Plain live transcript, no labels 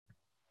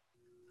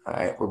All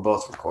right, we're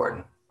both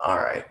recording. All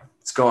right,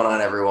 what's going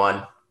on,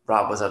 everyone?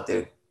 Rob, what's up,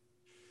 dude?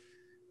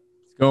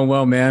 It's going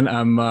well, man.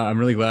 I'm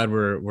really glad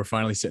we're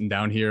finally sitting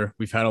down here.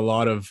 We've had a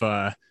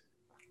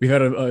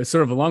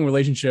sort of a long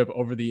relationship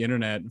over the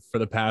internet for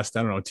the past,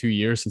 I don't know, 2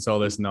 years since all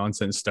this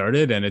nonsense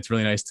started, and it's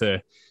really nice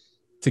to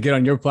get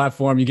on your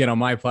platform, you get on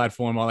my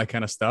platform, all that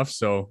kind of stuff.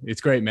 So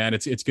it's great, man.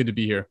 It's good to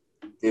be here.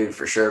 Dude,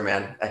 for sure,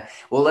 man.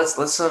 Well, let's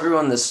tell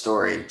everyone this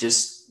story.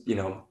 Just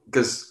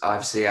because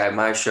obviously I have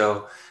my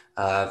show.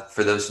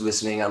 For those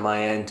listening on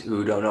my end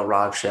who don't know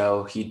Rob's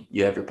show,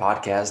 you have your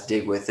podcast,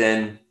 Dig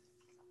Within,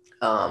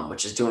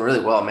 which is doing really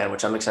well, man.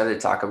 Which I'm excited to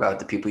talk about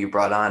the people you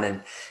brought on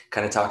and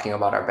kind of talking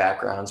about our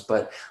backgrounds.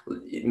 But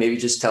maybe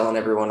just telling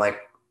everyone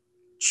like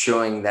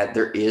showing that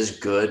there is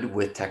good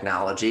with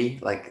technology,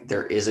 like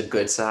there is a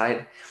good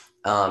side.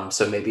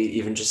 So maybe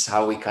even just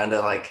how we kind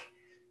of like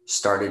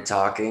started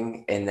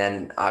talking, and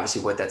then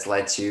obviously what that's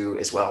led to,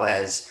 as well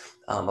as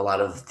a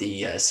lot of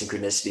the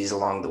synchronicities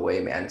along the way,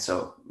 man.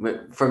 So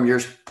from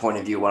your point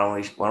of view, why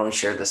don't we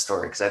share this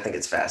story, because I think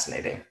it's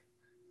fascinating.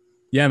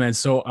 Yeah, man.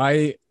 So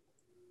I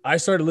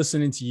started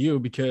listening to you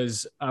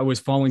because I was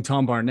following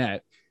Tom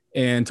Barnett,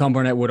 and Tom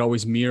Barnett would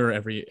always mirror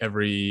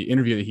every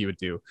interview that he would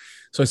do.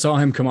 So I saw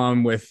him come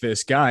on with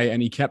this guy,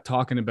 and he kept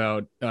talking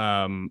about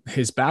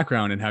his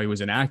background and how he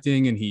was in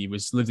acting, and he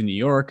was lived in New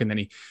York, and then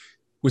he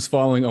was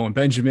following Owen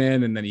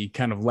Benjamin, and then he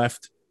kind of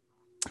left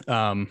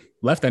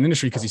that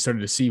industry because he started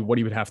to see what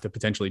he would have to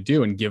potentially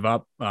do and give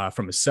up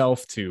from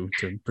himself to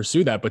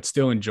pursue that, but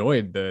still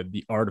enjoyed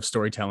the art of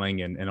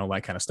storytelling and all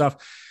that kind of stuff.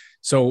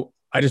 So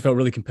I just felt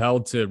really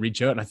compelled to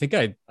reach out, and I think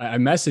I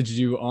messaged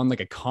you on like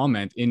a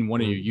comment in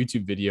one of your Mm.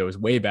 YouTube videos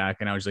way back,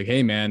 and I was like,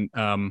 "Hey, man,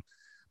 I've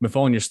been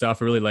following your stuff.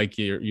 I really like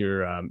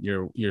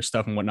your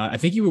stuff and whatnot. I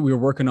think we were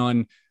working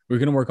on we were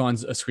going to work on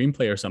a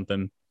screenplay or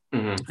something."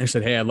 Mhm. I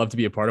said, "Hey, I'd love to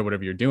be a part of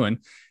whatever you're doing."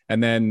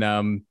 And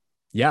then,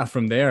 yeah,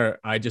 from there,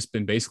 I just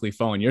been basically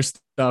following your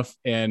stuff,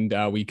 and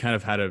we kind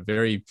of had a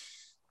very,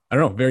 I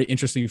don't know, very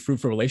interesting,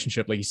 fruitful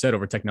relationship, like you said,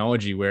 over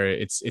technology, where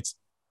it's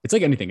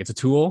like anything. It's a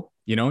tool.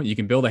 You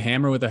can build a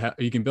hammer with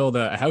you can build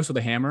a house with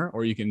a hammer,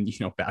 or you can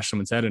bash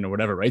someone's head in or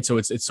whatever, right? So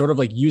it's sort of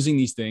like using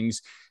these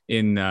things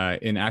in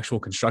actual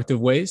constructive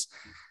ways.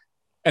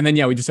 And then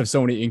yeah, we just have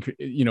so many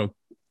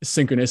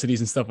synchronicities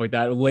and stuff like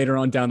that. Later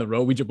on down the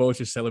road, we both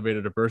just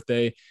celebrated a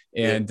birthday,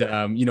 Yeah.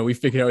 and we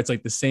figured out it's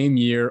like the same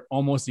year,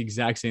 almost the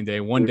exact same day,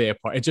 one Dude, day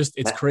apart. It's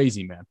not,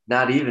 crazy, man.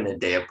 not even a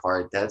day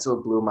apart. That's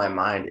what blew my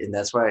mind, and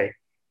that's why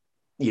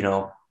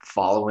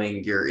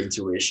following your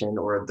intuition,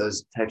 or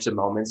those types of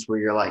moments where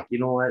you're like, you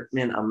know what,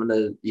 man,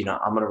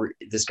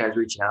 this guy's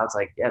reaching out. It's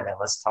like, yeah, man,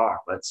 let's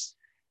talk. Let's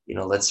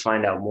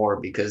find out more,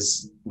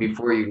 because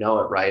before you know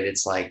it, right,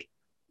 it's like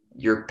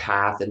your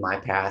path and my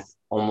path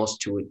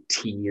almost to a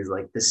T is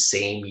like the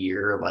same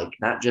year, like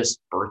not just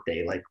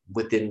birthday, like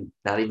within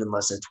not even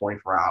less than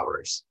 24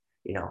 hours,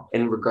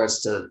 in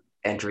regards to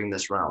entering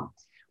this realm.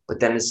 But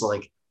then it's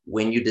like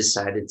when you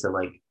decided to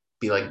like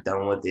be like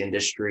done with the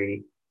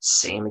industry,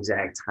 same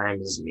exact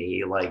time as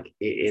me, like,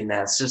 and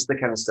that's just the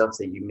kind of stuff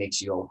that you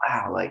makes you go,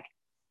 wow, like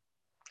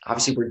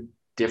obviously we're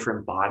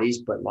different bodies,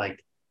 but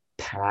like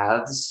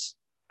paths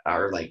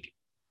are like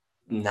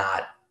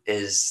not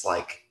as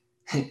like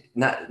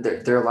not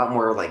they're a lot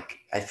more like,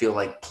 I feel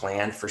like,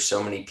 planned for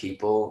so many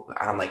people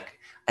on like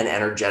an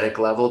energetic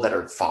level that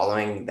are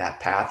following that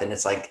path, and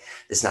it's like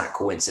it's not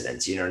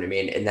coincidence, you know what I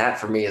mean? And that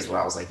for me as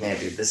well, I was like, man,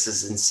 dude, this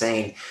is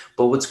insane.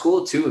 But what's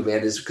cool too,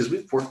 man, is because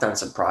we've worked on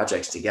some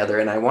projects together,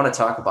 and I want to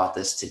talk about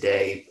this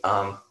today,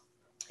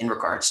 in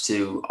regards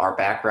to our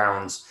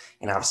backgrounds,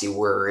 and obviously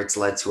where it's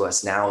led to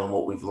us now and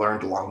what we've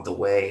learned along the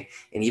way,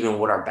 and even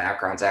what our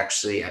backgrounds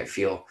actually, I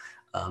feel,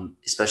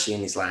 especially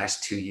in these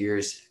last 2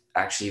 years,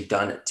 actually have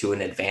done to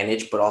an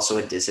advantage, but also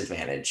a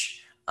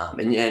disadvantage.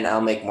 And I'll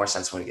make more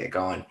sense when we get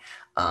going.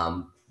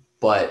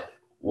 But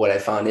what I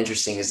found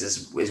interesting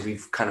is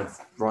we've kind of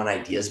run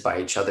ideas by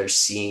each other,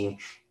 seeing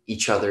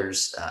each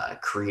other's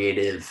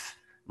creative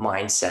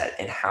mindset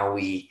and how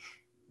we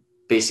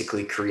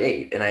basically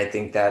create. And I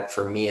think that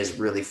for me is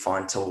really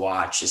fun to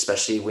watch,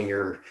 especially when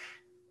you're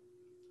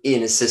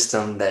in a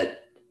system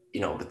that,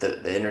 with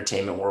the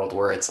entertainment world,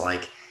 where it's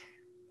like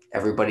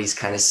everybody's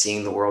kind of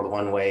seeing the world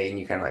one way, and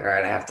you kind of like, all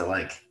right, I have to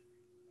like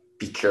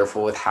be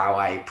careful with how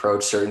I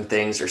approach certain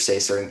things or say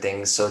certain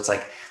things. So it's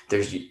like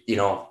there's,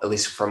 at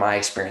least from my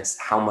experience,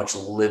 how much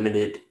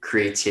limited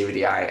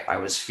creativity I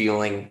was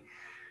feeling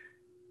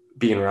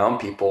being around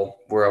people,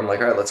 where I'm like,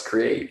 all right, let's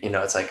create.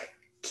 It's like,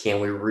 can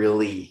we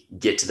really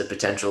get to the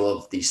potential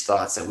of these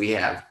thoughts that we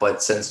have?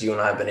 But since you and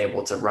I have been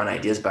able to run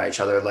ideas by each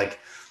other, like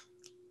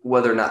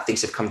whether or not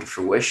things have come to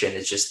fruition,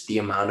 it's just the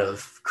amount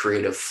of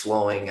creative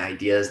flowing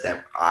ideas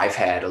that I've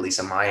had, at least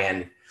on my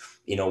end,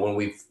 when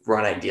we've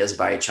run ideas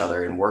by each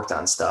other and worked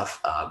on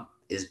stuff,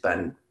 has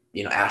been,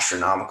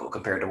 astronomical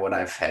compared to what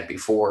I've had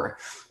before.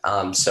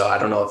 So I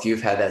don't know if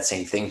you've had that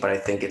same thing, but I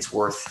think it's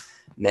worth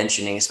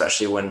mentioning,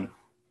 especially when,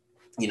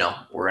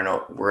 we're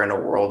in a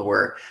world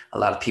where a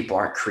lot of people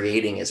aren't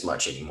creating as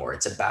much anymore.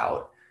 It's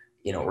about,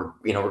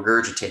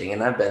 regurgitating.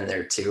 And I've been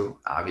there too,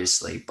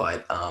 obviously.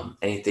 But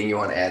anything you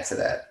want to add to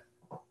that?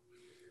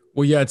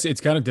 Well, yeah,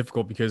 it's kind of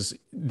difficult because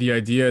the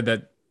idea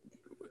that,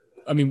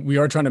 I mean, we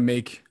are trying to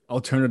make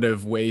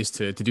alternative ways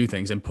to do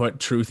things and put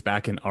truth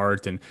back in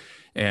art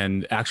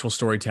and actual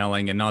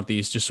storytelling, and not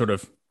these just sort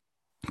of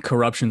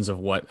corruptions of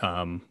what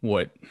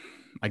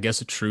I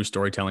guess a true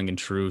storytelling and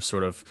true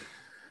sort of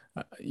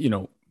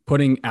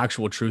putting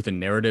actual truth and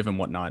narrative and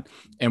whatnot.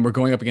 And we're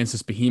going up against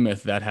this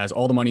behemoth that has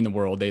all the money in the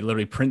world. They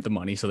literally print the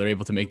money, so they're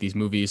able to make these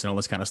movies and all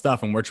this kind of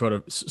stuff. And we're sort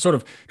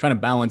of trying to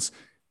balance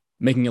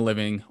making a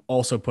living,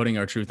 also putting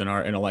our truth in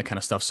art and all that kind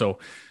of stuff. So,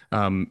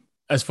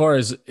 as far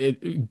as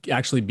it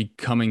actually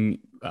becoming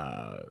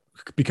a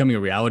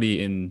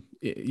reality in,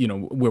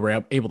 where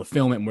we're able to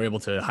film it and we're able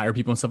to hire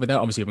people and stuff like that.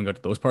 Obviously, we haven't got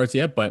to those parts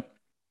yet, but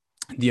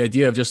the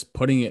idea of just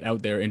putting it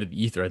out there into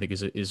the ether, I think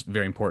is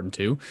very important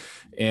too.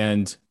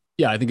 And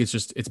yeah, I think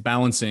it's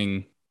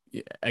balancing,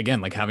 again,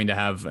 like having to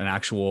have an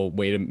actual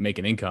way to make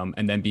an income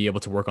and then be able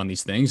to work on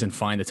these things and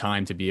find the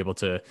time to be able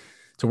to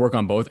work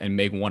on both and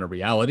make one a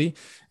reality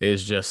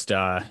is just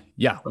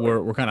yeah,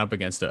 we're kind of up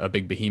against a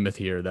big behemoth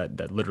here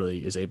that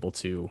literally is able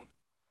to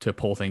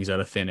pull things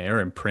out of thin air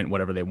and print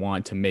whatever they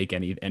want to make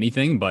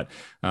anything. But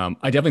I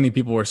definitely think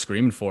people were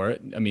screaming for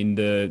it. I mean,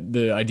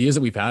 the ideas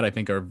that we've had, I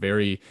think, are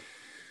very.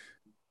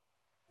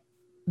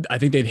 I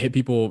think they'd hit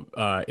people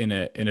in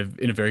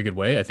a very good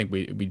way. I think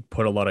we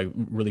put a lot of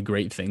really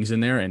great things in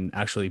there and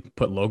actually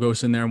put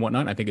logos in there and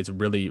whatnot. I think it's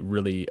really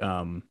really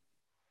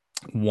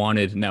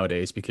wanted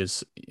nowadays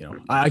because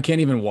I can't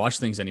even watch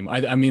things anymore.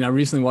 I mean, I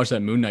recently watched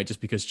that Moon Knight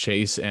just because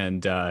Chase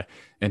and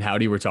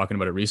Howdy were talking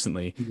about it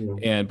recently.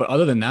 Mhm. But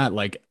other than that,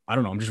 like, I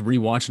don't know, I'm just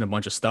rewatching a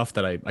bunch of stuff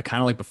that I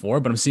kind of like before,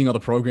 but I'm seeing all the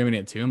programming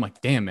in it too. I'm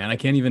like, damn, man, I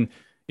can't even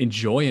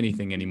enjoy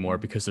anything anymore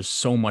because there's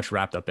so much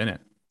wrapped up in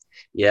it.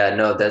 Yeah,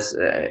 no, that's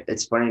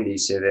it's funny that you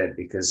say that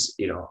because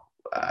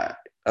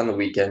on the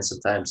weekend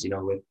sometimes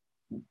with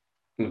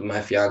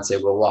my fiance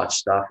we'll watch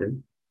stuff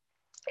and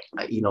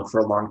for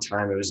a long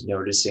time I was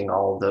noticing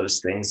all of those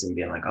things and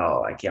being like,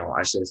 oh, I can't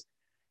watch this.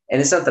 And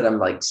it's not that I'm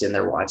like sitting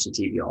there watching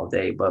TV all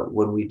day, but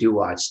when we do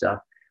watch stuff,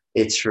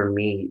 it's for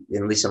me,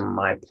 at least on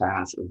my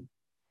path of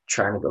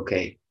trying to go,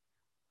 okay,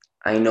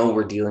 I know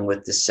we're dealing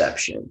with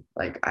deception.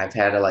 Like I've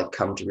had to like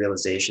come to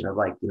realization of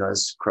like,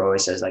 as Crowe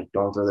says, like,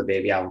 don't throw the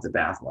baby out with the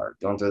bathwater.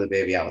 Don't throw the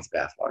baby out with the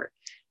bathwater.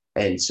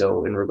 And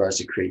so in regards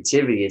to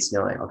creativity, it's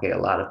knowing, okay, a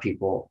lot of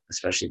people,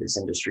 especially this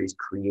industry, is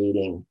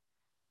creating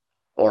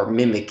or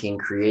mimicking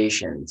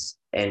creations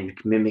and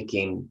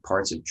mimicking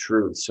parts of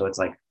truth. So it's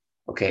like,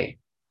 okay,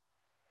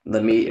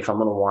 if I'm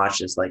going to watch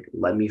this, like,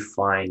 let me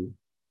find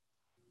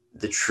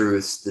the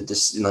truth,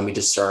 let me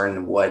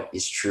discern what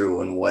is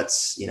true and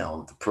what's,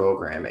 the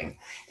programming.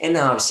 And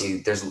now obviously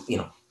there's,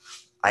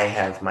 I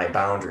have my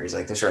boundaries.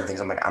 Like there's certain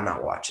things I'm like, I'm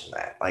not watching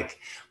that. Like,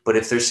 but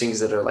if there's things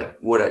that are like,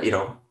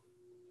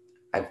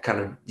 I've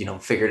kind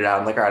of, figured it out.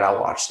 I'm like, all right, I'll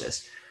watch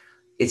this.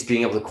 It's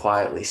being able to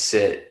quietly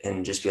sit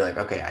and just be like,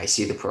 okay, I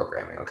see the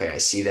programming. Okay, I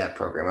see that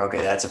program.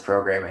 Okay, that's a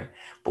programming.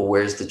 But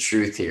where's the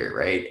truth here,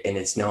 right? And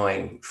it's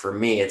knowing, for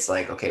me, it's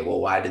like, okay, well,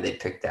 why did they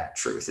pick that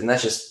truth? And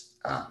that's just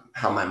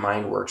how my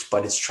mind works.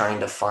 But it's trying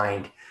to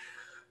find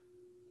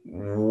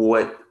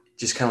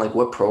just kind of like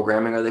what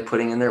programming are they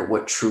putting in there?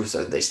 What truths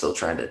are they still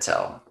trying to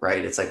tell,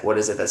 right? It's like, what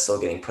is it that's still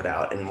getting put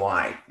out and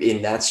why?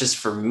 And that's just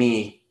for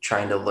me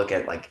trying to look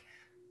at like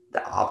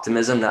the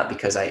optimism, not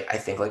because I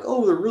think like,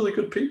 oh, they're really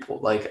good people.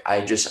 Like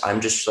I'm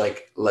just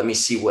like, let me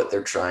see what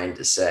they're trying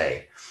to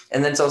say.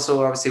 And that's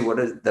also obviously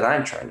that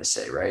I'm trying to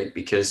say, right?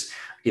 Because,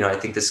 I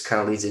think this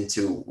kind of leads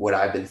into what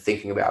I've been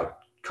thinking about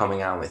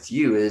coming on with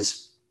you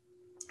is,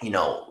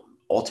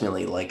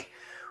 ultimately like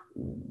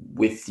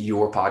with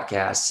your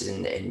podcasts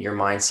and your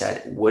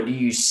mindset, what do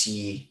you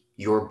see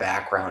your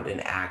background in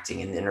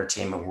acting in the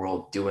entertainment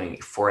world doing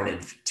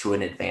to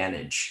an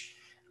advantage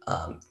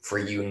for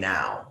you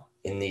now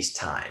in these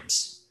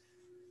times?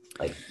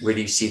 Like, where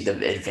do you see the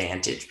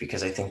advantage?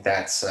 Because I think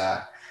that's,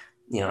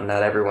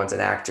 not everyone's an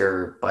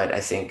actor, but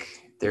I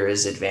think there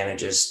is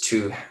advantages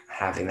to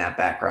having that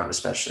background,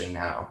 especially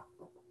now.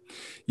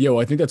 Yeah,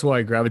 well, I think that's why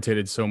I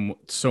gravitated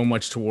so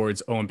much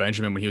towards Owen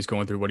Benjamin when he was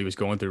going through what he was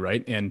going through,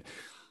 right? And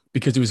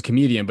because he was a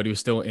comedian, but he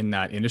was still in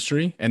that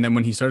industry. And then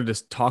when he started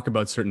to talk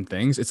about certain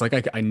things, it's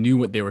like I knew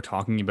what they were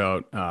talking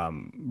about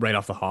right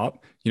off the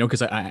hop,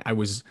 because I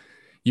was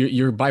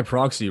you're by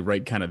proxy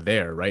right kind of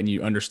there, right? And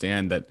you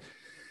understand that.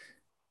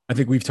 I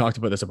think we've talked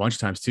about this a bunch of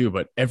times too,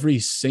 but every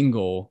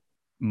single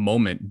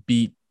moment,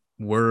 beat,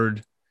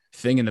 word,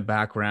 thing in the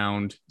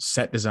background,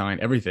 set design,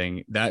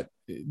 everything that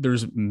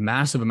there's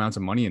massive amounts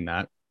of money in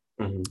that.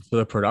 Mm-hmm. So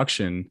the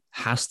production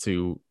has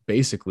to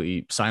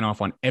basically sign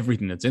off on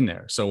everything that's in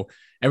there. So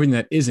everything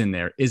that is in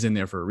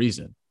there for a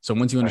reason. So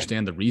once you Right.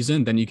 understand the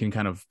reason, then you can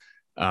kind of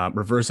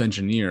reverse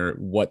engineer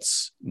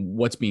what's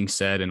being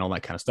said and all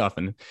that kind of stuff.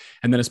 And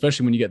then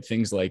especially when you get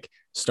things like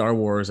Star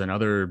Wars and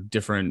other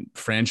different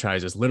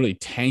franchises literally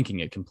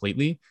tanking it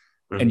completely.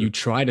 and Mm-hmm. you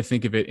try to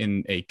think of it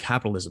in a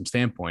capitalism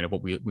standpoint of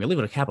what we live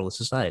in a capitalist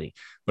society,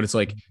 but it's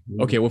like,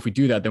 Mm-hmm. okay, well, if we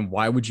do that, then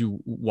why would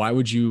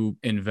you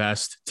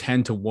invest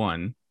 10 to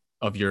 1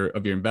 of your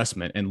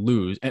investment and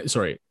lose,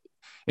 sorry,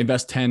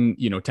 invest 10,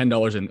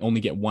 $10 and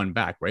only get one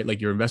back, right?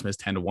 Like your investment is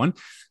 10 to 1.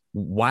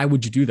 Why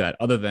would you do that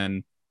other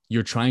than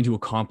you're trying to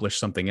accomplish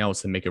something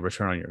else and make a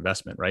return on your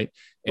investment, right?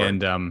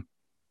 Right. And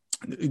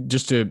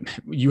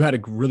you had a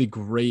really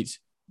great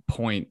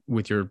point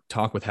with your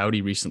talk with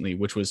Howdy recently,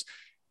 which was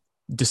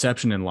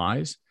deception and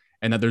lies,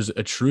 and that there's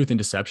a truth in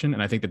deception.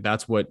 And I think that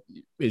that's what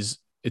is,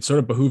 it sort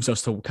of behooves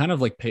us to kind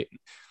of like pay,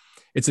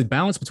 it's a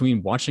balance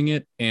between watching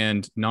it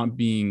and not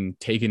being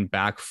taken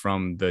back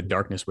from the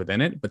darkness within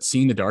it, but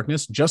seeing the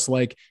darkness, just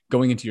like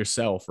going into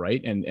yourself,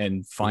 right?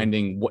 And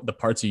finding what the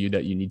parts of you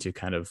that you need to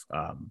kind of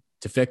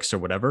to fix or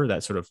whatever,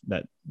 that sort of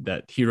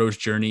that hero's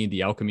journey,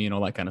 the alchemy and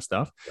all that kind of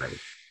stuff. Right.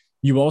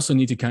 You also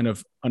need to kind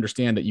of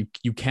understand that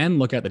you can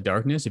look at the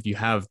darkness if you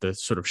have the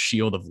sort of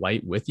shield of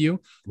light with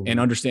you, and Mm-hmm.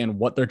 understand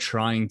what they're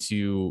trying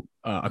to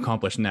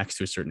accomplish next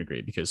to a certain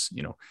degree. Because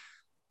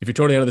if you're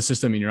totally out of the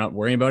system and you're not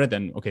worrying about it,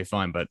 then okay,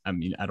 fine. But I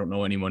mean, I don't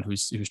know anyone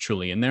who's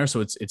truly in there,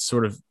 so it's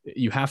sort of,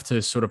 you have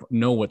to sort of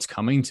know what's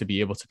coming to be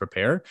able to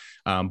prepare,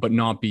 but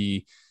not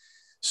be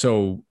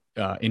so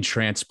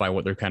entranced by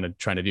what they're kind of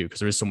trying to do, because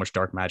there is so much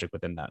dark magic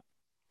within that.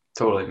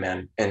 Totally,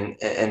 man. And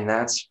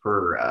that's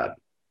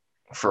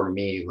for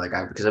me, like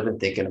because I've been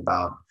thinking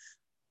about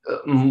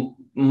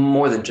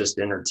more than just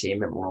the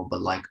entertainment world,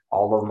 but like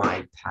all of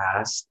my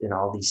past and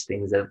all these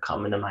things that have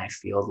come into my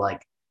field,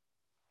 like,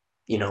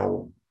 you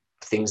know,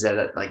 things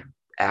that like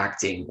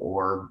acting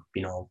or,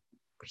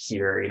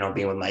 here,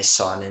 being with my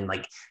son and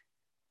like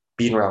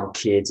being around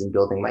kids and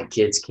building my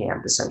kids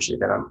camp essentially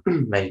that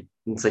I'm my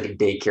it's like a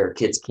daycare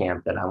kids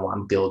camp that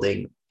I'm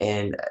building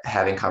and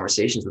having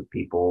conversations with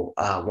people.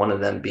 One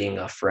of them being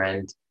a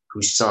friend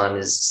whose son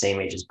is the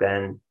same age as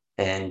Ben,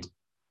 and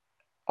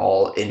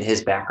all in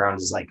his background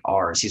is like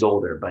ours. He's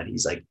older, but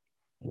he's like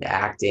in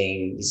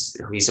acting.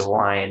 He's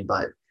Hawaiian,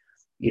 but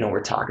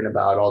we're talking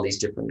about all these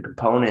different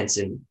components,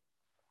 and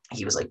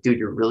he was like, "Dude,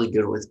 you're really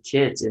good with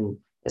kids." And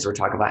as we're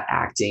talking about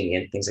acting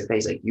and things like that,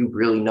 he's like, "You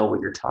really know what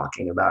you're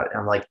talking about." And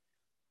I'm like,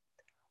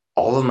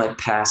 all of my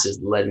past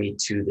has led me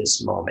to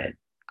this moment.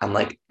 I'm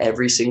like,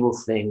 every single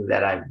thing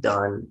that I've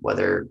done,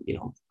 whether,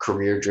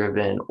 career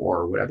driven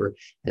or whatever,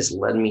 has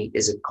led me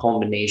is a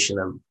culmination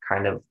of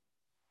kind of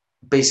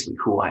basically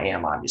who I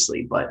am,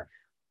 obviously, but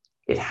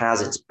it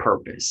has its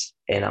purpose.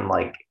 And I'm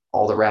like,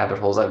 all the rabbit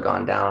holes I've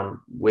gone down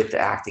with the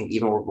acting,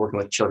 even working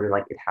with children,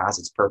 like it has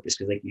its purpose.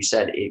 Cause like you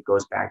said, it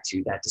goes back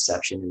to that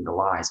deception and the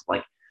lies.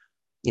 Like,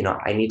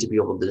 I need to be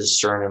able to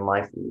discern in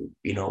life,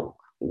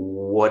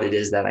 what it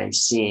is that I'm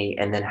seeing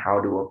and then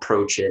how to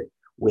approach it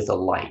with a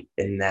light.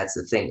 And that's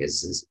the thing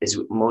is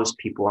most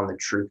people on the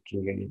truth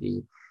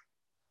community,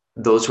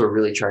 those who are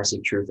really trying to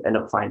seek truth, end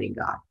up finding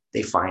God.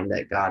 They find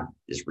that God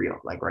is real,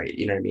 like, right.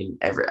 You know what I mean?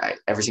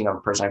 Every single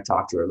person I've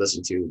talked to or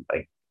listened to,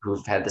 like,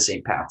 who've had the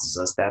same path as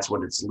us, that's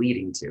what it's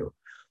leading to.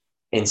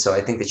 And so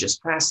I think it's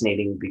just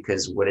fascinating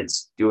because what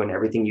it's doing,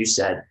 everything you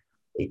said,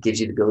 it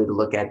gives you the ability to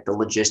look at the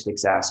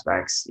logistics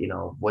aspects,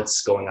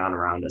 what's going on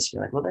around us.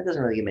 You're like, well, that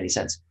doesn't really give any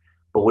sense.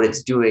 But what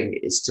it's doing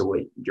is, to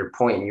what your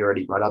point and you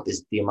already brought up,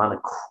 is the amount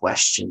of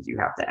questions you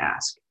have to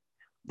ask.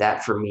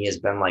 That for me has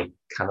been like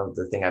kind of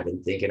the thing I've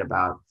been thinking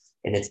about.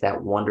 And it's that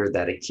wonder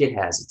that a kid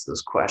has. It's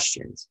those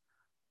questions.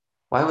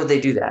 Why would they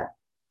do that?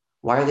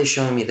 Why are they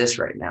showing me this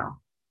right now?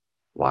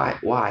 Why,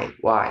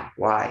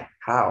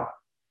 how?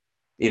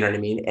 You know what I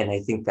mean? And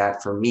I think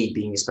that for me,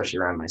 being especially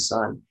around my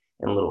son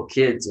and little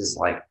kids, is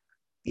like,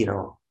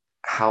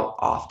 how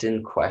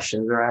often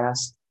questions are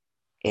asked.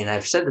 And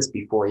I've said this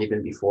before,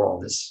 even before all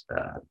this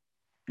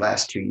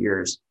last 2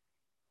 years,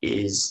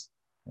 is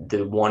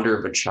the wonder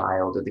of a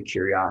child or the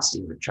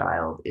curiosity of a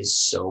child is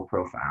so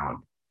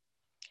profound.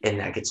 And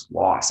that gets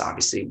lost,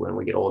 obviously, when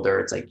we get older.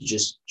 It's like,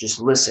 just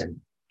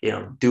listen,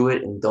 do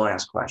it and don't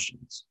ask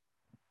questions.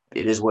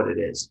 It is what it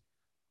is.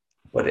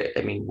 But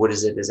I mean, what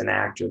is it as an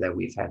actor that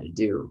we've had to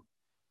do?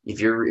 If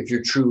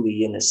you're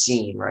truly in a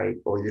scene, right,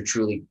 or you're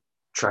truly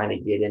trying to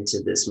get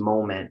into this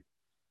moment,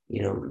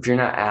 if you're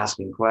not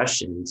asking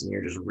questions and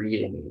you're just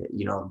reading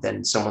it,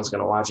 then someone's going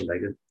to watch it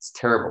like, it's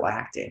terrible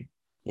acting.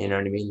 You know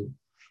what I mean?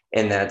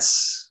 And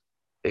that's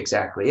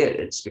exactly it.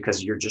 It's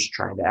because you're just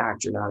trying to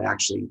act. You're not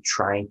actually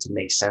trying to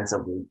make sense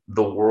of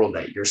the world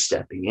that you're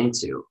stepping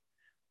into,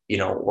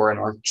 or in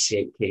our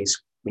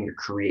case, when you're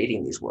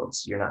creating these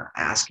worlds, you're not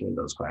asking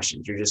those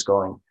questions. You're just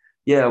going,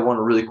 yeah, I want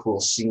a really cool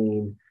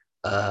scene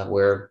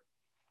where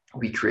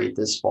we create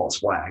this false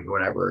flag or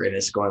whatever. And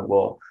it's going,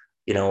 well,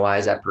 why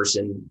is that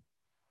person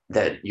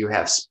that you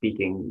have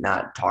speaking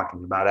not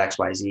talking about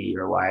XYZ,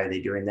 or why are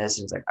they doing this?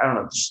 And it's like, I don't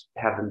know, just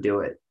have them do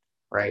it.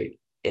 Right.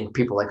 And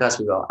people like us,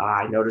 we go,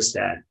 I noticed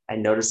that. I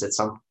noticed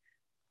that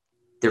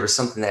there was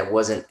something that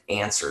wasn't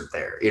answered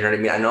there. You know what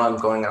I mean? I know I'm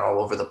going all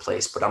over the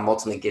place, but I'm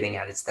ultimately getting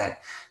at, it's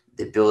that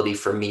the ability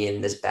for me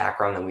in this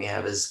background that we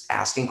have is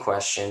asking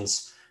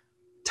questions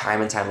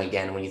time and time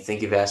again. When you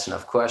think you've asked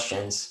enough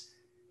questions,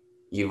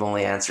 you've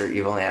only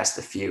asked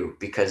a few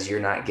because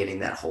you're not getting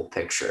that whole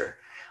picture.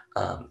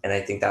 And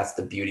I think that's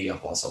the beauty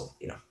of also,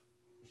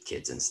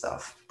 kids and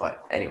stuff.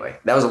 But anyway,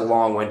 that was a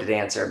long-winded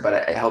answer,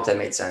 but I hope that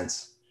made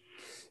sense.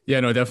 Yeah,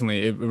 no,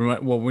 definitely.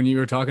 Well, when you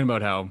were talking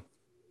about how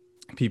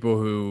people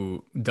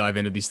who dive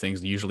into these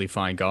things usually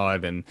find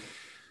God, and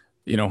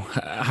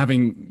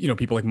having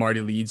people like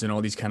Marty Leeds and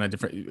all these kind of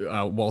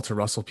different Walter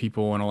Russell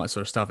people and all that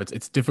sort of stuff,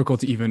 it's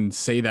difficult to even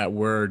say that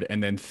word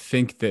and then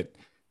think that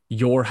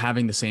you're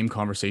having the same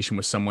conversation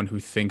with someone who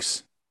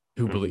thinks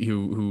who believe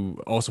Mhm.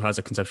 who also has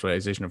a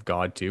conceptualization of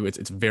God too.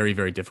 It's very,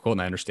 very difficult,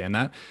 and I understand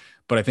that,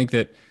 but I think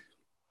that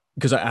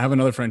because I have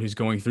another friend who's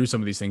going through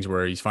some of these things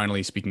where he's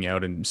finally speaking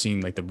out and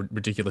seeing like the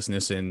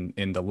ridiculousness in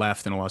the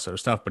left and all that sort of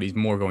stuff, but he's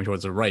more going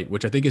towards the right,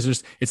 which I think is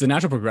just it's a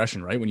natural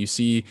progression, right? When you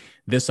see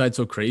this side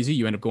so crazy,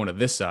 you end up going to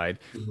this side.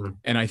 Mhm.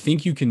 And I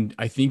think you can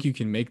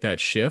make that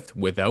shift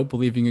without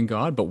believing in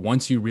God. But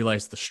once you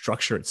realize the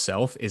structure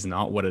itself is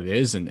not what it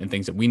is, and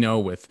things that we know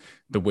with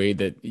the way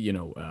that,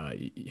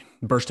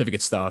 birth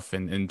certificate stuff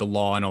and the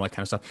law and all that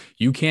kind of stuff,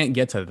 you can't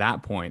get to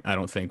that point, I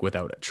don't think,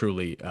 without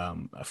truly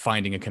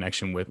finding a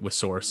connection with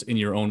source in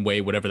your own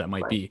way, whatever that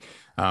might Right.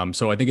 be.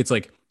 So I think it's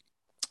like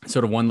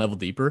sort of one level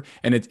deeper,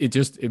 and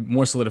it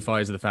more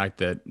solidifies the fact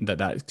that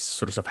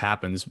sort of stuff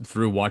happens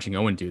through watching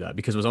Owen do that,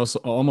 because it was also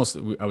almost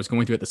I was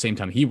going through it at the same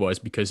time he was,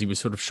 because he was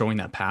sort of showing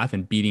that path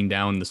and beating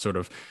down the sort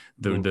of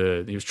Mhm.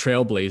 the he was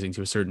trailblazing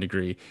to a certain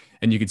degree,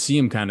 and you could see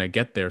him kind of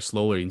get there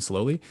slowly and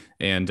slowly.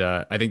 And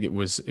I think it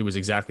was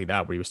exactly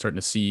that, where he was starting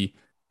to see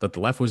that the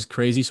left was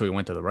crazy, so he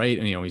went to the right,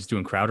 and he's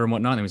doing Crowder and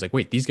whatnot, and he was like,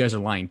 wait, these guys are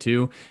lying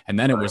too. And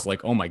then it Right. was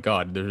like, oh my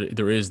God,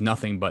 there is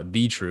nothing but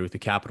the truth, the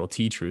capital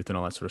T truth, and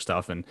all that sort of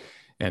stuff. And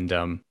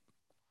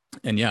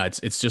yeah,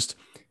 it's just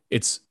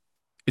it's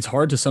it's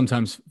hard to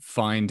sometimes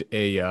find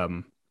a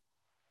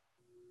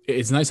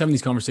it's nice having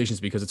these conversations,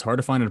 because it's hard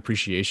to find an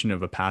appreciation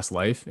of a past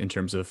life in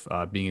terms of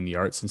being in the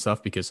arts and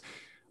stuff, because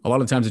a lot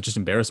of times it's just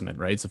embarrassment,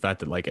 right? It's the fact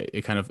that like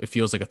it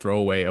feels like a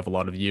throwaway of a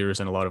lot of years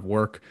and a lot of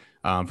work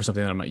for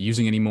something that I'm not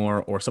using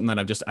anymore, or something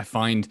that I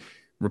find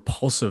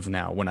repulsive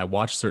now when I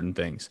watch certain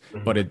things.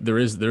 But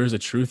Mhm. there is a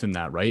truth in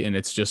that, right? And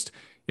it's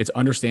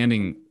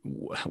understanding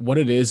what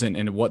it is,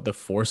 and what the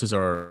forces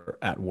are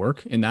at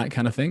work in that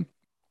kind of thing.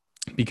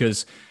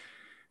 Because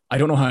I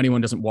don't know how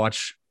anyone doesn't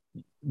watch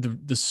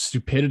the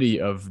stupidity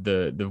of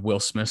the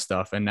Will Smith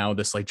stuff, and now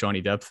this like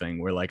Johnny Depp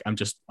thing, where like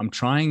I'm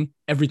trying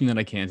everything that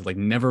I can to like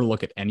never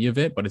look at any of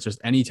it, but it's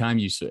just anytime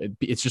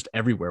it's just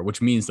everywhere,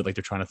 which means that like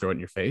they're trying to throw it in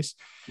your face.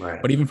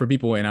 Right. But even for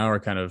people in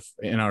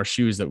our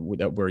shoes that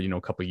were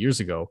a couple of years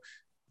ago,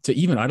 to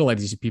even idolize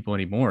these people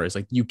anymore is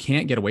like you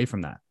can't get away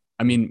from that.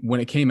 I mean,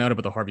 when it came out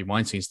about the Harvey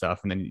Weinstein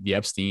stuff and then the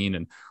Epstein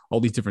and all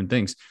these different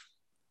things,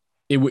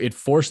 it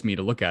forced me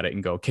to look at it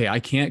and go, okay, I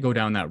can't go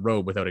down that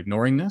road without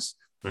ignoring this.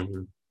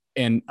 Mhm.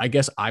 And I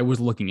guess I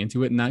was looking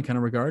into it in that kind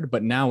of regard.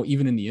 But now,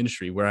 even in the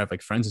industry where I have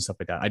like friends and stuff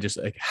like that, I just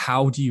like,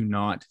 how do you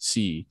not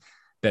see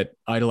that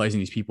idolizing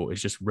these people is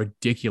just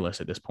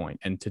ridiculous at this point?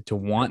 And to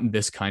want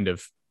this kind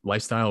of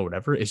lifestyle or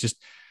whatever, it's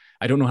just,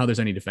 I don't know how there's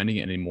any defending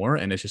it anymore.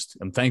 And it's just,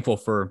 I'm thankful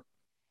for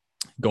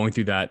going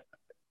through that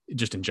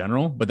just in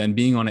general, but then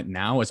being on it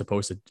now as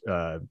opposed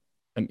to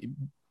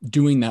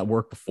doing that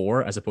work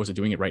before as opposed to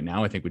doing it right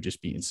now, I think would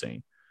just be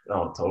insane.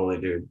 Oh, totally,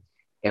 dude.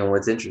 And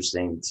what's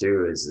interesting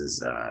too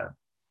is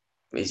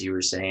as you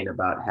were saying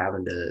about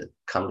having to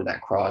come to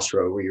that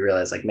crossroad where you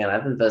realize, like, man,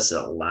 I've invested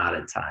a lot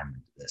of time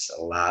into this,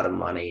 a lot of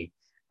money,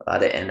 a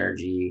lot of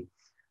energy.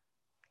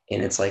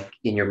 And it's like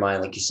in your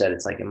mind, like you said,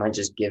 it's like, am I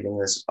just giving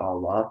this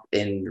all up?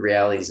 In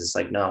reality, it's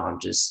like, no, I'm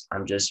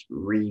just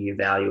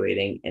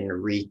reevaluating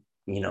and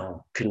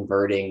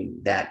converting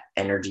that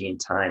energy and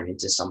time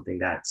into something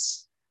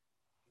that's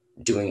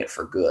doing it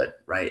for good,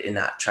 right? And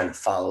not trying to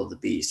follow the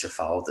beast or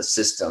follow the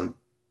system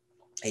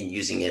and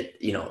using it,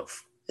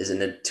 as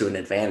to an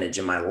advantage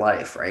in my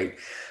life, right?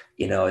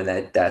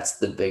 And that's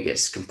the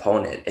biggest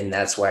component. And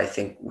that's why I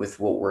think with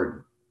what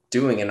we're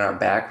doing in our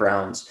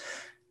backgrounds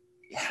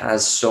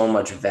has so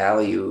much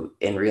value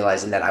in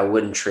realizing that I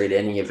wouldn't trade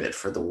any of it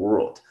for the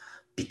world,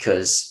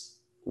 because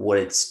what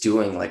it's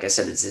doing, like I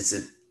said, it's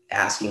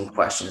asking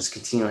questions,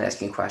 continually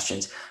asking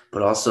questions,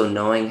 but also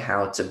knowing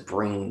how to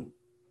bring,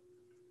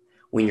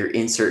 when you're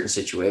in certain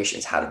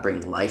situations, how to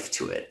bring life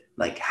to it,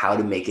 like how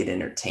to make it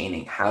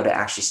entertaining, how to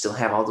actually still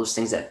have all those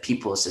things that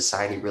people in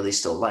society really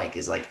still like,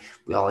 is like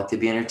we all like to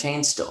be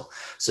entertained still.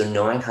 So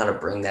knowing how to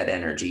bring that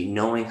energy,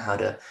 knowing how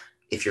to,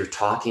 if you're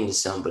talking to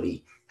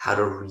somebody, how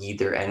to read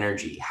their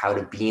energy, how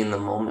to be in the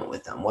moment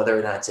with them, whether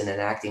or not it's in an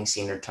acting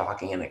scene or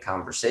talking in a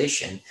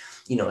conversation,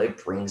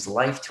 it brings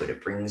life to it.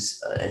 It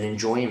brings an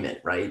enjoyment,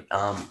 right?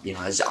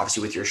 As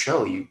obviously with your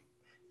show, and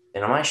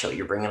on my show,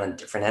 you're bringing on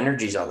different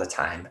energies all the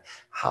time,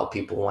 how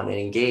people want to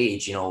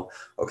engage,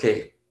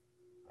 okay,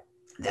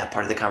 that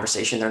part of the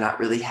conversation, they're not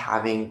really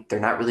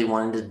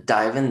wanting to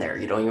dive in there.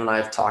 You and I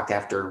have talked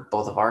after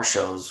both of our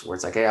shows where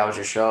it's like, hey, how was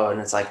your show? And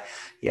it's like,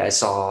 yeah, I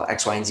saw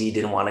X, Y, and Z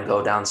didn't want to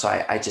go down. So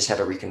I just had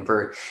to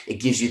reconvert. It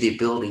gives you the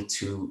ability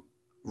to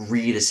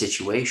read a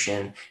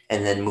situation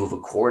and then move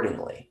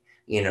accordingly.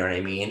 You know what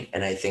I mean?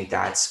 And I think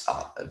that's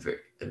a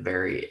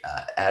very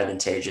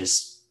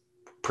advantageous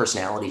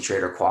personality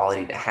trait or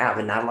quality to have.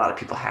 And not a lot of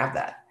people have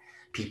that.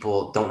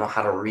 People don't know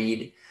how to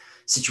read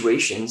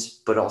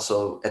situations, but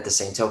also at the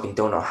same token,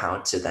 don't know how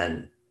to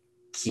then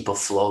keep a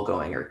flow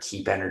going or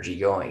keep energy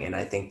going. And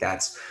I think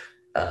that's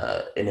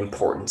an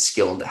important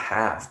skill to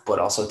have, but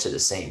also to the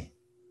same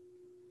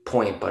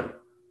point,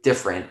 but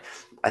different.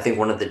 I think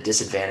one of the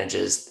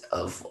disadvantages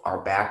of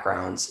our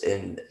backgrounds,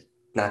 and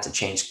not to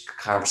change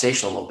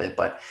conversation a little bit,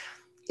 but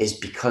is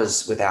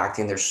because with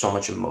acting, there's so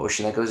much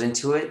emotion that goes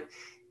into it.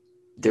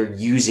 They're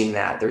using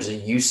that. There's a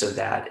use of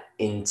that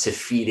into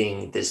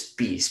feeding this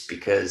beast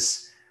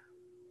because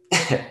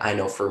I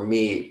know for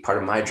me, part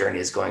of my journey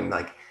is going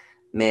like,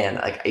 man,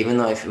 like even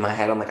though in my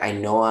head I'm like, I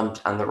know I'm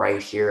on the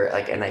right here,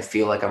 like, and I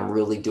feel like I'm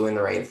really doing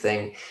the right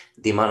thing.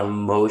 The amount of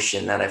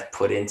emotion that I've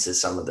put into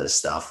some of this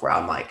stuff, where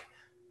I'm like,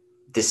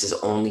 this is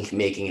only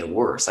making it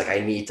worse. Like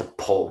I need to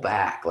pull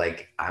back.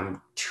 Like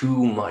I'm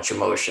too much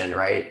emotion,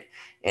 right?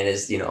 And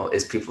as you know,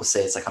 as people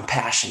say, it's like I'm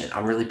passionate.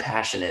 I'm really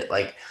passionate.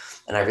 Like,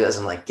 and I realize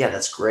I'm like, yeah,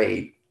 that's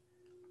great,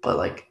 but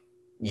like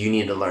you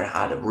need to learn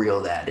how to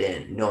reel that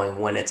in, knowing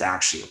when it's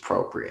actually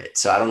appropriate.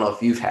 So I don't know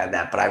if you've had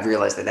that, but I've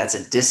realized that that's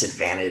a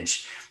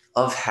disadvantage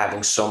of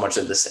having so much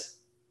of this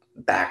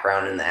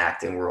background in the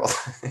acting world.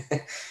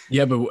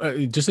 Yeah,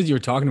 but just as you were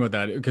talking about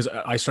that, because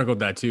I struggled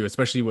with that too,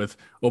 especially with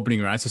opening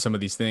your eyes to some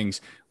of these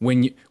things.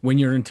 When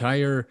your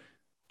entire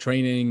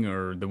training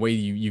or the way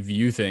you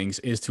view things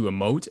is to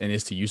emote and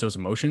is to use those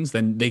emotions,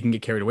 then they can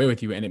get carried away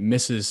with you, and it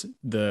misses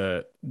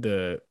the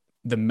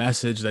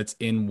message that's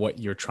in what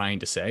you're trying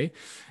to say.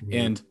 Mhm.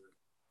 And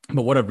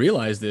but what I've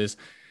realized is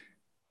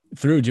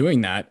through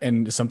doing that,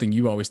 and something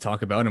you always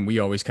talk about, and we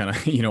always kind of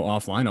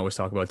offline always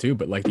talk about too,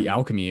 but like the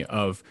alchemy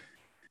of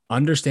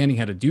understanding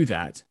how to do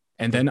that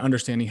and then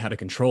understanding how to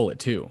control it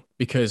too.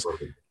 Because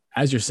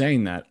as you're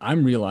saying that,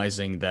 I'm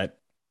realizing that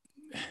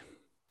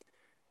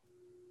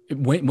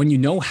when you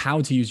know how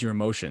to use your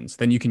emotions,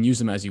 then you can use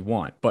them as you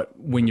want. But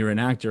when you're an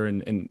actor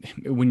and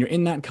when you're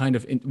in that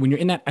when you're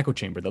in that echo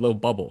chamber, that little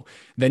bubble,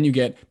 then you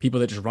get people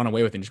that just run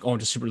away with it and just, oh, I'm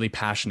just super really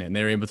passionate. And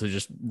they're able to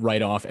just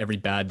write off every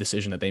bad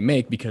decision that they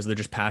make because they're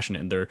just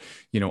passionate and they're,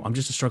 I'm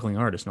just a struggling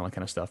artist and all that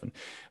kind of stuff.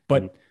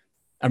 But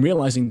I'm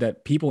realizing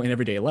that people in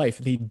everyday life,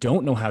 they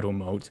don't know how to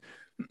emote,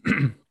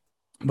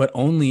 but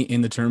only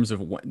in the terms of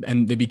what,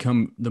 and they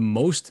become the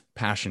most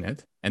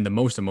passionate and the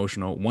most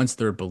emotional once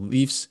their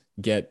beliefs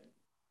get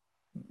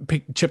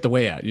chipped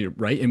away at you,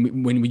 right?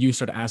 And when you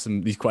start to ask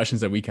them these questions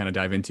that we kind of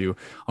dive into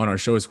on our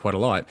shows quite a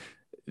lot,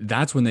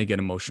 that's when they get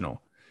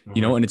emotional,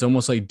 Mhm. and it's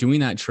almost like doing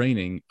that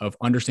training of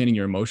understanding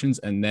your emotions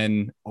and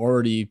then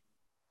already,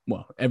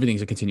 well,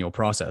 everything's a continual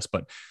process,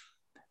 but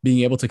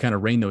being able to kind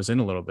of rein those in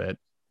a little bit,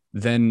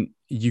 then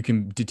you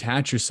can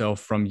detach yourself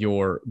from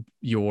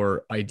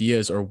your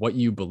ideas or what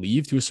you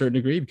believe to a certain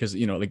degree, because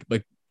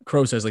like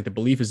Crow says, like the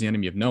belief is the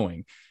enemy of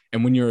knowing.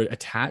 And when you're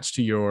attached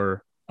to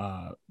your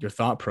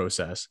thought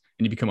process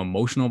and you become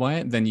emotional by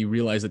it, then you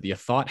realize that the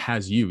thought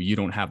has you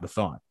don't have the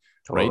thought.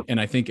 Right. Totally.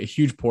 And I think a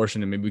huge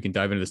portion, and maybe we can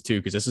dive into this too,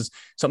 because this is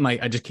something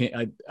I just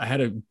can't, I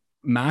had a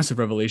massive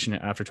revelation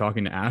after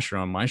talking to Asher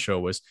on my show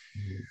was,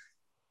 Mhm.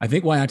 I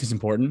think why act is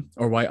important,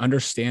 or why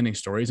understanding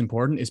story is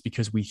important, is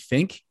because we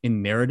think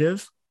in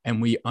narrative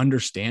and we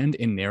understand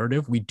in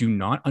narrative. We do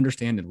not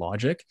understand in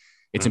logic.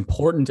 It's Mhm.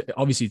 important.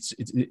 Obviously,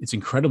 it's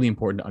incredibly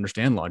important to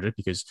understand logic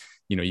because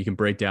you can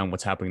break down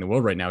what's happening in the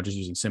world right now just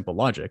using simple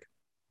logic.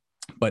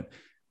 But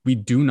we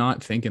do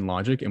not think in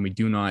logic and we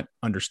do not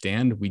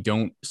understand. We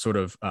don't sort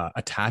of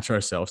attach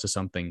ourselves to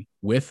something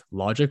with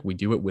logic. We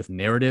do it with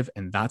narrative.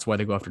 And that's why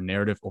they go after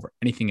narrative over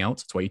anything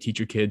else. It's why you teach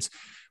your kids,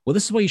 well,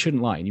 this is why you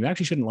shouldn't lie. And you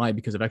actually shouldn't lie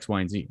because of X,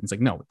 Y, and Z. And it's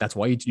like, no, that's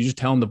why you just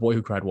tell them the boy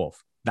who cried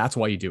wolf. That's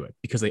why you do it,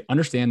 because they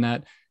understand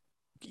that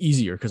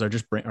easier, because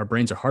our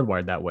brains are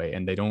hardwired that way.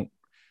 And they don't,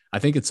 I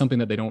think it's something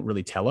that they don't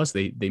really tell us.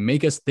 They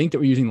make us think that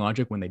we're using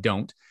logic when they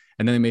don't.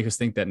 And then they make us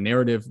think that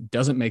narrative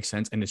doesn't make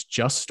sense and it's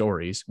just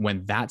stories,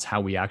 when that's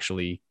how we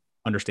actually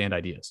understand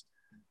ideas.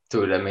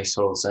 Dude, that makes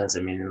total sense.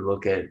 I mean,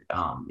 look at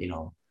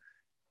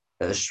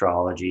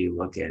astrology,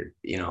 look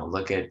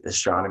at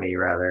astronomy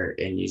rather,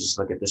 and you just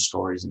look at the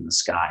stories in the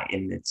sky,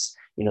 and it's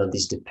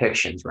these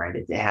depictions, right?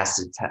 It has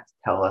to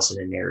tell us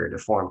in a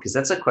narrative form, because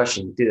that's a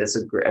question, dude. That's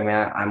a great. I mean,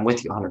 I'm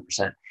with you 100%,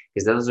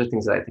 because those are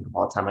things that I think of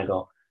all the time. I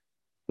go,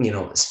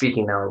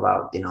 speaking now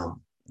about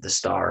the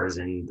stars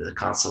and the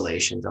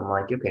constellations. I'm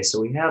like, okay,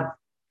 so we have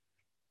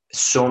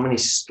so many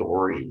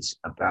stories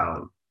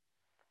about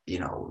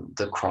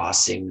the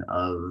crossing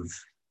of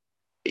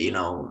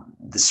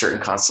the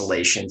certain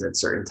constellations at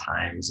certain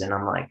times, and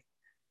I'm like,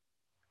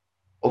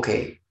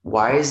 okay,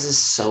 why is this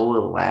so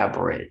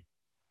elaborate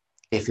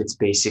if it's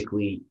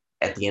basically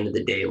at the end of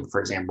the day,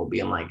 for example,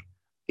 being like,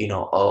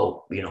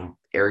 oh,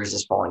 Aries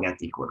is falling at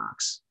the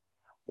equinox.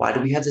 Why do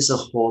we have this a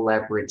whole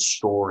elaborate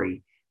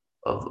story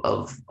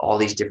of all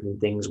these different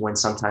things, when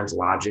sometimes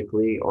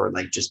logically, or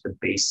like just the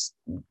base,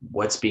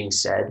 what's being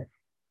said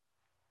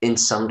in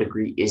some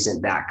degree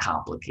isn't that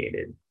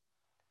complicated?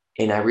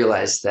 And I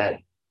realized that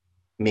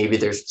maybe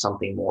there's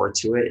something more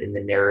to it in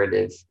the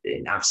narrative,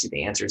 and obviously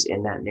the answer's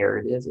in that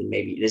narrative, and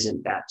maybe it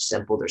isn't that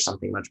simple, there's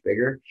something much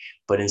bigger.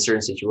 But in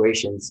certain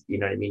situations, you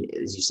know what I mean,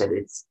 as you said,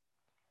 it's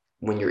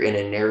when you're in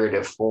a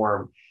narrative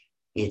form,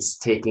 it's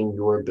taking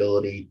your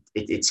ability,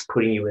 it's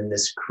putting you in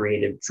this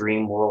creative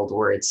dream world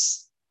where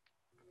it's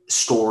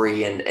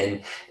story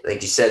and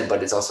like you said,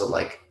 but it's also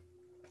like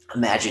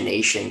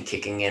imagination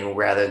kicking in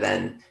rather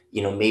than,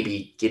 you know,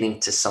 maybe getting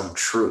to some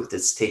truth.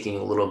 It's taking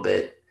a little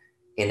bit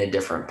in a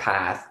different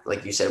path,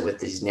 like you said, with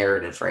these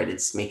narratives, right?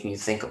 It's making you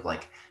think of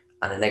like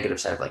on a negative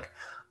side, like,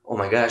 oh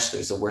my gosh,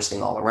 there's the worst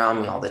thing all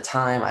around me all the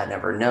time, I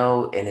never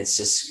know. And it's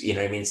just, you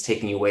know what I mean, it's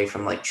taking you away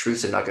from like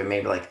truth and not gonna,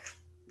 maybe like,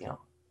 you know,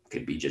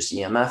 could be just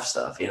EMF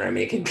stuff, you know what I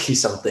mean? It can be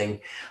something,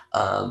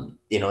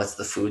 you know, it's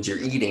the foods you're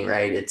eating,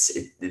 right?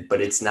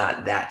 But it's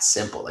not that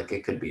simple. Like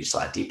it could be just a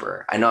lot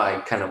deeper. I know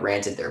I kind of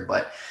ranted there,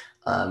 but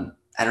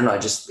I don't know.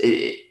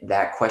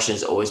 That question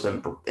has always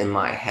been in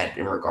my head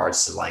in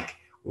regards to like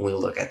when we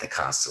look at the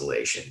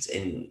constellations,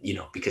 and you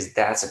know, because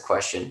that's a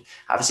question.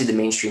 Obviously, the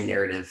mainstream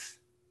narrative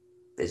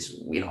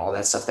is, you know, all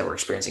that stuff that we're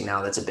experiencing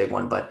now. That's a big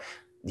one, but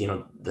you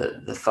know,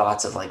 the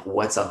thoughts of like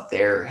what's up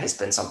there has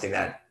been something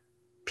that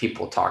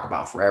people talk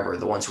about forever.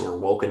 The ones who are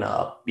woken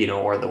up, you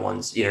know, or the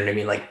ones, you know what I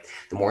mean, like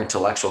the more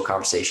intellectual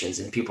conversations,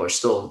 and people are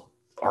still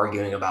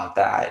arguing about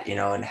that, you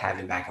know, and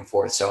having back and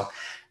forth. So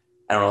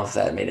I don't know if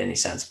that made any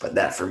sense, but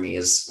that for me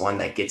is one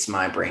that gets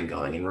my brain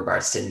going in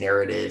regards to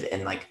narrative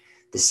and like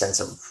the sense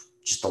of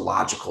just a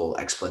logical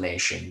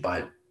explanation.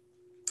 But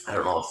I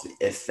don't know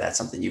if that's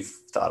something you've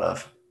thought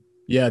of.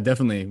 Yeah,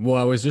 definitely.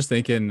 Well, I was just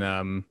thinking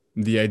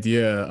the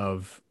idea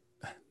of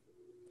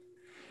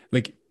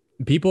like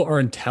people are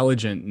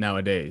intelligent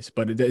nowadays,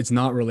 but it's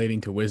not relating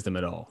to wisdom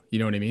at all. You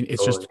know what I mean?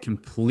 It's Totally. just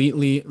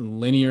completely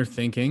linear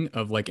thinking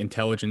of like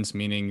intelligence,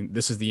 meaning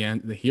this is the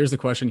end. Here's the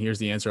question, here's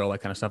the answer, all that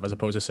kind of stuff, as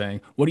opposed to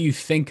saying, "What do you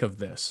think of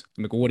this?"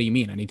 I'm like, well, "What do you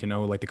mean? I need to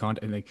know like the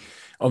content." Like,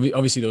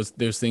 obviously,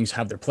 those things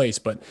have their place,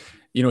 but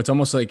you know, it's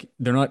almost like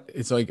they're not.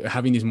 It's like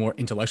having these more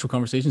intellectual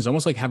conversations. It's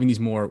almost like having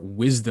these more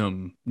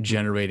wisdom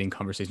generating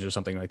conversations or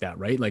something like that,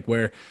 right? Like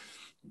where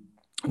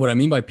what I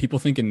mean by people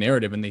think in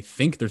narrative and they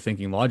think they're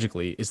thinking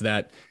logically is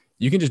that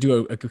you can just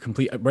do a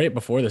complete right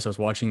before this. I was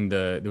watching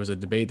there was a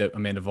debate that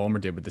Amanda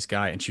Vollmer did with this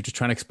guy, and she was just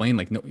trying to explain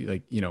like no,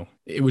 like you know,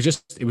 it was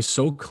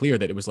so clear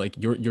that it was like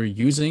you're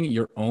using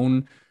your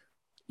own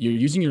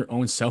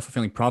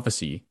self-fulfilling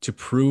prophecy to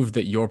prove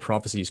that your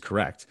prophecy is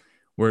correct.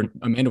 Where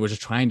Amanda was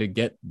just trying to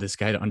get this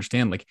guy to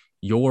understand, like,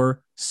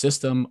 your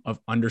system of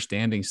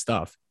understanding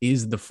stuff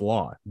is the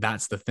flaw.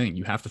 That's the thing.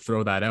 You have to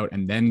throw that out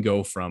and then go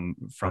Right. from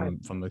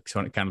the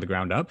kind of the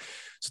ground up.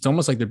 So it's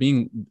almost like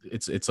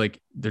it's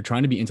like they're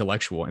trying to be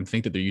intellectual and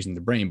think that they're using the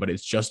brain, but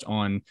it's just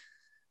on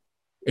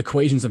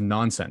equations of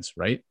nonsense,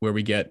 right? Where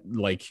we get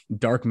like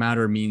dark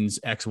matter means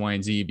X, Y,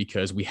 and Z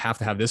because we have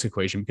to have this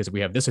equation, because if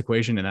we have this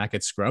equation and that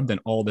gets scrubbed, then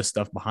all this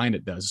stuff behind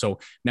it does. So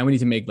now we need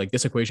to make like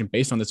this equation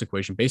based on this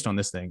equation, based on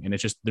this thing. And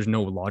it's just, there's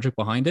no logic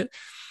behind it.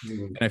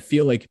 Mhm. And I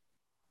feel like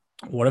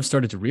what I've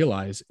started to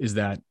realize is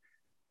that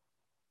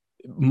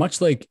much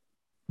like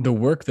the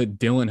work that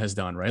Dylan has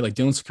done, right? Like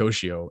Dylan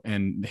Sakosio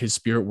and his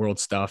spirit world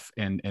stuff,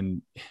 and I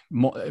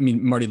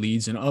mean Marty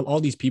Leeds and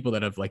all these people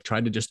that have like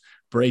tried to just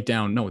break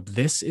down. No,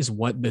 this is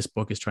what this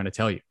book is trying to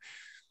tell you.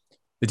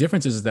 The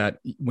difference is that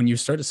when you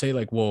start to say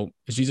like, well,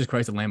 is Jesus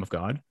Christ the Lamb of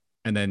God?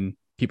 And then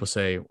people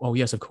say, oh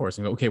yes, of course.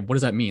 And go, okay, what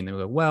does that mean? They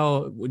go,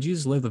 well,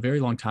 Jesus lived a very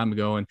long time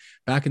ago and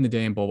back in the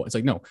day and blah, blah. It's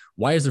like, no,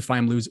 why is there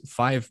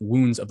five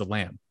wounds of the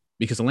Lamb?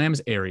 Because the Lamb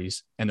is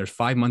Aries and there's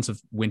 5 months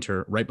of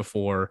winter right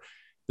before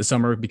the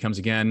summer becomes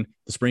again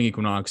the spring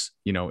equinox,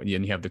 you know, and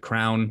you have the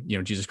crown, you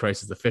know, Jesus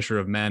Christ is the fisher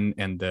of men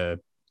and the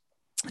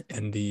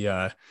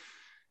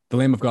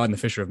Lamb of God and the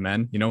Fisher of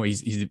Men. You know,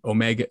 he's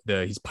Omega,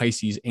 he's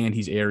Pisces and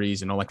he's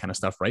Aries and all that kind of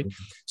stuff, right?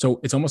 So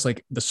it's almost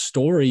like the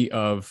story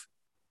of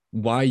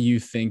why you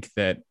think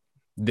that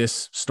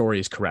this story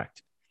is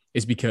correct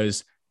is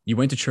because you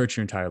went to church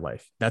your entire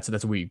life. That's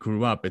where you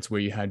grew up. It's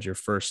where you had your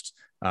first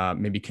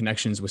maybe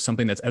connections with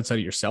something that's outside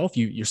of yourself.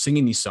 You're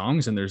singing these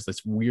songs and there's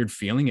this weird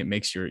feeling. It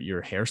makes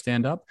your hair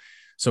stand up.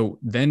 So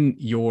then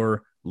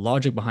your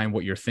logic behind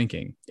what you're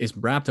thinking is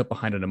wrapped up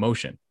behind an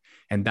emotion,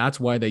 and that's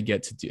why they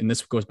get to do, and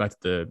this goes back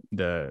to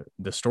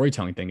the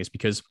storytelling thing, is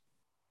because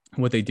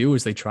what they do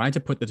is they try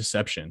to put the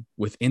deception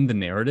within the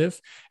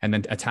narrative and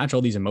then attach all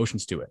these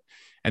emotions to it.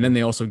 And then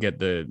they also get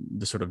the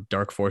sort of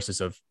dark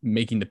forces of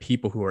making the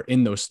people who are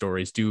in those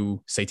stories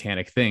do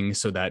satanic things,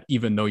 so that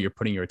even though you're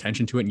putting your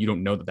attention to it and you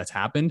don't know that that's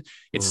happened,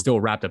 it's Mhm. still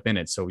wrapped up in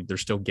it. So they're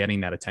still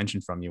getting that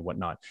attention from you and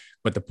whatnot.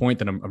 But the point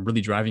that I'm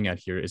really driving at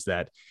here is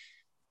that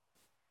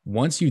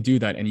once you do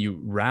that and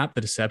you wrap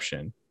the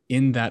deception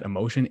in that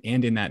emotion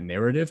and in that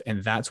narrative,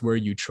 and that's where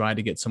you try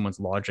to get someone's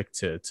logic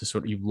to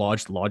sort of, you've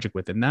lodged logic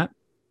within that,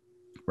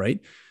 right?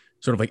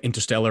 Sort of like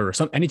Interstellar or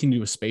anything to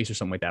do with space or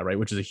something like that, right?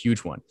 Which is a huge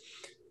one.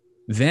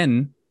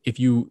 Then if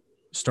you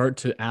start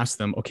to ask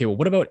them, okay, well,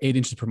 what about 8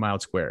 inches per mile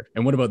squared?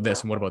 And what about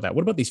this? And what about that?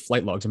 What about these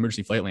flight logs,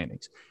 emergency flight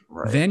landings?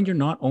 Right. Then you're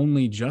not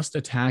only just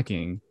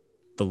attacking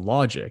the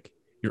logic,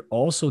 you're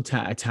also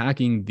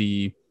attacking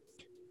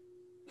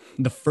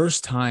the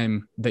first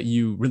time that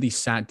you really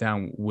sat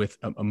down with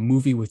a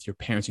movie with your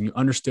parents and you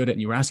understood it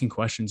and you were asking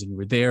questions and you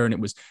were there and it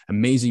was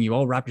amazing. You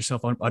all wrapped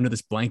yourself under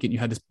this blanket. And you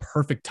had this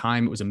perfect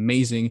time. It was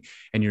amazing.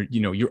 And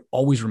you're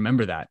always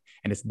remember that.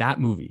 And it's that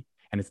movie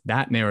and it's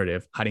that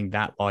narrative hiding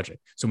that logic.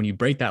 So when you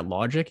break that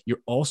logic,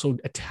 you're also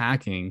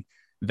attacking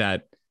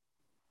that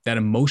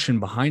emotion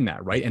behind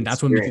that, right? And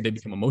that's what makes it, they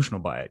Experience. become emotional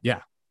by it.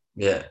 Yeah.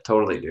 Yeah,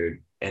 totally, dude.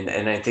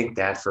 And I think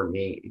that for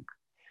me,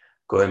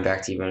 going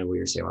back to even what we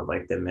were saying about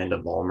like the Amanda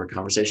Vollmer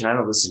conversation, I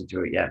don't listen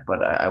to it yet,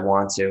 but I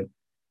want to.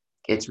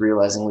 It's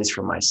realizing, at least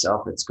for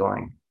myself, it's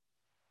going,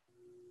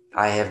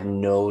 I have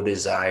no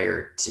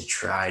desire to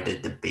try to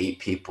debate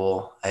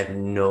people. I have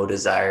no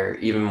desire,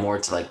 even more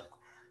to like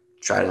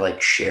try to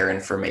like share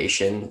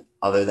information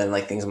other than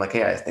like things I'm like,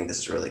 hey, I think this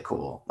is really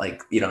cool.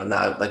 Like,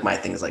 now like my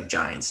thing is like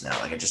giants now.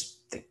 Like I just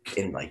think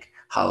in like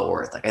Hollow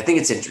Earth, like I think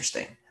it's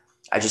interesting.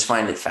 I just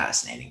find it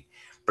fascinating.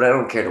 But I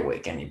don't care to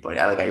wake anybody.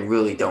 I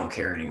really don't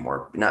care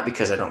anymore. Not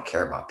because I don't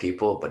care about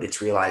people, but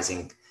it's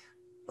realizing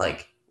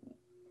like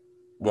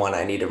one,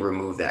 I need to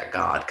remove that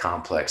God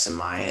complex in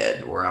my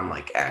head where I'm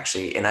like,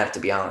 actually, and I have to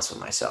be honest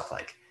with myself,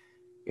 like,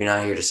 you're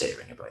not here to save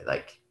anybody.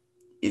 Like,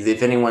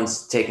 if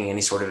anyone's taking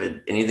any sort of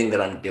anything that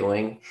I'm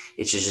doing,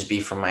 it should just be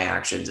from my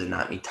actions and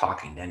not me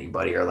talking to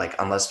anybody, or like,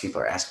 unless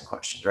people are asking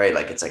questions, right?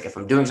 Like, it's like, if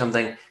I'm doing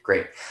something,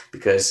 great.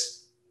 Because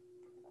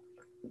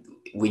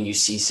when you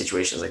see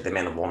situations like the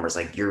Man of Walmart,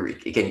 like you're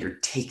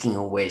taking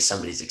away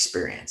somebody's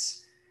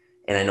experience.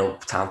 And I know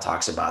Tom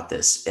talks about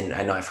this, and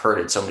I know I've heard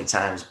it so many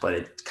times, but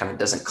it kind of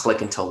doesn't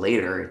click until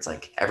later. It's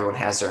like everyone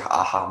has their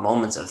aha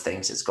moments of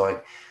things. It's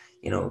going,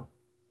 you know,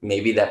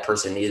 maybe that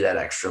person needed that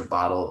extra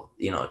bottle,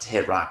 to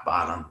hit rock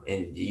bottom,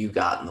 and you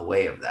got in the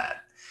way of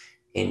that.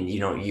 And,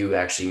 you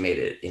actually made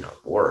it,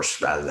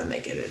 worse rather than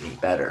make it any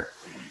better.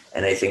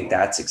 And I think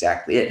that's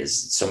exactly it.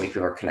 Is so many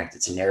people are connected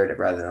to narrative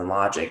rather than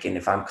logic. And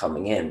if I'm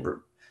coming in,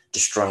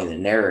 destroying the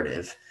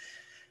narrative,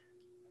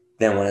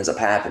 then what ends up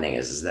happening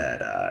is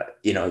that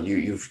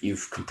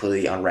you've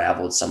completely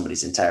unraveled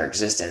somebody's entire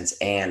existence,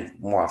 and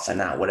more often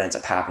than not, what ends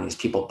up happening is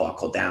people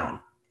buckle down,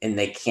 and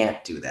they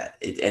can't do that.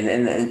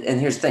 And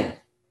here's the thing,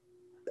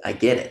 I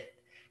get it,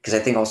 because I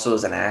think also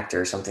as an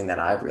actor, something that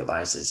I've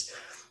realized is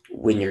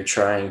when you're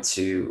trying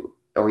to,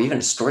 or even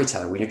a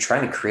storyteller, when you're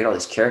trying to create all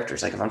these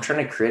characters, like if I'm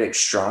trying to create a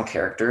strong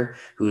character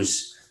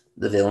who's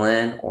the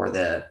villain or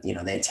the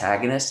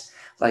antagonist,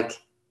 like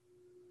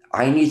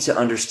I need to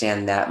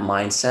understand that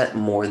mindset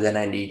more than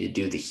I need to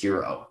do the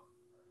hero.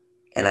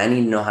 And I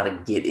need to know how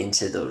to get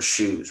into those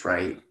shoes,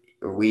 right?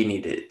 Or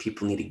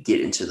people need to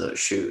get into those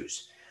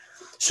shoes.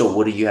 So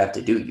what do you have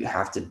to do? You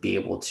have to be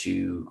able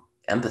to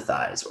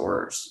empathize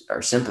or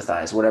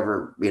sympathize,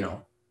 whatever,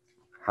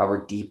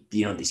 however deep,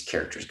 these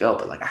characters go.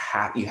 But like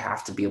you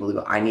have to be able to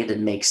go, I need to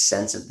make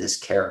sense of this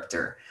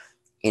character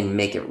and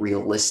make it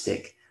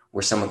realistic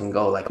where someone can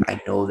go like,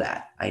 I know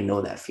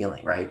that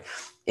feeling, right?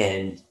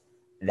 And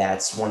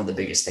that's one of the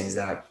biggest things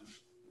that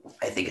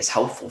I think is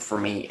helpful for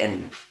me.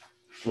 And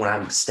when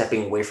I'm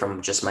stepping away from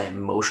just my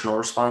emotional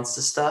response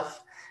to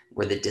stuff,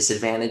 where the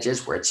disadvantage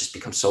is, where it's just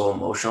become so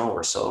emotional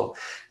or so,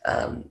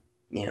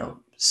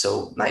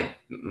 so my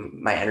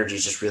energy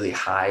is just really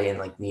high and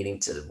like needing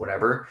to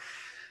whatever.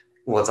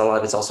 Well, it's a lot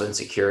of it's also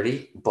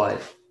insecurity,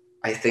 but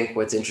I think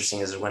what's interesting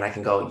is when I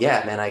can go,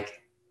 yeah, man,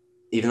 like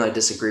even though I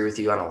disagree with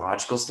you on a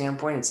logical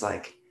standpoint, it's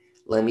like,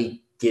 let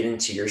me get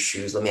into your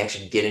shoes. Let me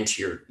actually get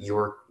into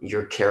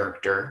your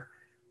character.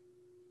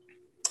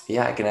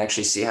 Yeah, I can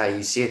actually see how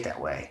you see it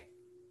that way.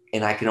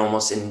 And I can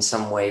almost in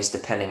some ways,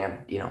 depending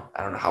on,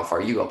 I don't know how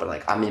far you go, but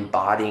like I'm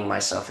embodying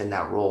myself in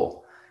that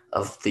role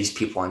of these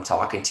people I'm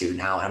talking to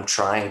now. I'm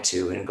trying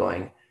to and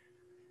going,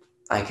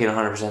 I can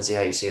 100% see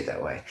how you see it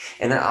that way.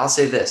 And I'll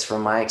say this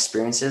from my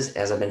experiences,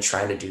 as I've been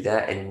trying to do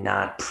that and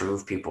not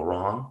prove people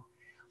wrong,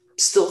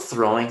 still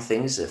throwing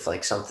things if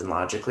like something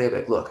logically,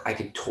 like, look, I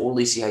could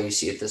totally see how you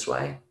see it this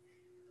way.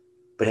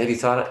 But have you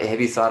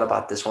thought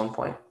about this one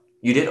point?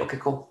 You did? Okay,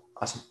 cool.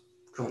 Awesome.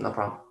 Cool. No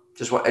problem.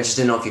 I just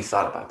didn't know if you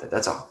thought about that.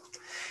 That's all.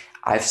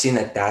 I've seen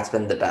that that's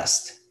been the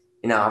best.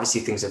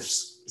 Obviously things have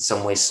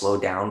some ways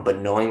slowed down, but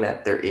knowing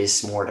that there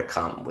is more to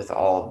come with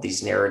all of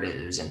these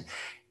narratives, and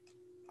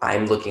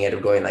I'm looking at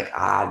it going like,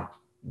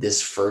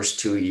 this first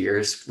 2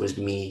 years was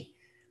me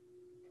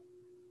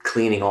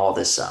cleaning all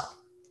this up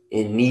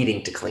and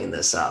needing to clean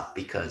this up,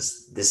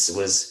 because this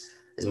was,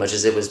 as much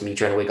as it was me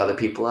trying to wake other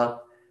people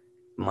up,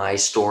 my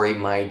story,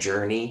 my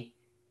journey,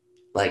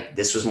 like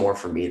this was more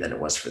for me than it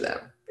was for them,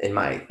 in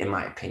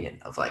my opinion,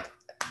 of like,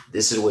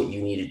 this is what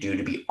you need to do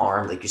to be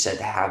armed, like you said,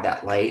 to have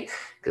that light.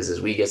 Because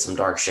as we get some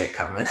dark shit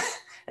coming,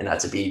 and not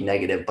to be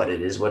negative, but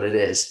it is what it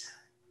is,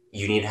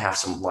 you need to have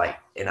some light.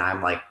 And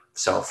I'm like,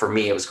 so for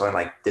me, it was going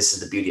like, this is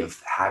the beauty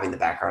of having the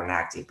background in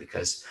acting,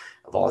 because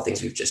of all the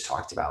things we've just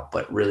talked about.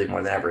 But really,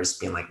 more than ever, is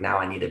being like, now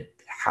I need to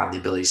have the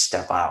ability to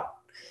step out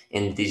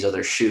in these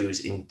other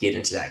shoes and get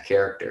into that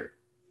character.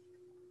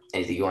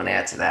 Anything you want to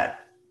add to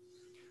that?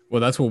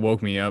 Well, that's what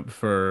woke me up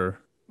for.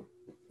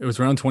 It was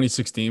around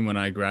 2016 when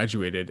I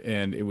graduated,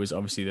 and it was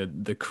obviously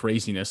the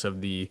craziness of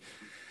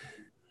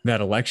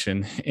that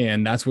election,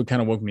 and that's what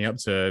kind of woke me up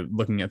to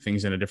looking at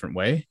things in a different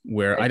way,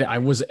 where I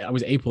was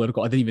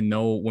apolitical. I didn't even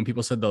know when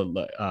people said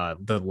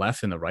the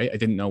left and the right. I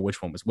didn't know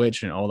which one was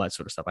which and all that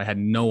sort of stuff. I had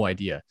no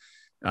idea.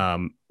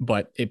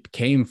 But it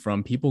came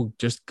from people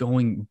just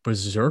going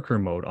berserker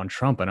mode on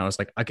Trump, and I was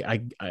like,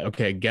 okay,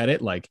 I get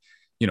it. Like,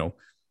 you know,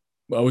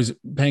 I was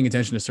paying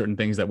attention to certain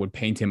things that would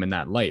paint him in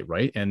that light,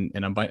 right? And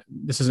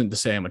this isn't to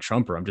say I'm a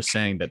Trumper. I'm just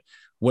saying that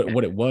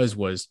what it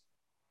was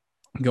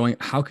going,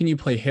 how can you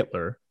play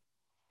Hitler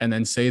and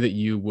then say that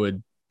you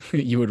would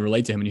you would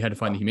relate to him and you had to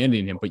find the humanity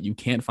in him, but you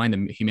can't find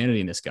the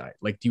humanity in this guy?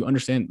 Like, do you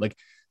understand? Like,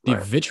 the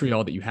Right.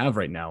 vitriol that you have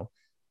right now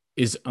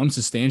is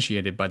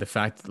unsubstantiated by the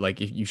fact that, like,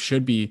 if you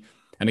should be.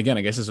 And again,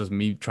 I guess this was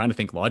me trying to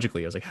think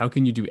logically. I was like, how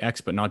can you do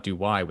X but not do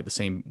Y with the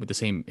same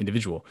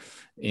individual?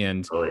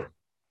 And Totally.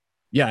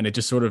 yeah, and it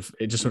just sort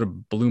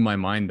of blew my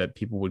mind that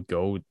people would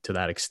go to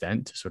that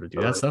extent to sort of do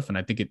that Totally. stuff. And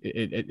I think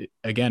it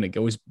again, it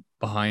goes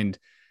behind.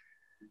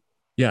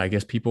 Yeah, I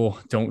guess people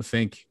don't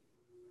think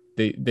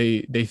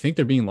they think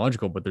they're being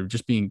logical, but they're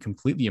just being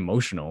completely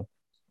emotional.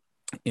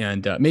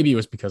 And maybe it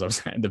was because I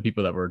was the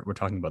people that were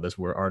talking about this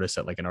were artists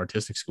at like an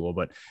artistic school,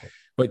 but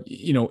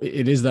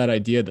it is that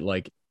idea that,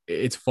 like,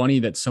 it's funny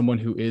that someone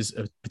who is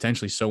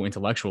potentially so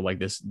intellectual, like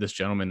this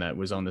gentleman that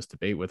was on this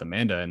debate with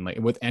Amanda, and like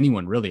with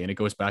anyone really, and it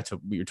goes back to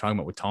what you're talking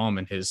about with Tom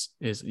and his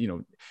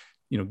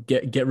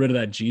get rid of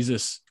that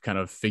Jesus kind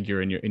of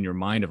figure in your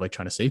mind of like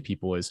trying to save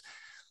people, is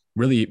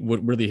really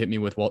what really hit me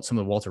with some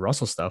of the Walter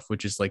Russell stuff,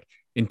 which is like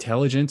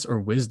intelligence or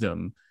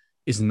wisdom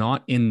is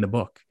not in the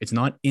book. It's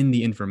not in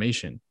the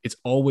information. That's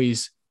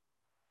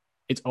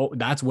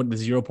what the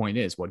 0 point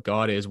is, what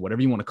God is,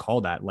 whatever you want to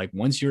call that. Like,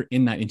 once you're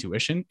in that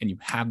intuition and you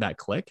have that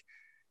click,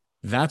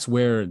 that's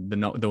where the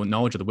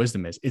knowledge of the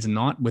wisdom is. It's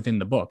not within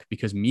the book,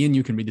 because me and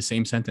you can read the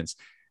same sentence.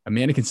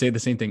 Amanda can say the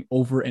same thing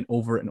over and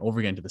over and over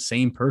again to the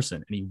same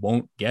person, and he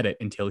won't get it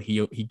until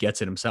he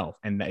gets it himself.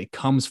 And that it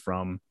comes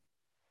from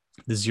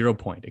the 0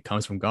 point. It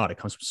comes from God. It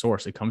comes from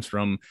source. It comes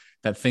from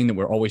that thing that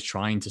we're always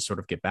trying to sort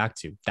of get back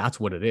to. That's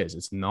what it is.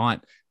 It's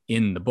not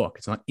in the book.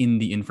 It's not in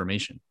the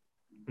information.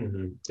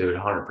 Dude,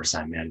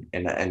 100%, man.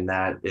 And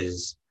that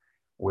is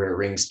where it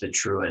rings the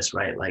truest,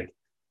 right? Like,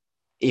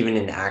 even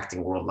in the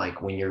acting world,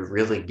 like when you're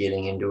really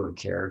getting into a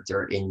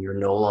character and you're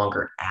no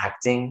longer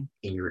acting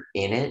and you're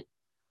in it,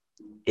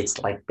 it's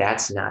like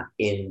that's not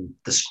in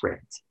the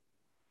script.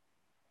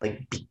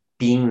 Like,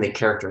 being the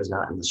character is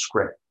not in the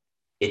script.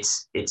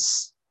 It's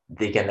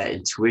again, that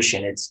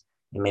intuition. It's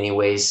in many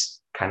ways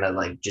kind of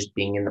like just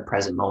being in the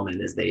present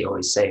moment, as they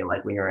always say.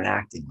 Like, when you're in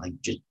acting, like,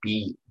 just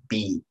be.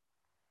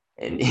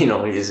 And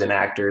as an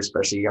actor,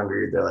 especially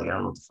younger, they're like, I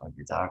don't know what the fuck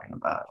you're talking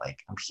about. Like,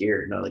 I'm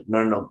here. No, like,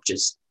 no, no, no,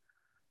 just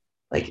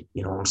like,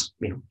 you're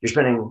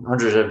spending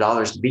hundreds of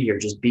dollars to be here.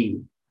 Just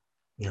be.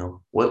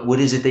 What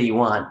is it that you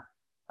want?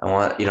 I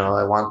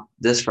want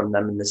this from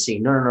them in the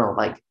scene. No, no, no.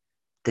 Like,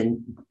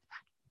 then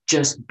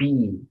just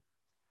be.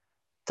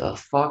 The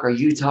fuck are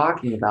you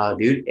talking about,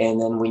 dude?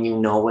 And then when you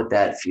know what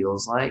that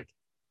feels like,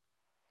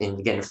 and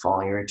again,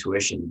 following your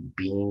intuition,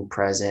 being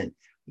present,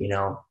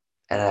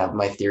 and I have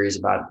my theories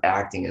about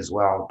acting as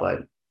well, but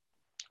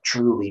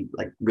truly,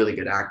 like, really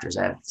good actors,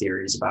 I have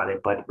theories about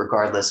it. But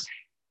regardless,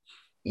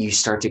 you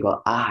start to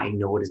go, I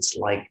know what it's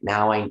like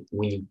now.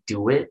 When you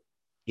do it,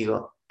 you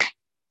go,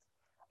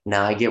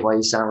 now I get why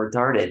you sound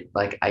retarded.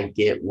 Like, I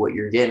get what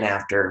you're getting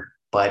after,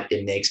 but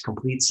it makes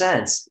complete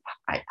sense.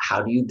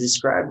 How do you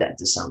describe that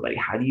to somebody?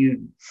 How do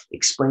you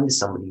explain to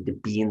somebody to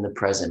be in the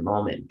present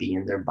moment, be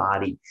in their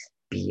body,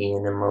 be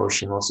in an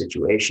emotional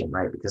situation,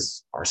 right?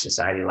 Because our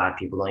society, a lot of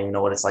people don't even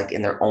know what it's like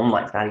in their own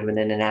life, not even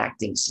in an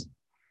acting scene.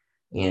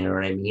 You know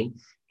what I mean?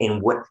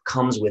 And what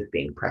comes with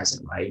being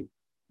present, right?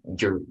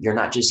 You're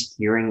not just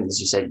hearing, as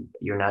you said,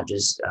 you're not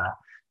just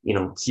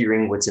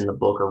hearing what's in the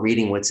book or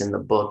reading what's in the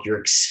book.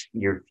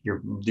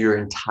 Your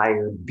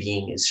entire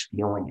being is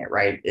feeling it,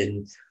 right?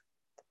 And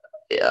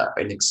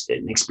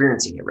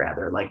experiencing it,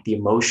 rather, like the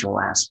emotional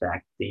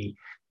aspect, the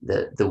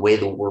way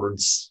the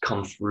words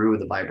come through,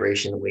 the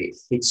vibration, the way it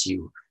hits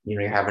you.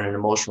 You're having an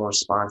emotional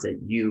response that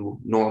you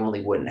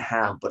normally wouldn't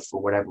have, but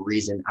for whatever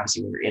reason,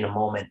 obviously when you're in a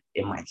moment,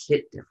 it might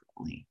hit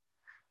differently.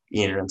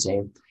 You know what I'm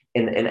saying?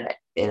 And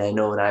I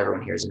know that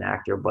everyone here is an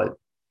actor, but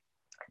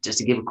just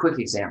to give a quick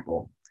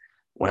example,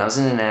 when I was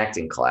in an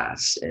acting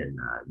class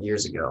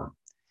years ago,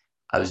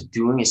 I was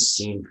doing a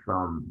scene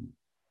from,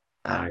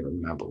 I don't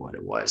remember what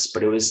it was,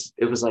 but it was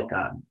like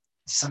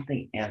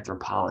something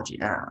anthropology.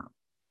 I don't know.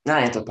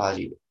 Not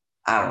anthropology.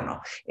 I don't know.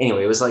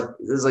 Anyway, it was like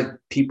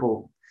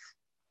people.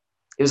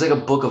 It was like a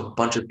book of a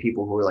bunch of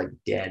people who were like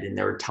dead, and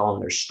they were telling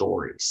their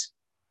stories.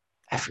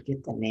 I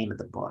forget the name of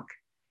the book.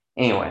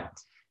 Anyway,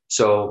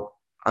 so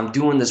I'm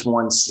doing this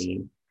one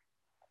scene,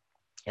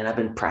 and I've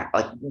been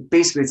like,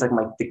 basically it's like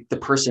the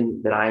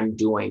person that I'm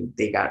doing,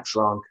 they got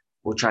drunk.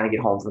 We're trying to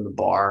get home from the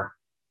bar,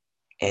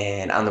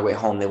 and on the way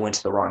home, they went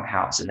to the wrong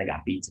house and they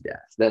got beat to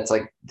death. That's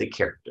like the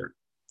character.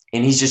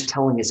 And he's just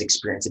telling his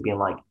experience of being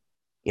like,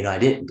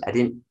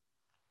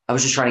 I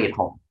was just trying to get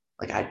home.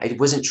 Like, I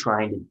wasn't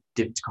trying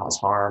to cause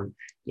harm.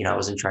 I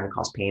wasn't trying to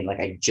cause pain. Like,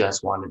 I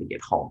just wanted to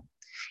get home.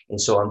 And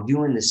so I'm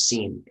doing this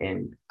scene,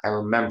 and I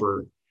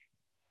remember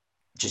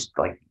just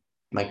like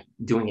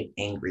doing it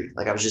angry.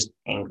 Like I was just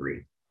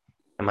angry.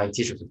 And my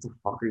teacher was like, "What the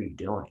fuck are you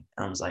doing?"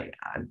 And I was like,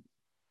 "I'm,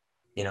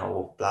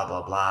 blah,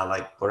 blah, blah,"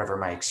 like whatever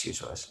my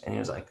excuse was. And he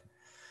was like,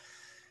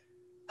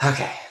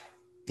 "Okay."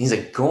 He's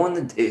like, "Go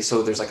in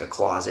so there's like a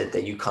closet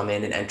that you come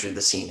in and enter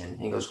the scene in."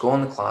 And he goes, "Go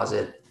in the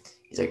closet."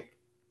 He's like,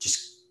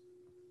 "Just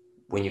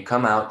when you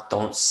come out,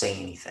 don't say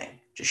anything.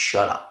 Just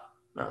shut up."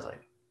 And I was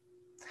like,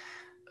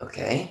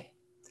 "Okay."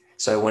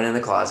 So I went in the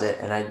closet,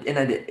 and I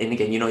did, and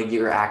again,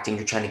 you're acting,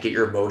 you're trying to get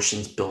your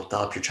emotions built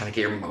up, you're trying to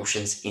get your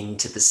emotions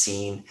into the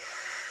scene.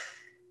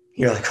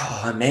 You're like,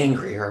 "Oh, I'm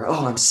angry," or,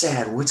 "Oh, I'm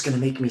sad. What's gonna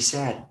make me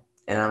sad?"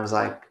 And I was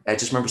like, I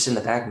just remember sitting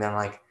in the back, and I'm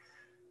like,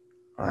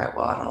 "All right,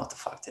 well, I don't know what the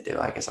fuck to do.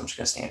 I guess I'm just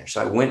gonna stand here."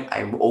 So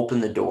I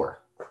opened the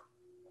door,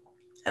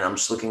 and I'm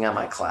just looking at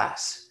my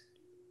class,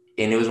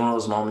 and it was one of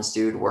those moments,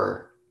 dude,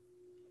 where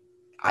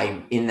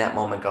I in that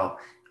moment go,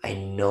 I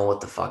know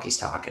what the fuck he's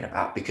talking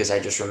about, because I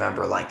just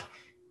remember like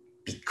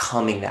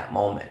becoming that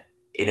moment.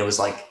 And it was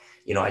like,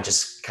 I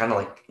just kind of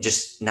like,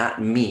 just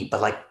not me, but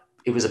like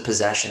it was a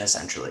possession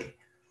essentially,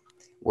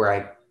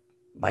 where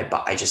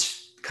I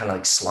just kind of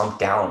like slumped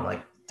down,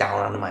 like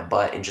down onto my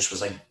butt, and just was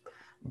like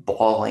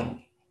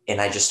bawling. And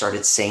I just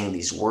started saying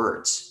these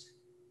words.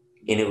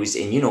 And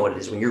you know what it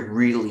is when you're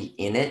really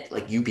in it,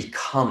 like you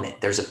become it.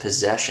 There's a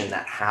possession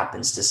that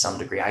happens to some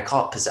degree. I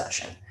call it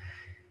possession.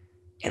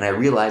 And I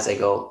realized, I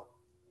go,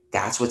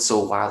 that's what's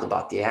so wild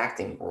about the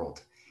acting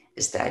world,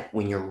 is that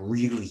when you're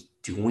really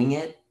doing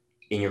it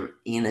and you're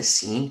in a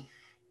scene,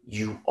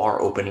 you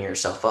are opening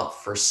yourself up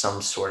for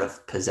some sort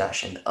of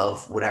possession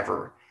of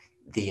whatever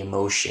the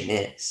emotion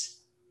is.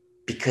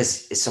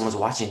 Because if someone's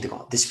watching, they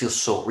go, "This feels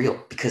so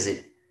real," because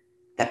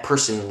that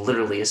person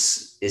literally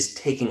is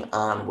taking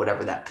on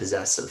whatever that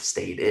possessive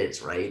state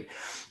is, right?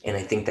 And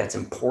I think that's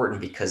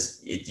important,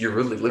 because you're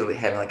really literally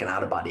having like an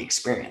out of body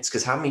experience.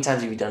 Because how many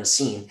times have you done a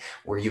scene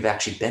where you've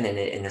actually been in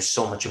it and there's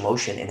so much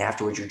emotion, and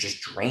afterwards you're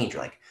just drained?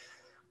 You're like,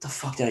 "What the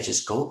fuck did I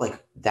just go?"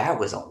 Like, that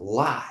was a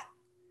lot.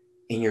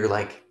 And you're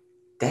like,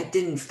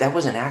 that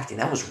wasn't acting,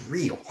 that was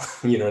real.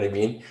 You know what I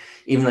mean?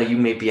 Even though you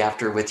may be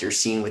after with your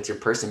scene with your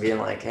person being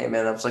like, "Hey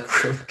man, that was like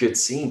a really good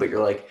scene," but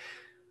you're like,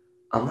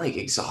 "I'm like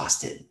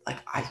exhausted. Like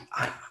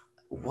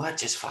what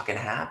just fucking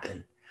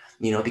happened?"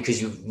 Because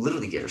you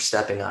literally get her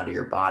stepping out of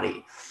your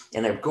body.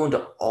 And I go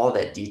into all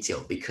that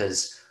detail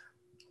because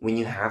when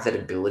you have that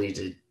ability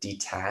to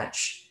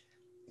detach,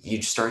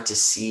 you start to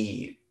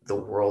see the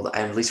world,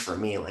 at least for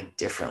me, like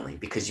differently,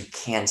 because you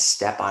can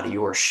step out of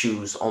your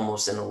shoes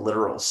almost in a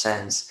literal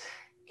sense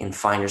and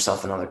find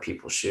yourself in other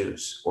people's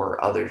shoes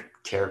or other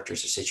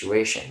characters or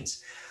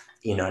situations.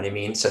 You know what I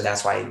mean? So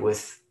that's why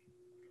with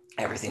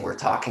everything we're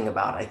talking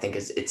about, I think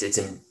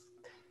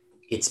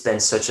it's been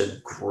such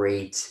a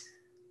great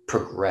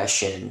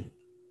progression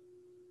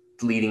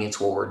leading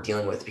into what we're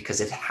dealing with,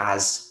 because it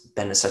has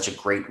been such a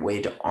great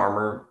way to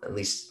armor, at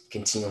least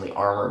continually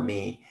armor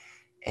me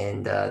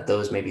and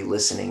those maybe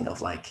listening,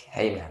 of like,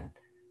 "Hey man,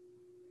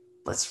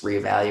 let's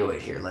reevaluate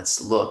here, let's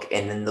look."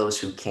 And then those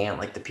who can't,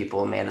 like the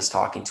people Amanda's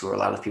talking to, or a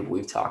lot of people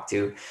we've talked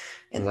to,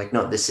 and like,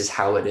 "No, this is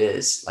how it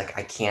is. Like,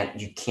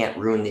 you can't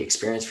ruin the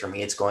experience for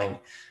me." It's going,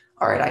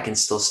 all right, I can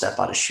still step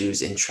out of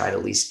shoes and try to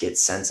at least get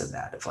sense of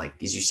that. If, like,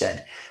 as you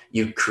said,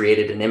 you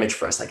created an image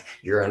for us, like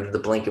you're under the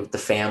blanket with the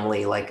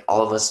family, like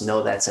all of us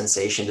know that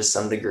sensation to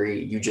some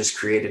degree. You just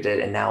created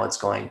it. And now it's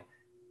going,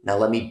 now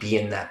let me be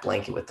in that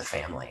blanket with the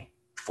family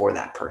for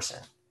that person.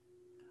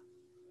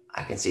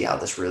 I can see how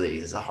this really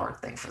is a hard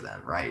thing for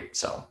them, right?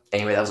 So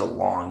anyway, that was a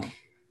long,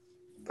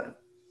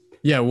 but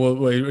Yeah,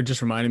 well, it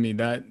just reminded me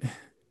that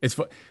it's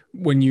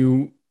when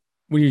you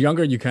when you're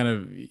younger, you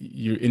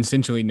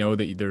instinctually know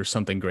that there's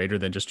something greater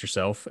than just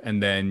yourself,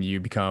 and then you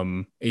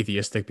become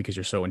atheistic because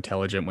you're so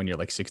intelligent when you're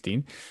like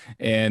 16,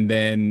 and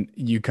then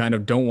you kind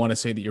of don't want to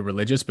say that you're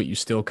religious, but you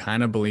still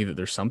kind of believe that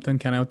there's something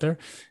kind of out there.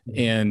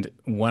 And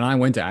when I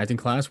went to acting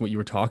class, what you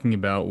were talking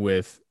about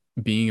with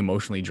being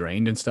emotionally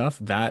drained and stuff,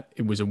 that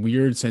it was a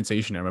weird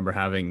sensation I remember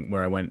having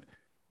where I went,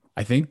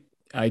 I think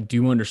I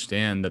do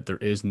understand that there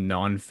is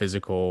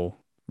non-physical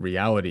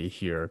reality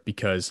here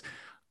because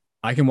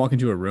I can walk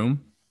into a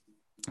room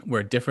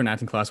where a different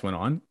acting class went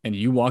on and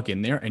you walk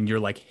in there and you're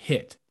like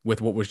hit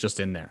with what was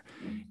just in there.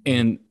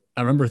 And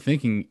I remember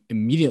thinking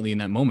immediately in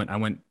that moment, I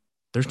went,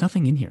 there's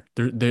nothing in here.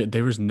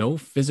 There was no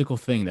physical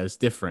thing that is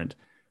different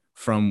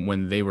from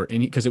when they were in,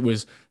 because it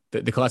was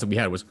the class that we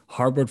had was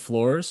hardwood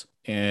floors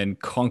and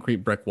concrete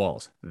brick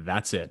walls.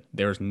 That's it.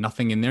 There was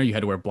nothing in there. You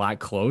had to wear black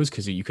clothes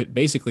because you could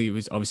basically, it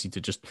was obviously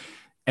to just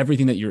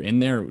everything that you're in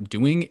there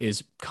doing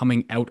is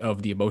coming out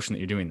of the emotion that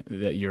you're doing,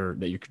 that you're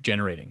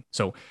generating.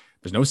 So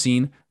there's no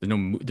scene,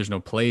 there's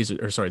no plays,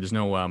 or sorry, there's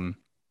no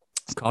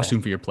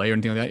costume for your play or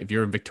anything like that. If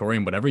you're a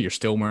Victorian, whatever, you're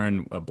still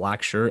wearing a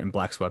black shirt and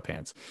black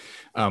sweatpants.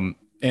 And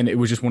it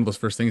was just one of those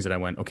first things that I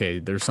went, okay,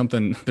 there's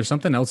something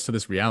else to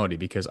this reality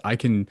because I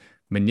can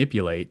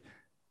manipulate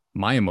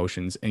my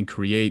emotions and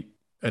create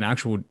an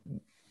actual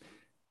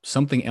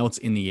something else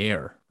in the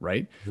air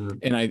right? Mhm.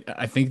 And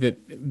I think that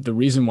the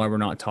reason why we're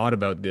not taught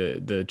about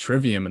the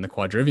trivium and the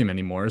quadrivium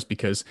anymore is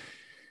because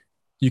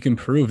you can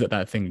prove that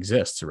that thing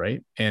exists,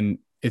 right? And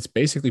it's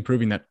basically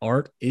proving that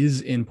art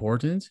is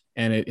important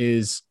and it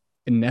is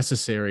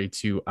necessary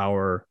to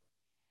our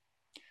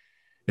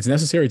it's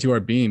necessary to our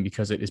being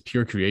because it is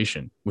pure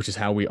creation, which is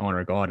how we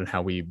honor God and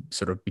how we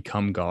sort of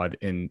become God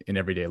in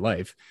everyday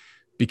life.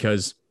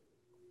 Because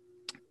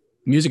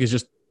music is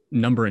just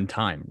number and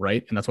time,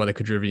 right? And that's why the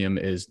quadrivium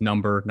is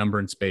number, number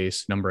in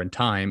space, number in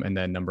time, and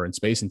then number in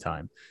space and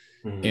time.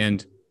 Mhm.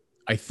 And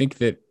I think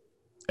that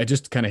it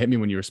just kind of hit me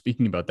when you were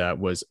speaking about that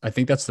was I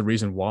think that's the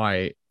reason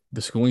why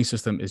the schooling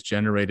system is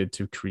generated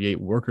to create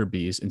worker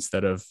bees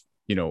instead of,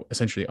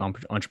 essentially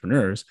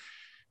entrepreneurs.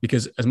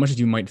 Because as much as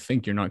you might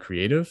think you're not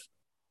creative,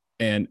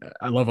 and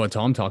I love how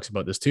Tom talks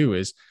about this too,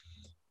 is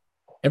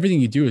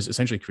everything you do is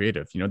essentially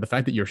creative. The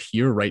fact that you're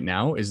here right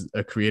now is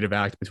a creative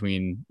act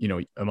between,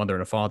 a mother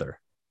and a father.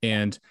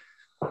 And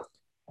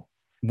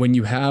when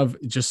you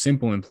have just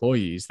simple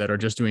employees that are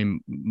just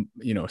doing,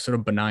 sort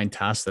of benign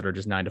tasks that are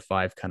just 9 to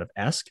 5 kind of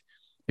esque,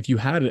 if you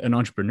had an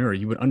entrepreneur,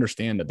 you would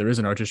understand that there is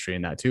an artistry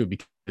in that too,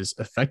 because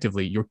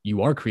effectively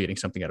you are creating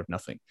something out of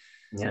nothing.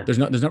 Yeah. There's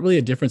not really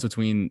a difference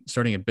between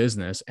starting a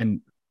business,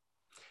 and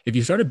if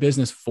you start a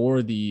business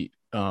for the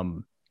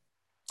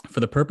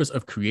purpose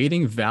of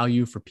creating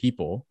value for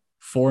people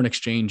for an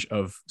exchange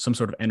of some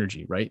sort of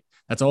energy, right?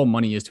 That's all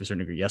money is to a certain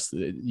degree. Yes,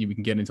 you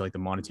can get into like the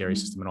monetary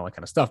system and all that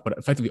kind of stuff, but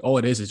effectively all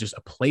it is just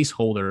a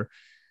placeholder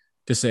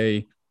to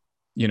say,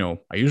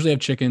 I usually have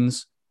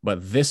chickens, but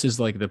this is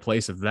like the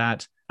place of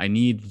that. I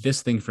need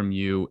this thing from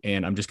you,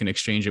 and I'm just going to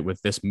exchange it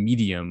with this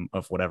medium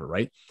of whatever,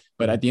 right?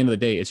 But Mhm. at the end of the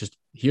day, it's just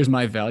here's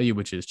my value,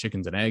 which is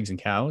chickens and eggs and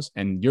cows,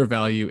 and your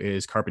value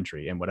is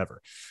carpentry and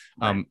whatever.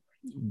 Right.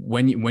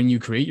 When you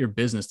create your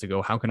business to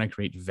go, how can I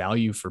create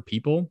value for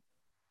people?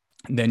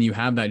 Then you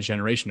have that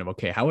generation of,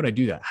 okay, how would I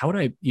do that? How would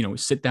I,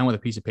 sit down with a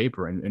piece of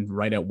paper and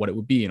write out what it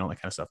would be and all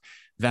that kind of stuff.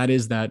 That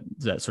is that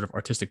sort of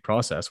artistic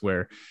process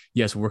where,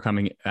 yes, we're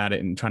coming at it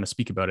and trying to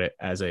speak about it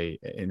as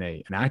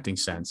an acting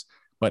sense,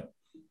 but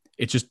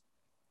it just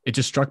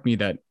struck me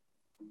that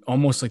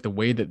almost like the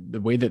way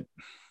that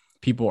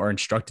people are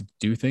instructed to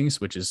do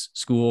things, which is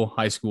school,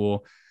 high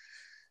school,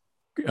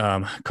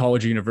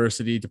 college,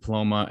 university,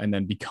 diploma, and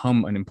then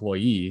become an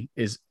employee,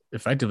 is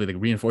effectively like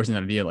reinforcing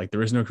that idea. Like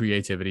there is no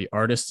creativity.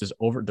 Artists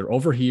they're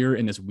over here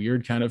in this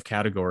weird kind of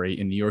category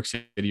in New York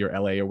City or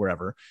LA or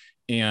wherever.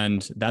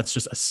 And that's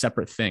just a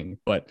separate thing.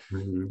 But,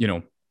 Mhm. you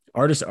know,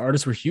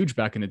 artists were huge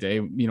back in the day,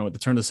 at the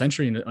turn of the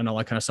century and all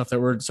that kind of stuff, that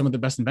were some of the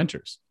best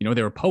inventors.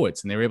 They were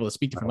poets and they were able to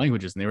speak different Right.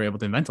 languages and they were able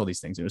to invent all these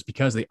things. And it was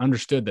because they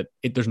understood that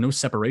there's no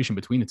separation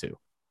between the two.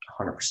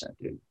 100%,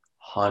 dude.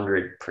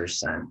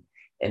 100%.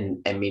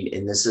 And I mean,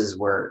 and this is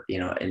where,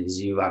 and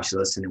as you obviously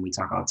listen and we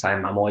talk all the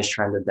time, I'm always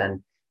trying to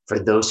then, for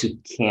those who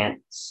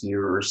can't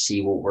hear or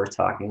see what we're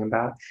talking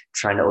about,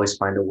 trying to always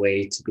find a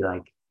way to be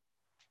like,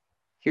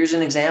 here's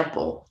an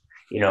example,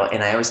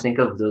 and I always think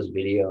of those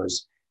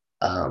videos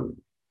um,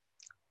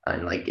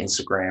 on like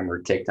Instagram or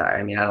TikTok.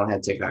 I mean, I don't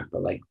have TikTok,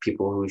 but like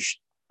people who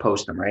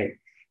post them, right?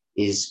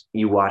 Is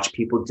you watch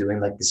people doing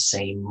like the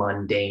same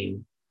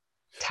mundane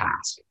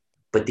task,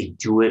 but they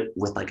do it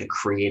with like a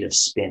creative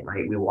spin,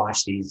 right? We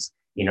watch these,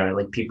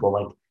 like people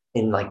like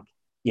in like,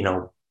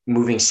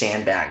 moving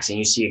sandbags, and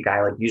you see a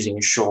guy like using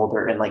his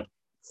shoulder and like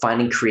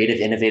finding creative,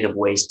 innovative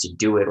ways to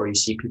do it. Or you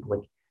see people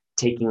like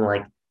taking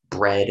like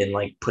bread and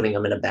like putting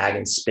them in a bag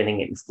and spinning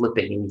it and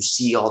flipping. And you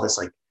see all this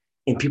like,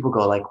 and people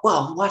go like,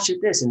 well, watch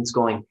it this. And it's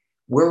going,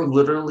 we're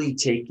literally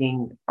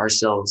taking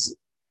ourselves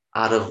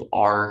out of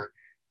our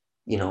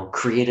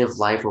creative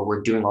life where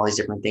we're doing all these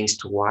different things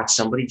to watch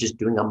somebody just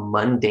doing a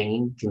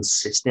mundane,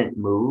 consistent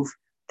move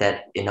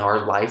that in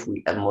our life,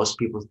 most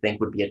people think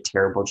would be a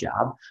terrible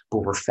job, but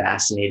we're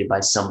fascinated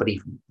by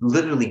somebody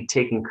literally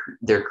taking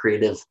their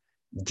creative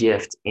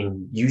gift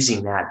and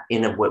using that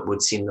in what would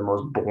seem the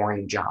most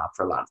boring job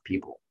for a lot of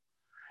people.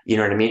 You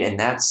know what I mean? And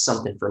that's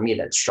something for me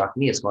that struck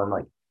me as going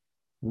like,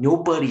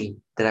 nobody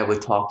that I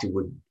would talk to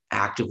would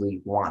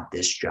actively want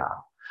this job,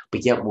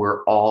 but yet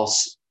we're all,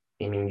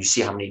 I mean, you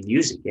see how many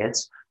views it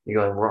gets.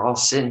 You're going, we're all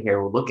sitting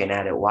here, we're looking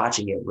at it,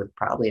 watching it with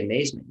probably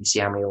amazement. You see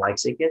how many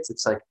likes it gets?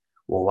 It's like,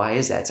 well, why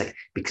is that? It's like,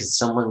 because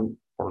someone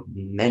or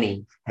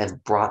many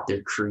have brought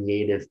their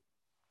creative,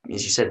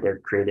 as you said, their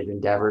creative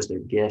endeavors, their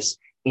gifts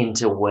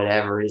into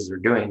whatever it is they're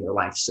doing in their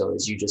life. So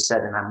as you just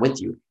said, and I'm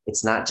with you,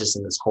 it's not just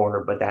in this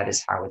corner, but that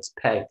is how it's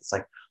pegged. It's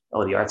like,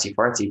 oh, the artsy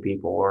fartsy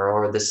people,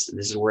 or this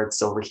is where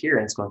it's over here.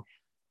 And it's going,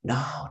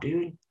 no,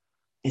 dude,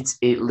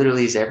 it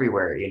literally is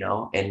everywhere,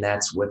 and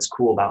that's what's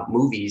cool about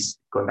movies,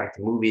 going back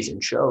to movies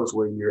and shows,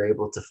 where you're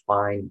able to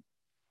find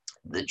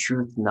the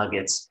truth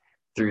nuggets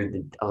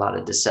through a lot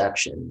of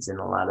deceptions and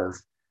a lot of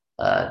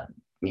uh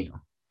you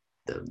know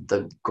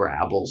the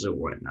grabbles and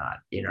whatnot,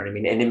 you know what I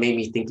mean? And it made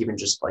me think, even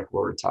just like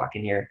what we're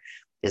talking here,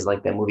 is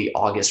like that movie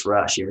August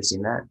Rush. You ever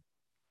seen that?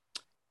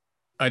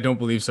 I don't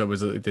believe so.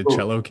 Was it the Oh,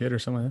 cello kid or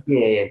something like that?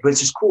 yeah, but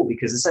it's just cool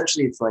because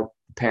essentially it's like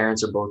the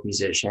parents are both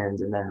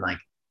musicians, and then like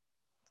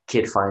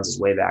kid finds his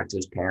way back to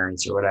his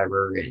parents or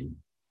whatever, and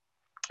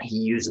he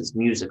uses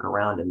music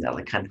around him that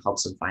like kind of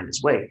helps him find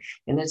his way.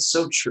 And it's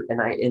so true.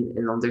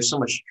 And there's so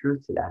much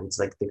truth to that. It's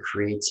like the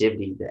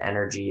creativity, the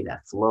energy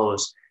that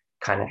flows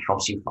kind of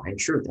helps you find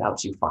truth. It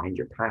helps you find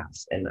your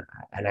path. And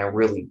I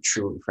really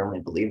truly firmly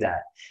believe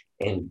that.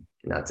 And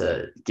not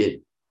to get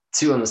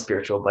too on the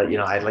spiritual, but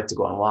I'd like to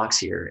go on walks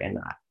here, and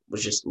I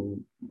was just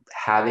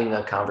having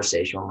a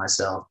conversation with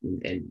myself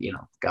and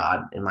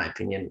God, in my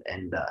opinion.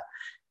 And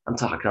I'm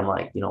talking, I'm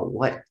like,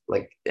 what,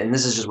 like, and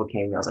this is just what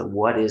came to me. I was like,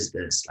 what is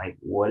this? Like,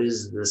 what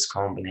is this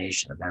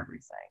combination of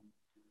everything?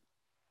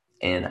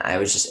 And I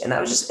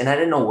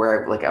didn't know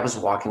where, like, I was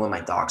walking with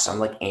my dog. So I'm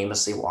like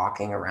aimlessly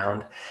walking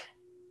around,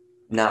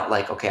 not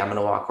like, okay, I'm going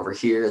to walk over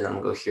here and then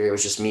I'm going to go here. It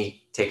was just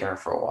me taking her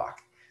for a walk.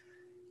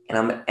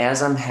 And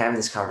as I'm having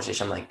this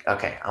conversation, I'm like,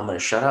 okay, I'm going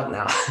to shut up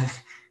now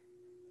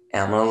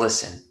and I'm going to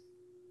listen.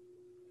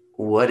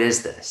 What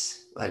is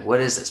this? Like, what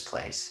is this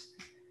place?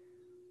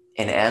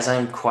 And as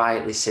I'm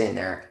quietly sitting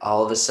there,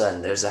 all of a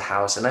sudden there's a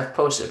house, and I've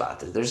posted about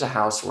this. There's a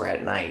house where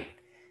at night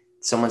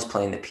someone's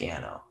playing the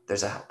piano.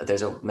 There's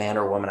a man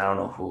or woman, I don't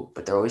know who,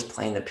 but they're always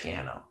playing the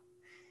piano.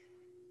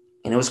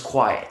 And it was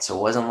quiet. So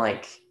it wasn't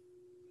like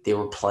they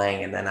were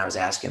playing and then I was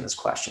asking this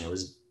question. It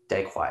was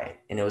dead quiet.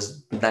 And it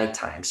was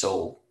nighttime.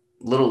 So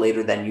a little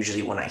later than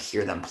usually when I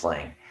hear them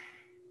playing.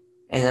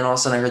 And then all of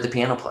a sudden I heard the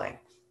piano playing.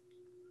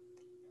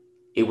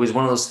 It was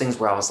one of those things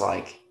where I was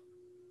like,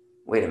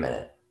 wait a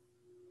minute.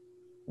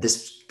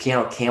 This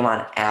piano came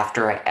on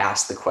after I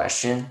asked the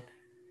question,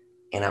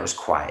 and I was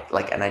quiet,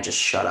 like, and I just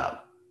shut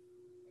up.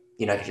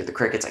 I can hear the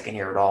crickets, I can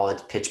hear it all.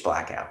 It's pitch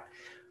black out.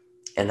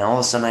 And then all of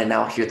a sudden I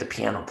now hear the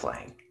piano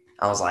playing.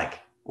 I was like,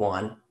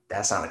 one,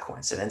 that's not a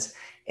coincidence.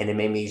 And it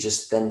made me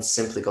just then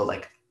simply go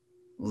like,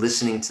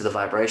 listening to the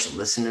vibration,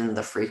 listening to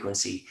the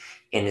frequency.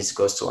 And it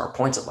goes to our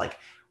points of like,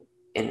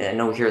 and I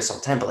know we hear this all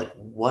the time, but like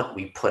what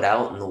we put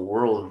out in the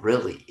world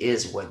really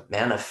is what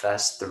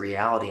manifests the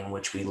reality in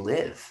which we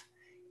live.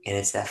 And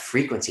it's that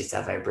frequency, it's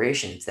that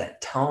vibration, it's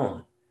that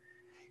tone.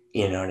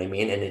 You know what I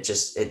mean? And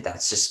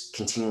that's just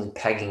continually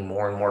pegging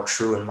more and more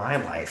true in my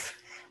life.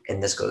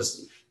 And this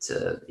goes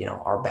to,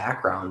 our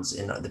backgrounds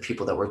and the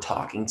people that we're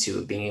talking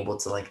to, being able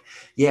to like,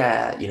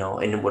 yeah,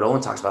 and what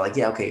Owen talks about, like,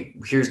 yeah, okay,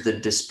 here's the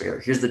despair,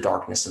 here's the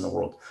darkness in the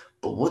world,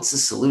 but what's the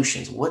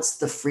solutions? What's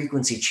the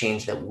frequency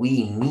change that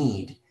we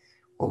need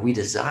or we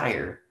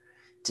desire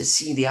to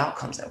see the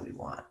outcomes that we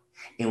want?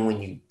 And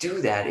when you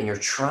do that and you're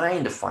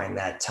trying to find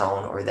that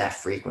tone or that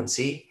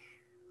frequency,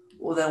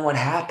 well, then what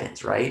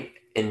happens, right?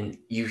 And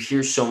you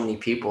hear so many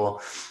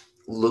people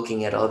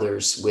looking at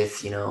others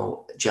with,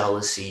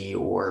 jealousy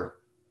or,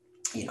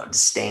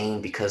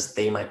 disdain because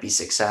they might be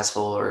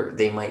successful or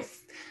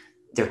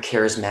they're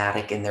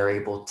charismatic and they're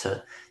able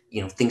to,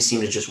 things seem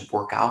to just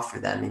work out for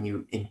them.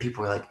 And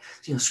people are like,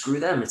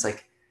 screw them. It's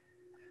like,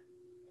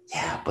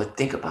 yeah, but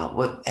think about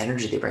what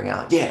energy they bring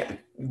out. Yeah,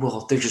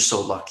 well, they're just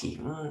so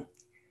lucky.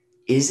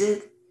 Is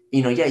it?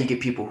 Yeah, you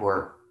get people who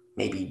are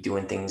maybe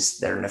doing things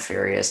that are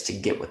nefarious to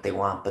get what they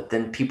want, but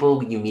then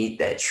people you meet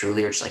that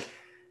truly are just like,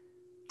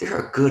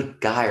 they're a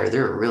good guy or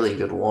they're a really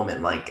good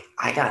woman. Like,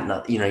 I got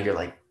nothing, you're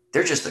like,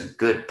 they're just a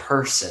good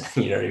person.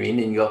 You know what I mean?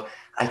 And you go,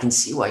 I can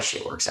see why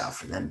shit works out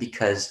for them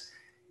because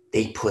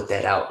they put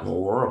that out in the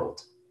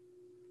world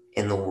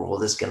and the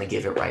world is going to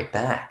give it right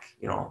back,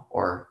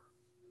 or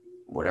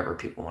whatever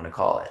people want to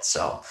call it.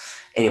 So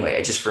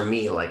anyway, for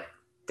me, like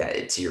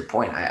that, to your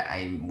point,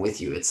 I'm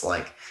with you. It's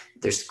like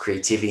there's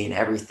creativity in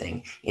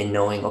everything, in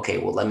knowing, okay,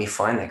 well, let me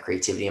find that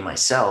creativity in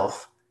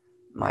myself,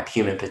 my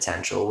human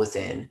potential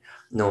within,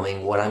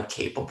 knowing what I'm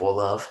capable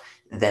of,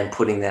 then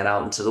putting that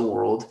out into the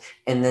world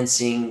and then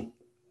seeing,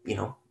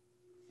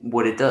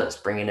 what it does,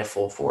 bringing it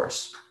full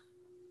force.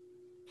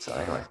 So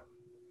anyway.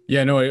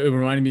 Yeah, no, it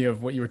reminded me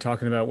of what you were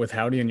talking about with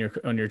Howdy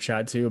on your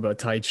chat too about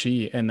Tai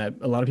Chi, and that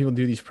a lot of people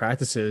do these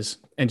practices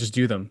and just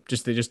do them.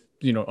 They just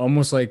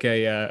almost like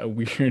a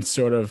weird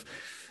sort of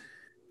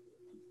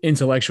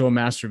intellectual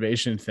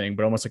masturbation thing,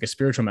 but almost like a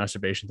spiritual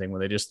masturbation thing where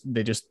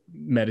they just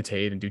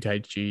meditate and do Tai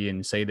Chi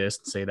and say this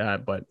and say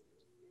that, but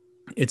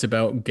it's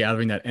about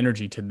gathering that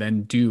energy to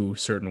then do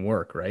certain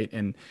work, right?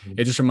 And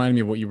it just reminded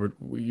me of what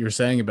you were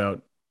saying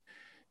about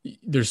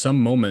there's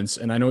some moments,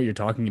 and I know what you're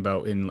talking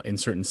about in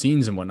certain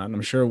scenes and whatnot. And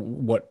I'm sure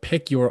what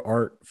pick your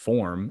art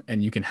form,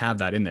 and you can have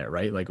that in there,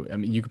 right? Like, I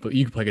mean, you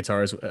can play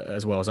guitar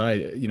as well as I,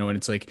 and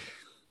it's like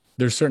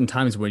there's certain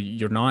times where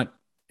you're not.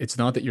 It's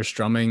not that you're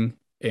strumming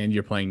and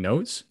you're playing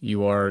notes.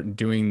 You are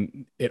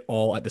doing it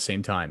all at the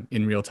same time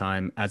in real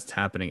time as it's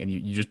happening, and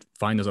you just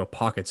find those little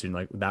pockets. And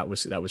like that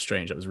was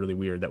strange. That was really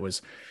weird. That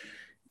was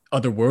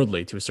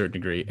otherworldly to a certain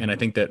degree. And I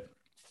think that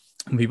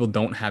when people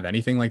don't have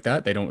anything like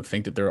that, they don't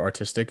think that they're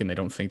artistic and they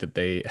don't think that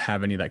they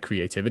have any of that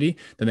creativity,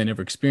 then they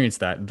never experience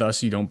that.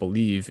 Thus, you don't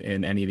believe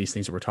in any of these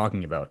things that we're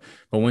talking about.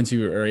 But once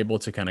you are able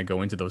to kind of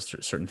go into those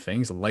certain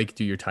things, like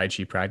do your Tai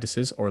Chi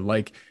practices or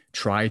like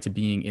try to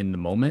being in the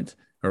moment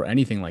or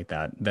anything like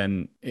that,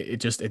 then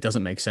it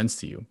doesn't make sense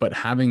to you. But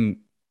having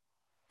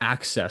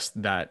accessed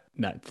that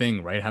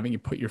thing, right? Having you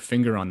put your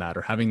finger on that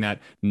or having that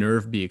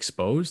nerve be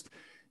exposed,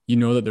 you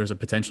know that there's a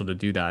potential to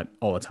do that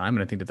all the time.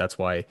 And I think that that's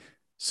why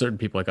certain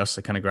people like us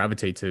that kind of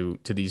gravitate to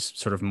these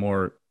sort of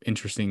more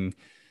interesting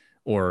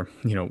or,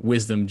 you know,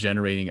 wisdom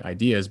generating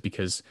ideas,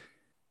 because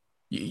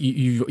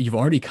you've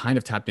already kind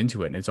of tapped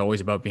into it, and it's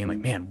always about being like,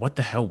 man, what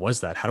the hell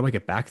was that? How do I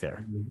get back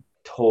there?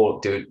 Total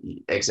dude,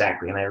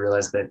 exactly. And I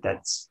realized that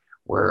that's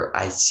where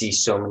I see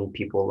so many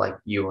people like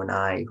you and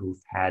I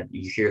who've had,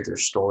 you hear their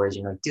stories,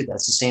 you're like, dude,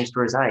 that's the same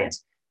stories I had.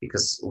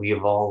 Because we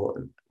have all,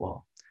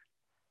 well,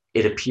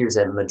 it appears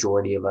that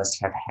majority of us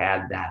have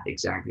had that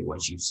exactly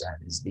what you said,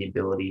 is the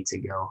ability to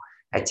go,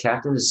 I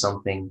tapped into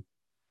something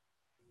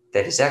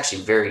that is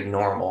actually very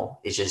normal.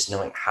 It's just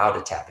knowing how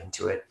to tap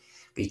into it.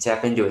 But you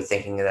tap into it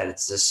thinking that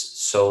it's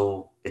just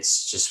so,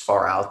 it's just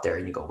far out there.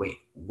 And you go, wait,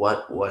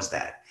 what was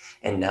that?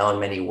 And now in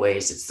many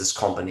ways, it's this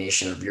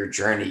combination of your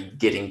journey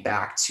getting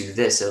back to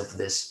this, of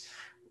this,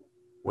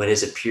 what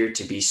has appeared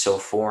to be so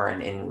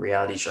foreign. In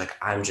reality, you're like,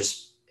 I'm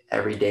just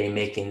every day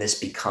making this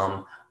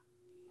become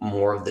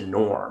more of the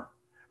norm,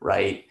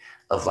 right?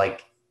 Of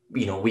like,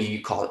 you know, we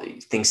call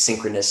it things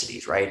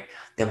synchronicities, right?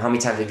 Then how many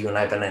times have you and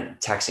I been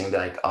texting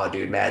like, oh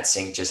dude, mad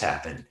sync just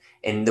happened.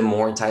 And the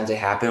more times they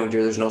happen,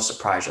 there's no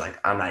surprise. You're like,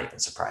 I'm not even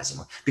surprised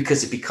anymore,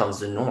 because it becomes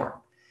the norm.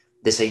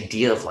 This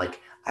idea of like,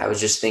 I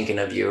was just thinking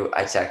of you.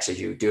 I texted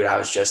you, dude, I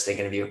was just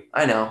thinking of you.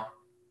 I know.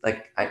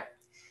 Like I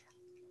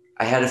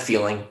had a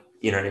feeling,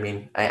 you know what I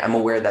mean? I'm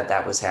aware that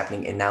that was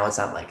happening. And now it's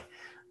not like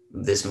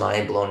this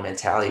mind blown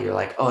mentality. You're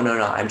like, oh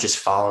no, I'm just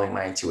following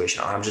my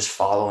intuition. Or I'm just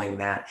following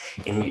that.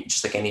 And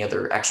just like any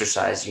other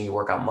exercise, you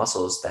work out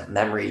muscles, that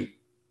memory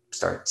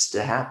starts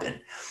to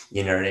happen.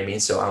 You know what I mean?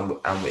 So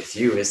I'm with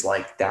you. Is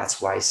like,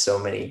 that's why so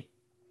many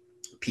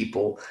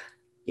people,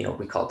 you know,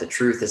 we call it the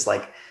truth, is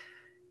like,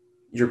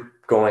 you're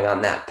going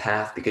on that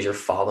path because you're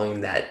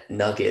following that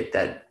nugget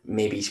that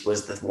maybe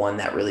was the one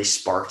that really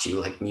sparked you,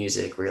 like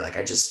music, where you're like,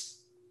 I just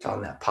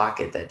found that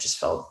pocket that just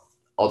felt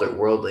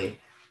otherworldly.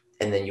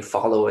 And then you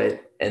follow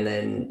it, and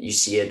then you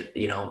see it,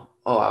 you know,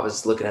 oh, I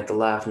was looking at the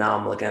left, now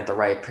I'm looking at the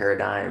right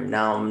paradigm,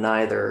 now I'm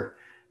neither,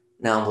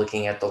 now I'm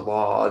looking at the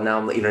law, now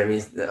I'm, you know what I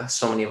mean?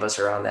 So many of us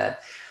are on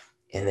that.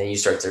 And then you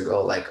start to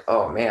go like,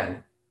 oh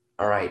man,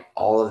 all right,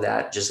 all of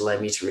that just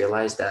led me to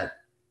realize that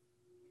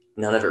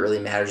none of it really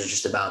matters. It's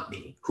just about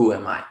me. Who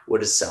am I?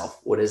 What is self?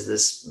 What is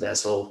this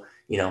vessel?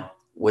 You know,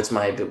 what's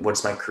my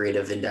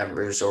creative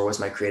endeavors, or what's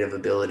my creative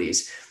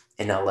abilities?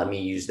 And now let me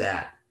use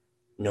that,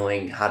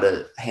 knowing how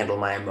to handle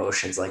my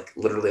emotions, like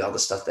literally all the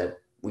stuff that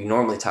we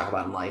normally talk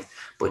about in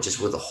life, but just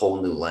with a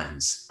whole new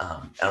lens.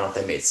 I don't know if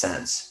that made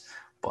sense,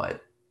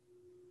 but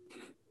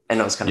I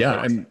know it's kind of Yeah.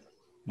 crazy. And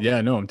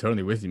yeah, no, I'm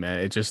totally with you, man.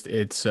 It's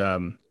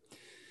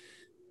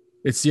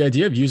the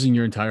idea of using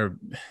your entire,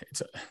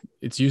 it's,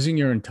 it's using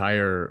your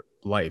entire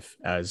life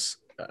as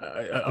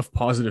a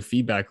positive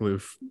feedback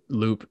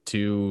loop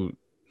to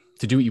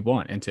do what you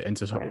want, and to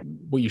Right.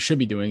 what you should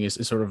be doing is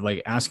sort of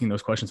like asking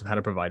those questions of how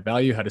to provide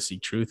value, how to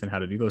seek truth, and how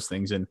to do those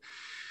things, and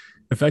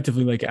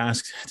effectively like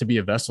ask to be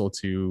a vessel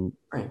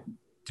Right.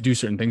 to do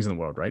certain things in the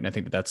world, right? And I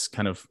think that that's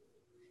kind of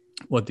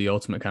what the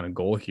ultimate kind of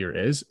goal here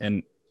is.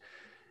 And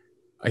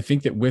I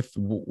think that with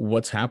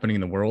what's happening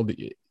in the world,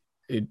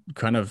 it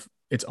kind of,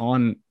 it's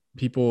on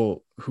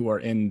people who are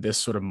in this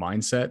sort of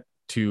mindset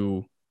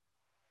to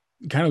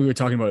kind of, we were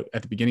talking about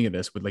at the beginning of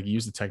this, would like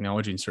use the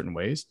technology in certain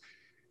ways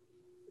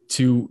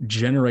to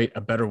generate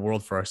a better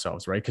world for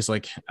ourselves, right? Because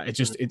like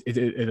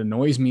it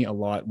annoys me a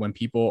lot when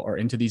people are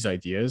into these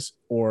ideas,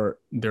 or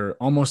they're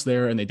almost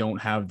there and they don't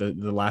have the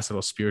last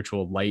little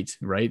spiritual light,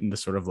 right? And the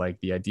sort of like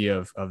the idea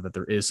of that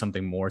there is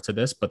something more to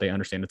this, but they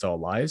understand it's all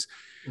lies.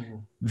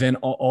 Mhm. Then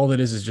all it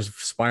is just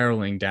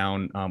spiraling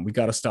down. We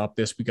got to stop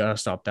this, we got to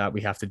stop that,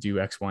 we have to do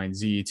X, Y, and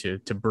Z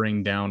to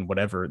bring down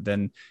whatever.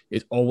 Then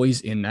it's always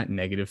in that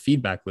negative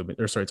feedback loop,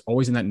 or sorry, it's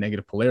always in that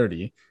negative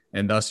polarity,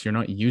 and thus you're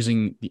not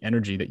using the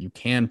energy that you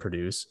can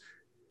produce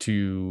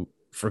to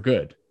for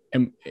good.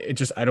 And it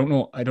just, I don't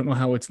know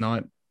how it's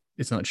not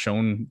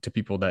shown to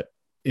people that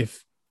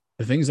if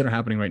the things that are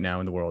happening right now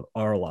in the world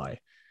are a lie,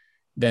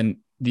 then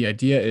the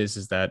idea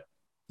is that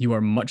you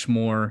are much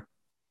more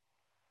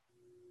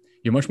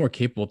you're much more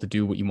capable to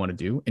do what you want to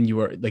do, and you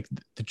are like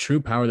the true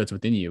power that's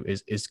within you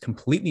is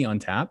completely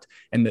untapped,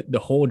 and the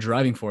whole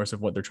driving force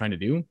of what they're trying to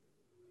do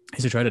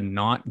is to try to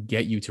not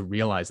get you to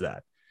realize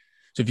that.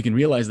 So if you can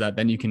realize that,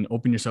 then you can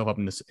open yourself up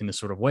in this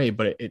sort of way.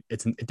 But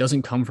it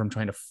doesn't come from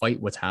trying to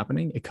fight what's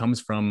happening. It comes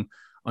from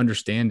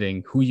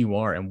understanding who you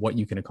are and what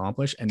you can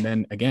accomplish, and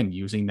then again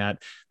using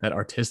that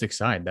artistic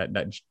side,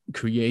 that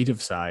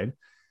creative side.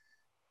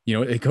 You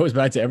know, it goes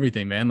back to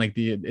everything, man. Like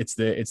it's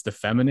the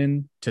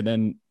feminine to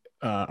then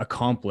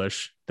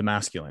accomplish the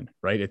masculine,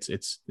 right? It's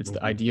the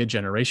Mhm. idea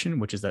generation,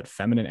 which is that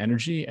feminine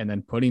energy, and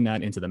then putting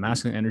that into the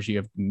masculine energy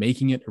of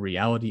making it a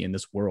reality in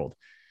this world.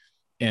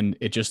 And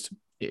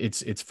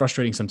it's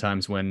frustrating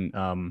sometimes when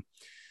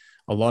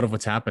a lot of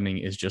what's happening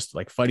is just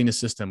like fighting the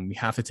system. We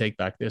have to take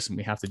back this, and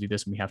we have to do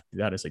this, and we have to do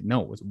that. It's like,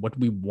 no, it's what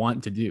we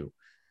want to do.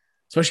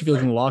 Especially if you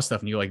look in Right. the law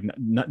stuff and you're like,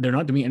 they're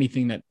not doing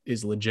anything that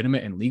is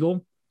legitimate and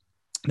legal.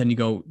 then you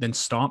go, then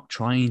stop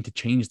trying to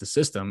change the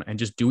system and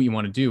just do what you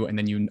want to do. And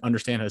then you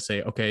understand how to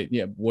say, okay,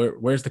 yeah,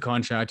 where's the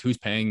contract? Who's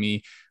paying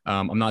me?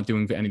 I'm not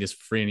doing any of this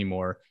for free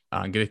anymore.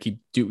 I'm going to keep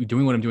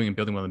doing what I'm doing and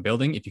building what I'm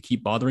building. If you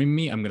keep bothering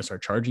me, I'm going to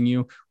start charging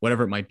you,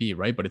 whatever it might be.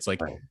 Right. But it's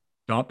like, Right.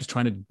 stop just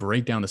trying to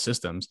break down the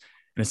systems,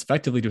 and it's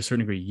effectively, to a certain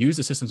degree, use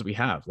the systems that we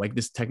have, like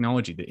this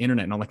technology, the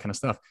internet and all that kind of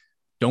stuff.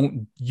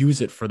 Don't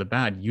use it for the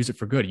bad, use it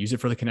for good, use it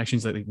for the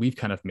connections that we've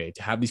kind of made,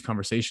 to have these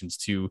conversations,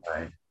 to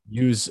Right.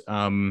 use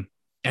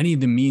any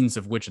of the means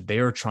of which they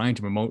are trying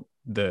to promote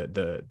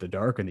the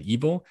dark and the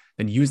evil,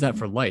 then use that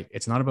for light.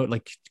 It's not about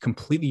like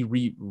completely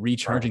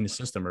recharging Right. the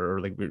system,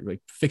 or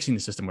like fixing the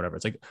system, whatever.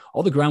 It's like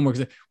all the groundwork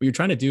that what you're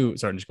trying to do.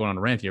 Sorry, I'm just going on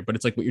a rant here, but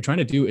it's like what you're trying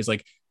to do is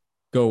like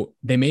go,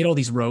 they made all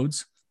these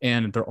roads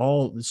and they're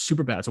all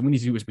super bad. So what we need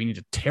to do is we need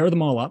to tear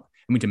them all up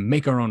and we need to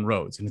make our own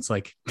roads. And it's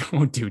like,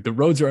 oh, dude, the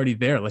roads are already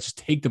there. Let's just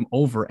take them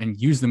over and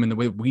use them in the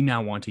way we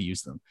now want to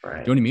use them. Right. Do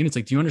you know what I mean? It's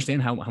like, do you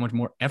understand how much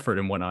more effort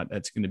and whatnot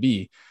that's going to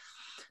be?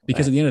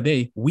 Because Right. at the end of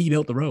the day, we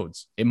built the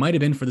roads. It might have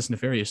been for this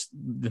nefarious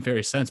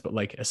sense, but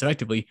like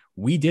effectively,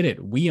 we did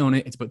it. We own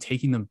it. It's about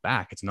taking them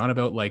back. It's not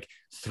about like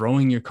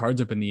throwing your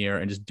cards up in the air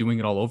and just doing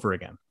it all over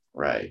again.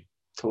 Right.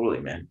 Totally,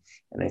 man.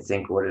 And I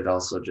think what it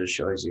also just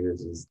shows you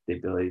is the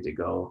ability to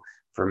go,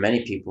 for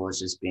many people, it's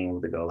just being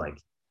able to go like,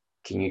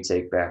 can you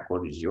take back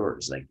what is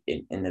yours? Like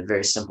in a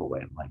very simple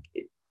way. I'm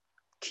like,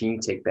 can you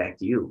take back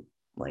you,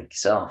 like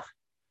self?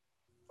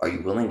 Are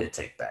you willing to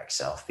take back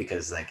self?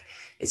 Because like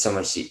it's so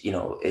much,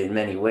 in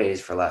many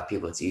ways for a lot of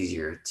people, it's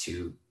easier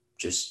to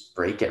just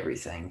break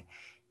everything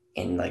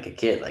and like a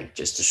kid, like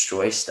just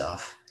destroy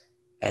stuff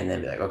and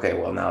then be like, okay,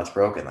 well now it's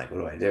broken. Like, what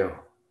do I do?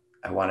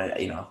 I wanted,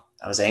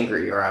 I was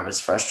angry or I was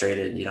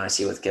frustrated. I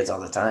see with kids all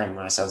the time.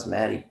 When I was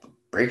mad, he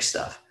breaks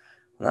stuff.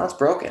 Well, now it's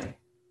broken. And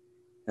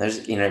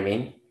there's, you know what I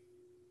mean?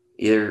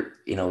 Either,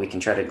 we can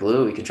try to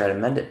glue, we can try to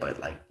mend it, but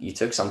like you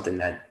took something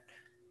that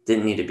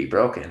didn't need to be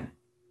broken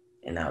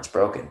and now it's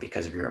broken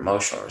because of your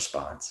emotional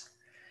response.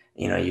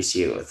 You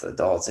see it with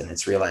adults and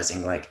it's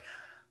realizing like,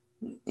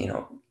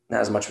 not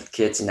as much with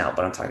kids now,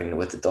 but I'm talking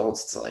with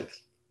adults. It's like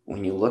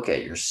when you look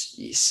at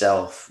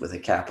yourself with a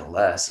capital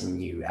S and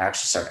you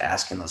actually start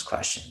asking those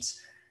questions,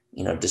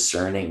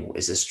 discerning,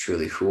 is this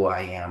truly who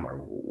I am or,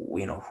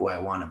 who I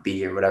want to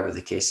be or whatever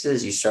the case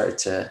is, you start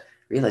to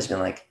realize being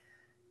like,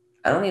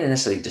 I don't need to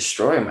necessarily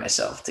destroy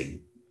myself to,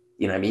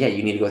 I mean, yeah,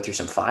 you need to go through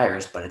some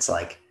fires, but it's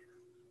like,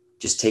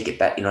 just take it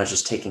back,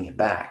 just taking it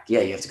back.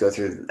 Yeah, you have to go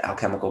through the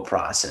alchemical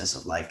process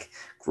of like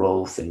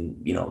growth and,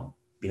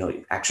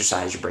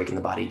 exercise, you're breaking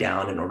the body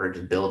down in order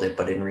to build it.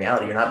 But in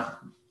reality, you're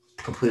not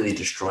completely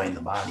destroying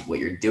the body. What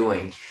you're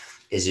doing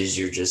is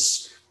you're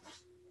just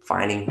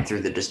finding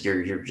through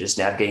you're just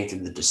navigating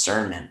through the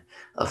discernment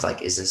of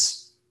like, is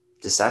this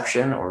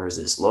deception or is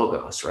this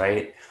logos,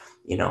 right?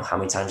 How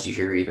many times do you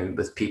hear even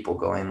with people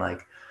going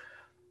like,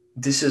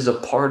 this is a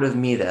part of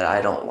me that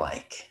I don't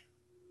like,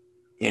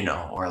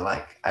 or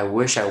like, I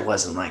wish I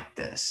wasn't like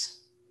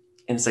this.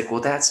 And it's like,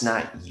 well, that's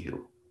not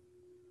you.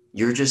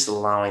 You're just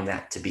allowing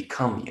that to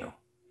become you.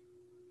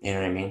 You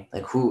know what I mean?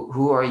 Like,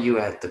 who are you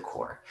at the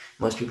core?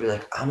 Most people are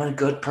like, I'm a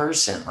good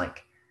person.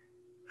 Like,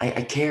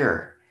 I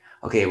care.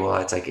 Okay, well,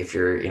 it's like if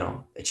you're,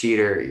 a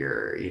cheater,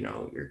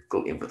 you're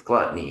with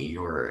gluttony,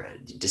 you're a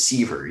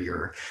deceiver,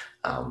 you're,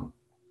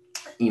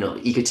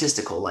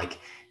 egotistical. Like,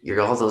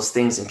 you're all those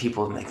things, and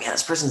people are like, man,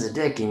 this person's a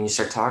dick. And you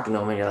start talking to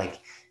them, and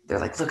they're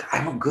like, look,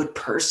 I'm a good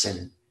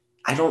person.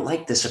 I don't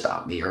like this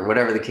about me, or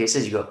whatever the case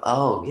is. You go,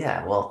 oh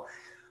yeah, well,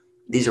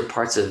 these are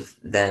parts of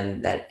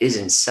them that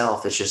isn't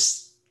self. It's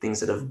just things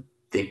that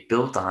they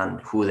built on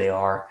who they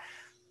are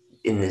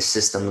in this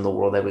system in the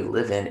world that we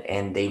live in,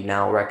 and they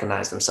now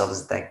recognize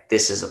themselves as like,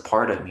 this is a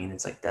part of me. And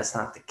it's like, that's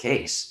not the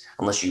case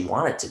unless you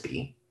want it to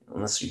be,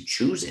 unless you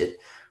choose it.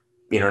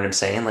 You know what I'm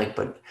saying? Like,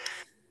 but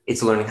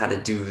it's learning how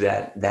to do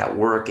that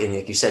work. And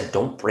like you said,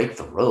 don't break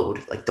the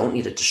road. Like, don't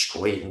need to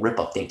destroy it and rip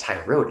up the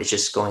entire road. It's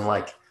just going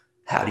like,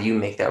 how do you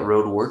make that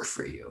road work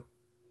for you?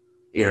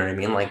 You know what I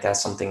mean? Like,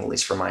 that's something, at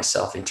least for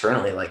myself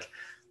internally, like,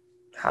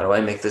 how do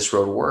I make this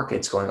road work?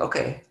 It's going,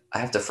 okay, I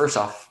have to first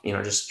off,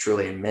 just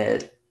truly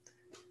admit,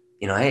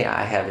 hey,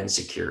 I have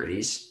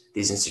insecurities.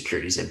 These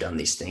insecurities have done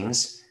these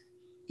things.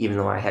 Even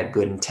though I had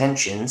good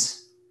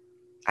intentions,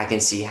 I can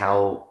see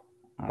how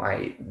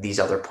these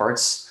other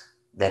parts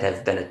that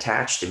have been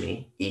attached to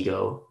me,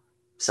 ego,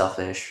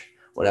 selfish,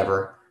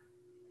 whatever,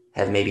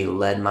 have maybe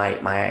led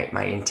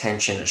my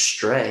intention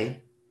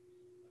astray.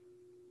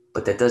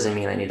 But that doesn't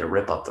mean I need to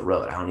rip up the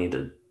road. I don't need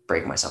to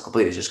break myself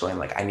completely. It's just going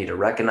like, I need to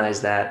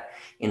recognize that,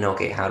 and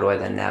okay, how do I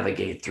then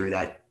navigate through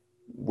that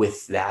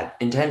with that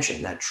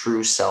intention, that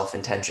true self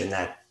intention,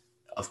 that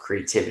of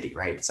creativity,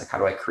 right? It's like, how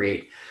do I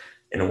create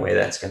in a way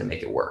that's going to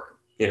make it work?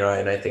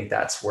 And I think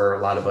that's where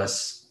a lot of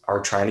us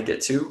are trying to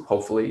get to,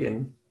 hopefully.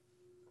 And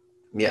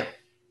yeah.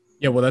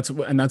 Yeah, well, that's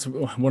one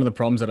of the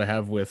problems that I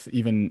have with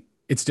even,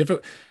 it's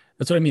difficult.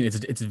 That's what I mean.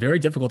 It's very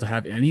difficult to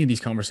have any of these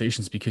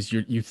conversations because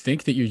you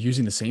think that you're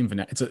using the same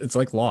it's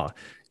like law.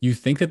 You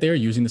think that they are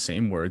using the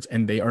same words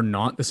and they are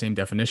not the same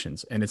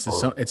definitions. And it's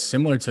Totally. it's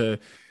similar to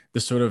the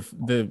sort of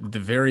the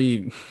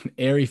very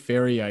airy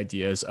fairy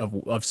ideas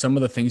of some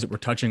of the things that we're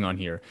touching on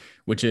here,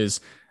 which is,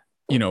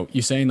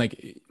 you saying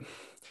like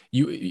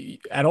you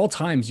at all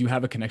times you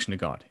have a connection to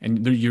God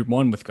and you're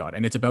one with God,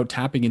 and it's about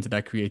tapping into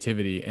that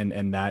creativity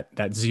and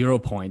that 0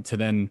 point to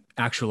then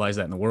actualize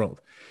that in the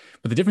world.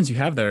 But the difference you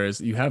have there is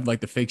you have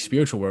like the fake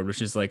spiritual world,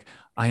 which is like,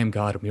 I am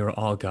God and we are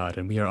all God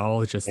and we are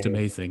all just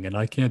amazing. And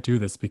I can't do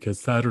this because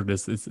Saturn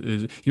is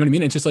you know what I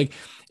mean? It's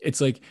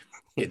like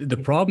the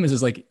problem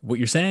is like what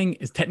you're saying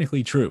is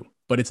technically true,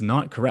 but it's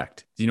not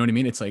correct. Do you know what I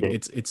mean? It's like,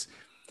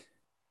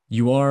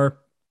 you are,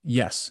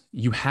 yes,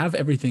 you have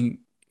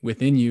everything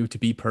within you to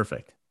be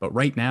perfect, but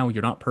right now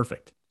you're not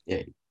perfect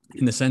Yeah.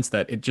 in the sense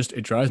that it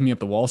drives me up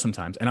the wall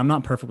sometimes. And I'm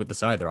not perfect with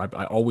this either.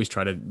 I always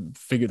try to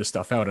figure the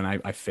stuff out, and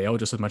I fail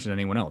just as much as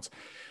anyone else.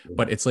 Yeah.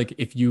 But it's like,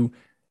 if you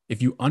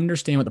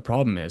understand what the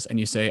problem is and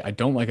you say, I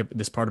don't like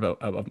this part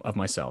of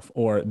myself,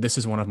 or this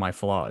is one of my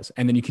flaws,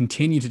 and then you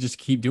continue to just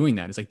keep doing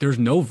that, it's like, there's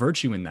no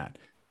virtue in that.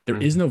 There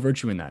is Mhm. no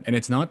virtue in that. And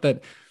it's not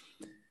that,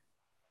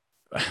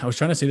 I was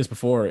trying to say this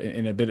before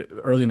in a bit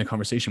early in the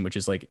conversation, which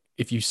is like,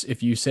 if you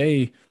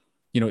say,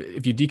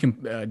 if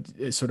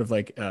you sort of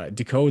like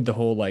decode the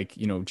whole, like,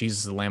 Jesus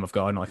is the Lamb of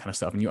God and all that kind of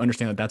stuff, and you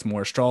understand that that's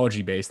more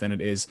astrology based than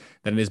it is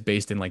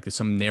based in like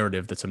some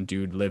narrative that some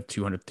dude lived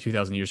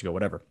 2,000 years ago,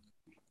 whatever.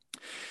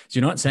 So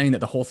you're not saying that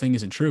the whole thing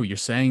isn't true. You're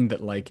saying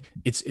that like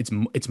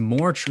it's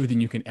more true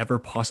than you can ever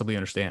possibly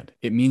understand.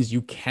 It means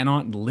you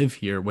cannot live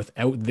here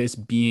without this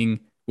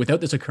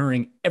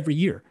occurring every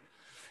year,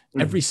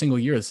 every Mhm. single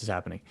year this is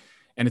happening.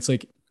 And it's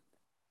like,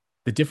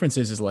 the difference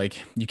is like,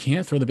 you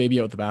can't throw the baby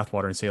out with the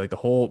bathwater and say like the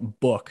whole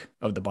book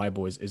of the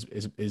Bible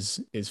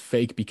is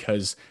fake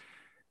because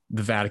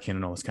the Vatican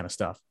and all this kind of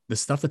stuff. The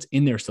stuff that's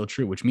in there is still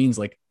true, which means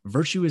like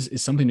virtue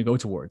is something to go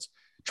towards.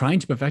 Trying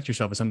to perfect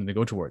yourself is something to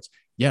go towards.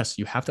 Yes,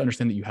 you have to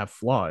understand that you have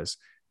flaws,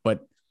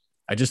 but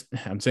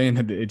I'm saying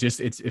that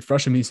it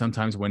frustrates me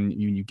sometimes when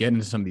you get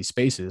into some of these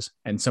spaces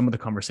and some of the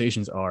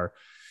conversations are,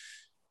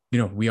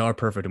 we are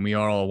perfect and we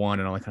are all one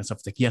and all that kind of stuff.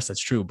 It's like, yes, that's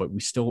true, but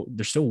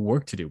there's still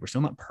work to do. We're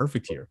still not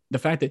perfect here. The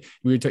fact that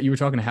you were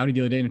talking to Howdy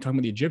the other day and talking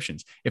about the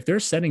Egyptians, if they're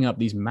setting up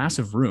these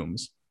massive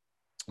rooms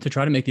to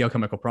try to make the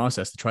alchemical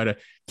process, to try to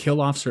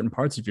kill off certain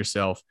parts of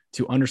yourself,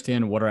 to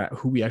understand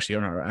who we actually are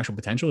and our actual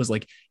potential is,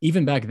 like,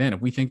 even back then, if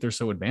we think they're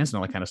so advanced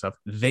and all that kind of stuff,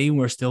 they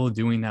were still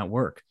doing that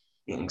work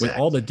with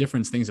all the Exactly.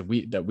 different things that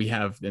we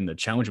have and the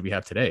challenge that we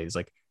have today. Is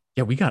like,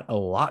 yeah, we got a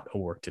lot of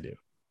work to do.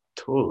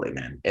 Totally,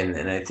 man.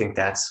 And I think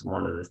that's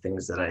one of the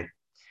things that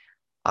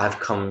I've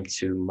come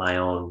to my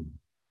own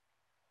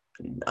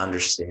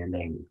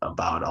understanding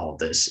about all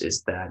this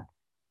is that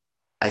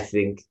I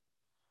think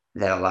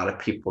that a lot of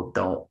people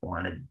don't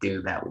want to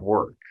do that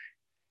work.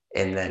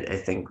 And that I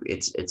think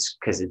it's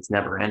because it's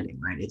never ending,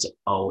 right?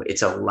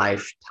 It's a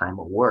lifetime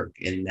of work.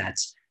 And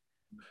that's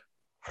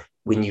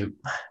when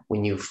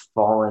you've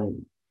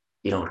fallen,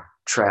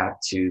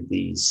 trapped to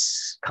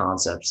these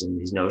concepts and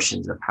these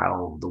notions of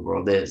how the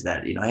world is,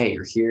 that, hey,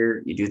 you're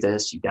here, you do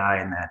this, you die,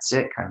 and that's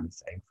it, kind of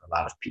thing. For a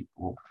lot of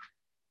people,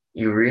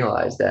 you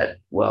realize that,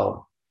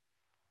 well,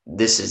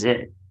 this is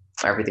it.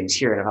 Everything's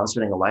here. And if I'm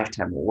spending a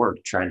lifetime of work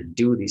trying to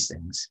do these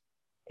things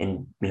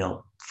and,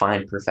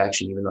 find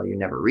perfection, even though you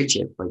never reach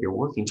it, but you're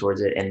working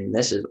towards it, and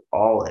this is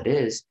all it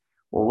is,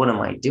 well, what am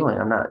I doing?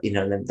 I'm not,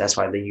 that's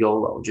why the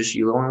YOLO, just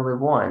you only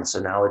live once. So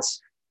now it's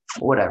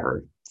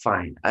whatever,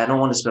 fine. I don't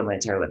want to spend my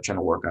entire life trying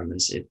to work on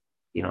this.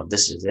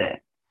 This is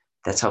it.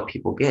 That's how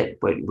people get.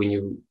 But when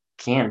you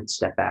can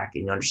step back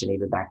and you understand,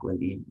 even back when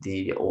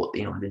the old,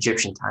 the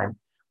Egyptian time,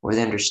 where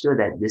they understood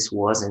that this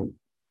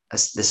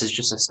is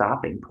just a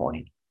stopping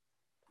point.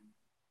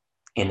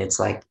 And it's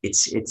like,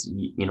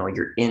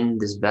 you're in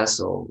this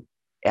vessel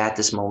at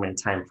this moment in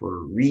time for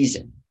a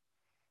reason.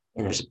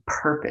 And there's a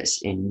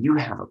purpose, and you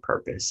have a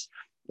purpose,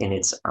 and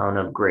it's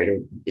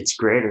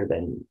greater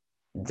than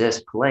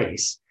this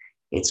place.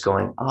 It's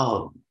going,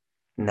 oh,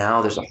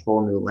 now there's a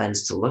whole new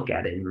lens to look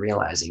at it and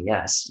realizing,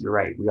 yes, you're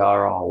right. We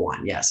are all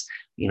one. Yes.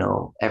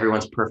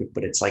 Everyone's perfect,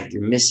 but it's like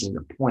you're missing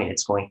the point.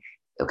 It's going,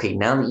 okay,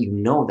 now that you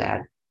know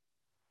that,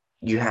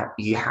 you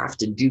have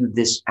to do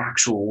this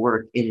actual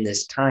work in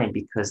this time,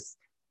 because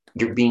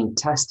you're being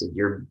tested.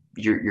 You're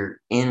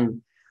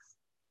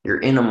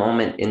in a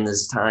moment in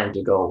this time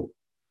to go,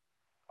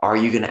 are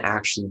you going to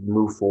actually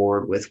move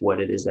forward with what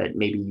it is that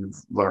maybe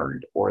you've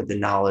learned, or the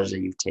knowledge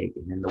that you've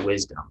taken and the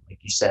wisdom, like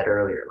you said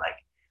earlier? Like,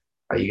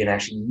 are you going to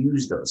actually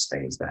use those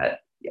things that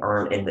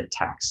aren't in the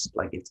text?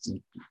 Like,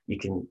 you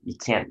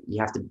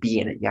have to be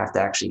in it. You have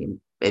to actually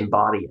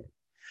embody it.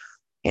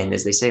 And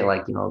as they say,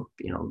 like,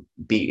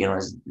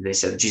 as they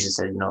said, Jesus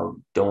said,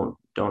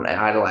 don't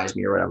idolize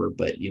me or whatever,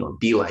 but,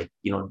 be like,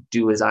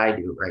 do as I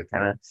do, right?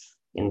 Kind of.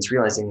 And it's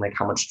realizing like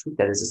how much truth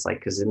that is. It's like,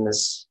 because in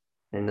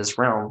this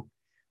realm,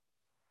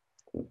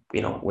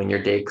 when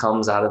your day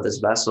comes out of this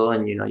vessel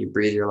and, you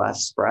breathe your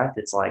last breath,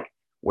 it's like,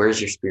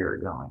 where's your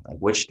spirit going? Like,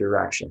 which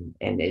direction?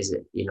 And is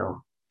it,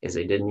 as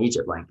they did in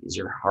Egypt, like, is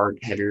your heart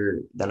heavier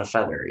than a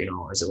feather,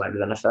 or is it lighter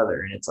than a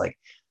feather? And it's like,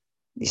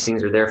 these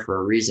things are there for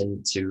a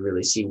reason, to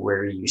really see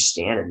where you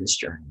stand in this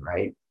journey,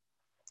 right?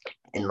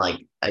 And like,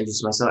 I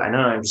just myself, I know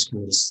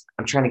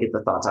I'm trying to get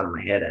the thoughts out of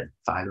my head at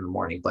 5 in the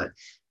morning. But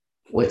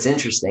what's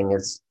interesting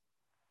is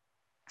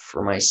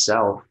for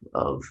myself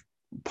of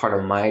part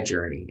of my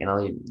journey,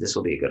 and this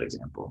will be a good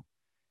example.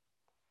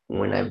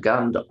 When I've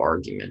gotten to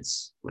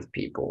arguments with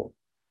people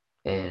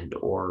and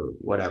or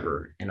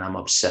whatever, and I'm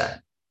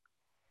upset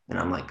and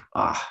I'm like,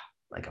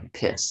 like I'm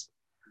pissed.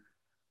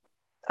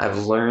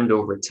 I've learned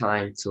over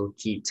time to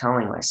keep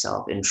telling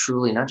myself and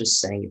truly not just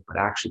saying it, but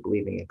actually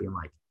believing it, being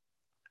like,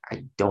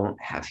 I don't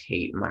have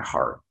hate in my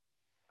heart.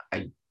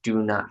 I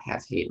do not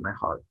have hate in my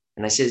heart.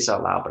 And I say this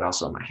out loud, but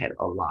also in my head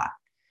a lot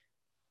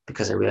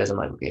because I realize I'm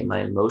like, okay,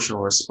 my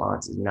emotional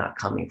response is not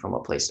coming from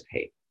a place of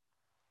hate.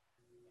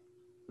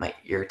 My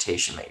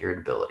irritation, my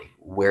irritability,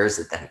 where is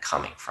it then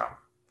coming from?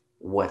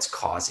 What's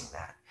causing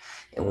that?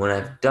 And when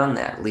I've done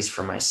that, at least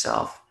for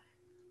myself,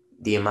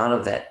 the amount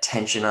of that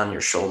tension on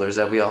your shoulders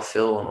that we all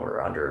feel when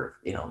we're under,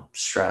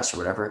 stress or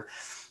whatever,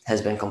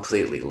 has been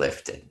completely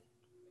lifted.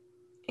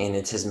 And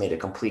it has made a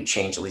complete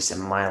change, at least in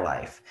my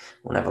life,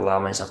 when I've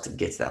allowed myself to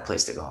get to that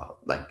place to go,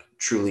 like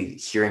truly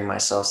hearing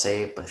myself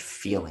say it, but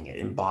feeling it,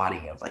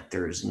 embodying it, like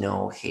there is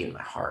no hate in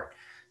my heart.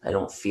 I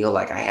don't feel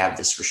like I have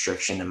this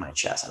restriction in my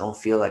chest. I don't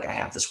feel like I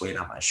have this weight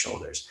on my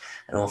shoulders.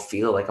 I don't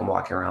feel like I'm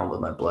walking around with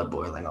my blood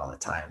boiling all the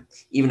time.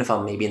 Even if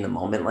I'm maybe in the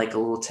moment, like a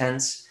little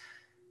tense,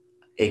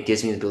 it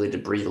gives me the ability to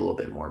breathe a little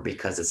bit more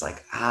because it's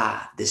like,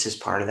 this is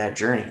part of that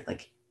journey.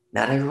 Like,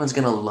 not everyone's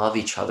going to love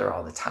each other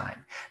all the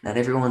time. Not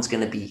everyone's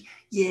going to be,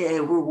 yeah,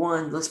 we're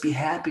one. Let's be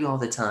happy all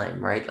the time,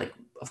 right? Like,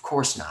 of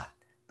course not.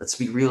 Let's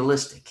be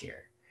realistic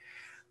here.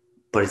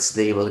 But it's to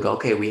be able to go,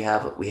 okay, we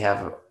have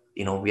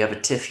a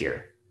tiff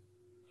here.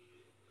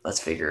 Let's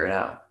figure it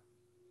out.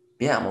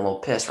 Yeah, I'm a little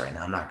pissed right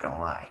now. I'm not going to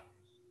lie.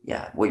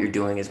 Yeah, what you're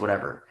doing is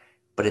whatever.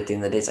 But at the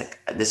end of the day, it's like,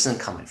 this isn't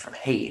coming from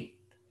hate.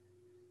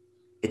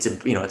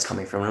 It's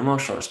coming from an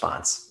emotional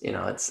response.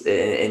 It's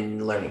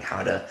in learning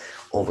how to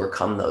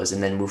overcome those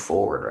and then move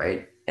forward,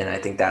 right? And I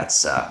think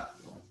that's a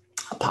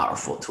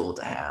powerful tool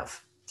to have.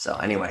 So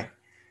anyway.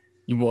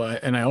 Well,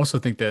 and I also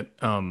think that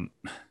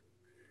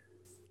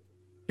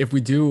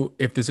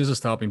if this is a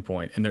stopping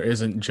point and there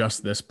isn't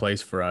just this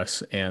place for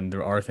us, and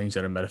there are things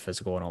that are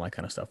metaphysical and all that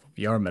kind of stuff,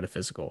 we are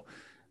metaphysical,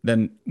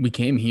 then we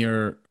came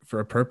here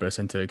for a purpose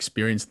and to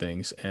experience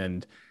things.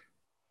 And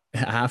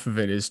half of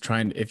it is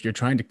if you're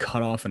trying to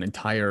cut off an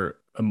entire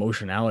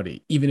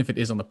emotionality, even if it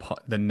is on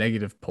the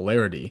negative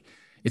polarity,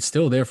 it's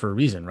still there for a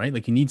reason, right?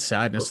 Like you need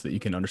sadness so that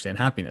you can understand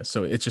happiness.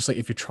 So it's just like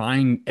if you're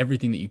trying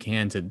everything that you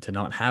can to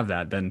not have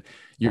that, then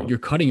you're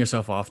cutting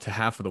yourself off to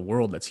half of the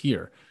world that's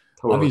here.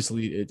 Totally.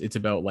 Obviously, it's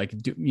about like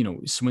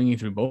swinging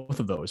through both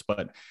of those,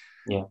 but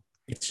Yeah.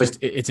 it's But just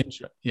it's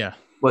interesting. Yeah.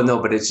 well,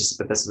 no, but this is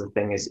the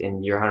thing is,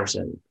 and you're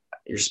 100%,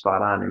 you're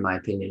spot on in my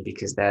opinion,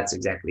 because that's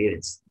exactly it.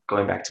 It's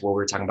going back to what we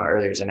were talking about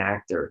earlier as an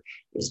actor,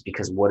 is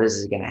because what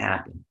is going to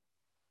happen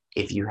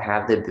if you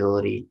have the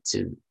ability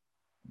to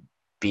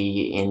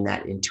be in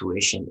that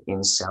intuition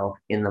in self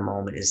in the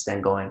moment, is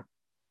then going,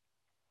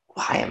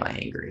 why am I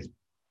angry?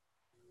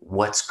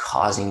 What's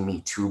causing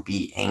me to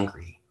be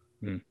angry?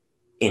 Mm.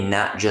 In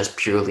not just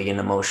purely an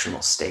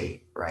emotional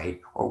state,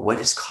 right? Or what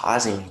is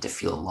causing me to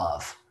feel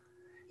love?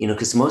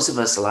 Because most of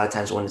us, a lot of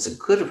times when it's a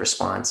good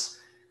response,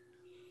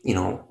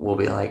 we'll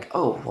be like,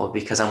 oh, well,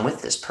 because I'm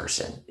with this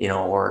person,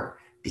 or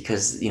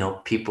because,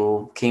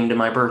 people came to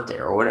my birthday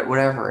or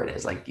whatever it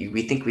is. Like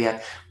we think we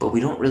have, but we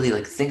don't really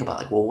like think about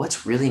like, well,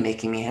 what's really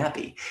making me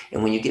happy?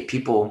 And when you get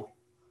people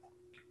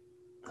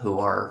who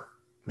are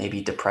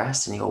maybe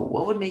depressed and you go,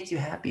 what would make you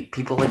happy?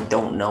 People like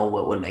don't know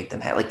what would make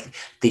them happy. Like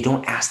they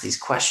don't ask these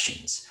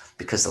questions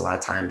because a lot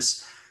of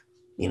times,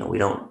 we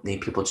don't,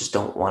 people just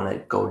don't want to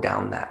go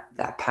down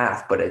that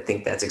path. But I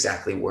think that's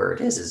exactly where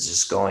it is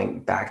just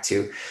going back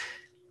to,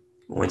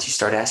 once you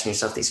start asking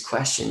yourself these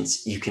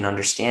questions, you can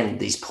understand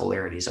these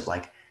polarities of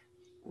like,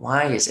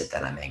 why is it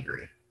that I'm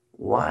angry?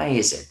 Why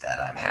is it that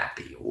I'm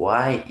happy?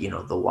 Why,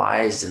 the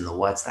whys and the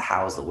what's, the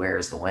hows, the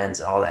where's, the when's,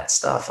 and all that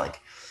stuff, like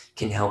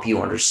can help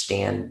you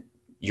understand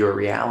your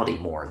reality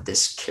more,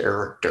 this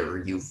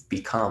character you've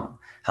become.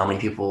 How many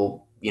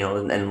people,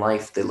 in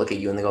life, they look at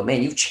you and they go,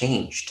 man, you've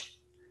changed.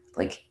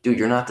 Like, dude,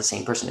 you're not the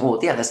same person. Well,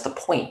 yeah, that's the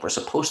point. We're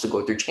supposed to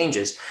go through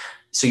changes.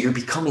 So you're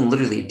becoming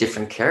literally a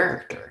different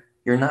character.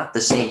 You're not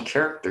the same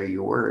character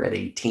you were at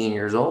 18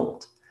 years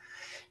old.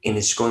 And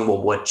it's going,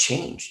 well, what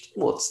changed?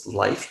 Well, it's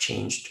life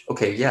changed.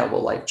 Okay, yeah,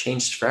 well, life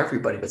changed for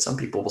everybody, but some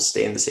people will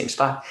stay in the same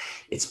spot.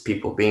 It's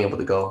people being able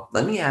to go,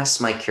 let me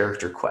ask my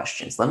character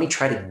questions. Let me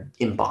try to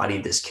embody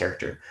this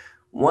character.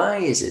 Why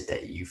is it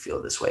that you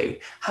feel this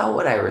way? How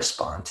would I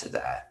respond to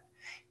that?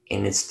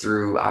 And it's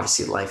through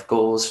obviously life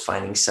goals,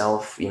 finding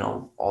self,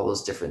 all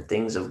those different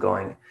things of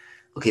going,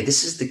 okay,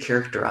 this is the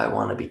character I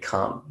want to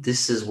become.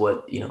 This is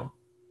what,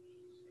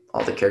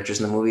 all the characters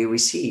in the movie we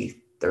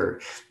see.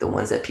 They're the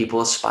ones that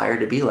people aspire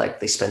to be like.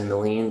 They spend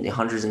millions,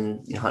 hundreds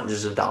and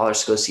hundreds of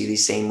dollars to go see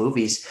these same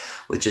movies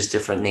with just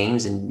different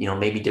names and,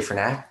 maybe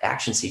different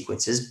action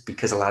sequences,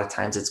 because a lot of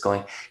times it's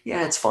going,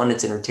 yeah, it's fun,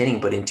 it's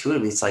entertaining, but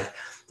intuitively it's like,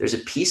 there's a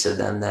piece of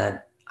them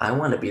that I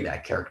want to be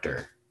that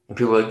character. And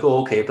people are like,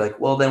 oh, okay. But like,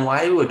 well, then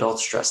why do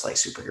adults dress like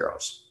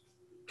superheroes?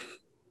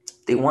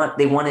 They want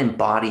to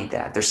embody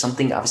that. There's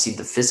something, obviously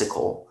the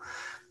physical,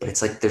 but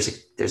it's like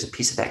there's a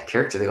piece of that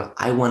character. They go,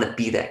 I want to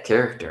be that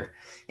character.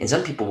 And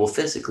some people will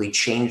physically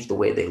change the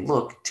way they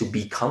look to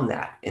become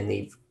that. And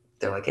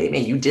they're like, hey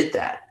man, you did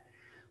that.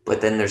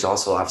 But then there's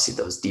also obviously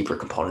those deeper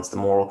components, the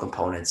moral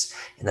components.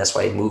 And that's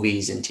why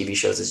movies and TV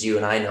shows, as you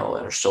and I know,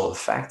 are so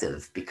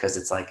effective, because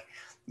it's like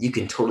you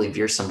can totally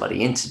veer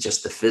somebody into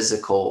just the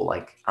physical,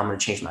 like, I'm going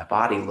to change my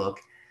body look,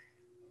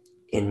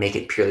 and make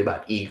it purely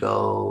about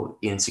ego,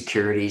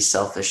 insecurity,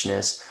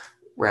 selfishness,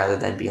 rather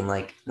than being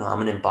like, no, I'm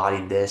going to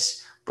embody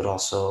this, but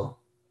also,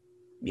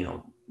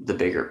 the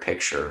bigger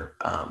picture,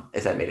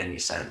 if that made any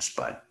sense.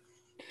 But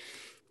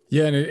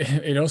Yeah, and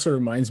it also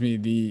reminds me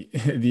the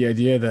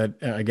idea that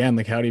again,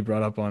 like Howdy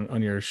brought up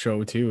on your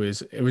show too,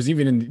 is it was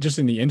even in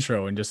the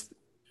intro, and just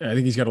I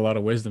think he's got a lot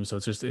of wisdom, so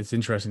it's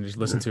interesting to just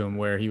listen to him,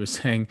 where he was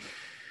saying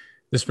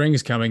the spring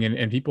is coming,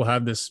 and people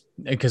have this,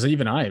 because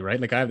even I,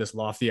 right, like I have this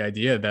lofty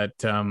idea that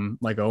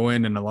like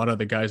Owen and a lot of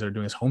the guys that are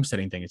doing this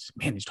homesteading thing, it's,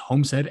 man, just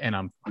homestead and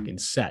I'm fucking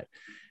set.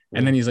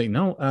 And then he's like,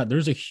 no,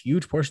 there's a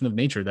huge portion of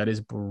nature that is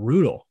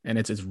brutal, and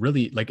it's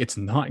really like it's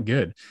not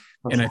good.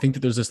 And I think that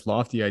there's this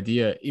lofty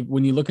idea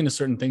when you look into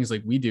certain things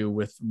like we do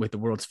with the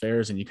World's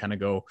Fairs, and you kind of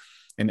go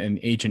and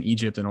ancient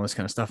Egypt and all this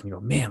kind of stuff, and you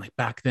go, man, like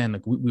back then,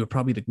 like we were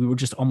probably like we were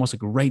just almost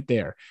like right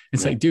there.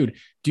 It's like, dude,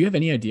 do you have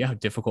any idea how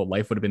difficult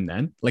life would have been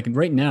then? Like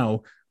right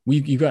now,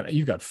 you've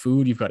got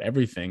food, you've got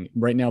everything.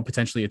 Right now,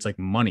 potentially it's like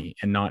money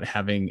and not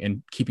having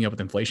and keeping up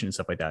with inflation and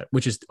stuff like that,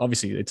 which is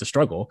obviously it's a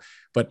struggle.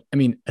 But I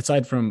mean,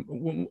 aside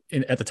from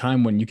at the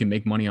time when you can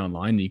make money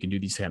online and you can do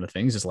these kind of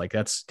things, is like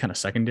that's kind of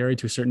secondary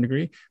to a certain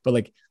degree. But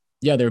like,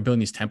 yeah, they were building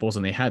these temples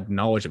and they had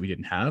knowledge that we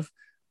didn't have.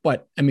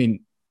 But I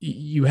mean,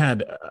 you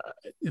had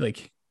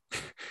like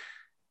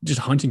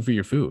just hunting for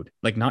your food,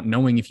 like not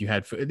knowing if you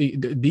had food,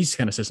 these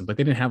kind of systems. Like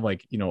they didn't have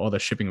like, all the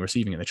shipping,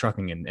 receiving, and the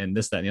trucking and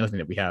this, that, and the other thing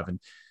that we have. And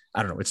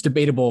I don't know, it's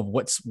debatable of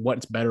what's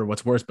better,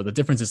 what's worse. But the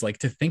difference is like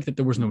to think that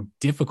there was no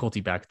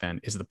difficulty back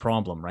then is the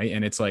problem, right?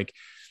 And it's like,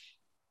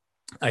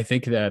 I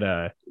think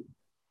that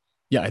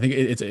yeah, I think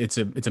it's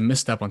a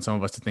misstep on some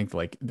of us to think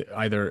like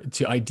either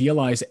to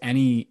idealize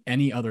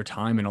any other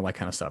time and all that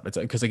kind of stuff. It's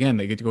because again,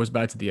 like, it goes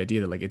back to the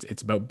idea that like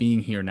it's about being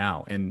here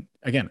now. And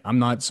again, I'm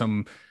not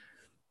some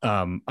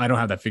I don't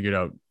have that figured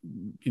out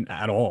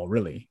at all,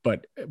 really.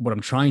 But what I'm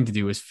trying to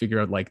do is figure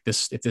out like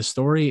this: if this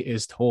story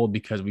is told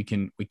because we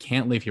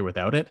can't live here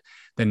without it,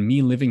 then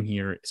me living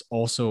here is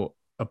also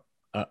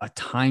a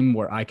time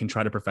where I can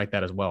try to perfect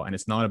that as well. And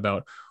it's not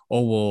about,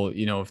 oh well,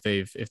 if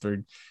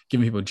they're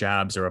giving people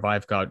jabs, or if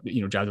I've got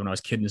jabs when I was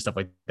a kid and stuff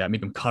like that,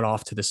 maybe I'm cut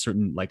off to this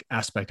certain like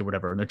aspect or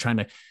whatever, and they're trying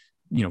to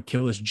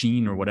kill this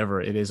gene or whatever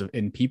it is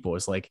in people.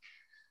 It's like,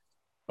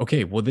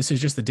 okay, well, this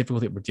is just the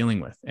difficulty that we're dealing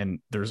with. And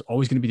there's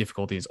always going to be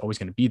difficulty. It's always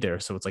going to be there.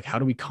 So it's like, how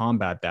do we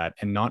combat that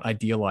and not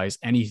idealize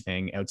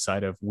anything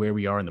outside of where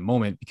we are in the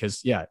moment?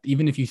 Because yeah,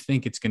 even if you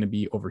think it's going to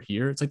be over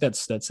here, it's like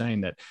that's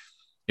saying that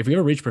if we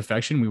ever reach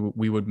perfection,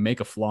 we would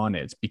make a flaw in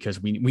it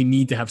because we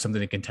need to have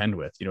something to contend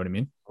with. You know what I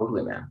mean?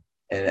 totally, man.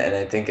 And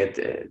I think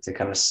to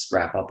kind of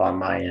wrap up on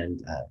my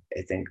end,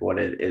 I think what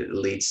it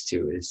leads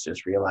to is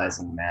just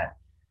realizing that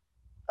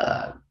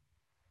uh,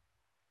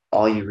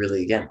 all you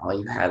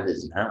have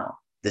is now.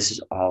 This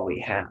is all we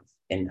have.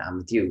 And I'm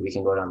with you. We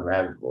can go down the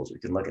rabbit holes. We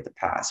can look at the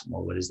past.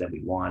 Well, what is that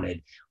we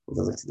wanted? We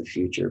can look to the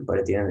future. But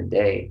at the end of the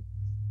day,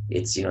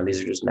 it's, these are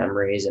just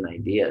memories and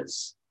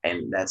ideas.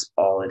 And that's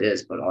all it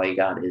is. But all you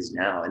got is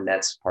now. And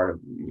that's part of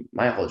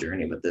my whole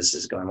journey with this,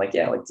 is going like,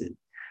 yeah, like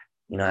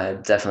I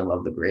definitely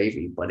love the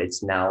gravy, but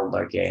it's now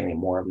like getting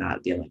more of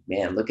not being like,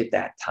 man, look at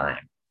that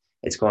time.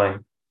 It's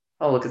going,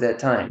 oh, look at that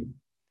time.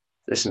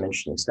 There's some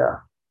interesting stuff.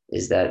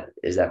 Is that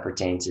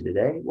pertaining to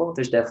today? Well,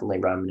 there's definitely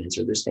remnants,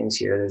 or there's things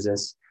here, there's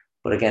this.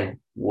 But again,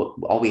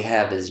 all we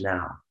have is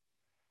now.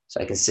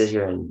 So I can sit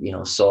here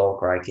and,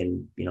 sulk, or I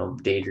can,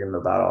 daydream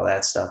about all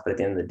that stuff. But at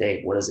the end of the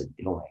day, what is it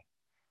doing?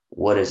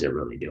 What is it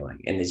really doing?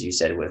 And as you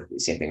said, with the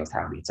same thing with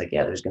Howdy, it's like,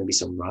 yeah, there's going to be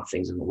some rough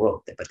things in the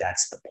world, but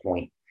that's the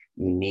point.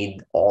 You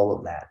need all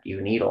of that.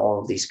 You need all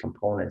of these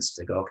components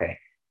to go, okay,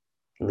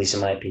 at least in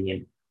my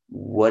opinion,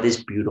 what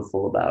is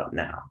beautiful about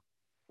now?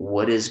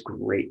 What is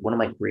great? What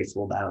am I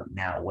grateful about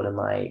now?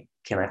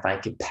 Can I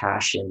find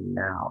compassion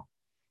now?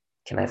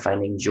 Can I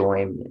find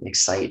enjoyment,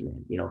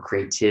 excitement,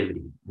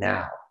 creativity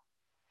now?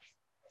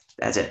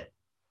 That's it.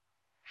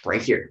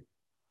 Right here.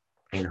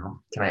 Can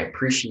I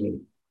appreciate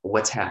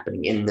what's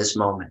happening in this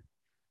moment?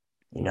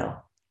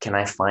 Can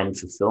I find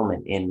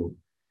fulfillment in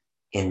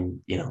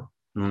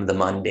the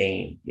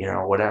mundane,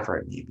 whatever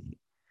it may be.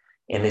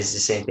 And it's the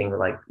same thing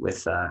like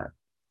with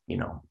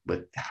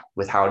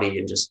with Howdy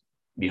and just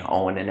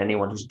Owen and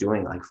anyone who's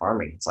doing like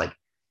farming. It's like,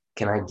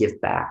 can I give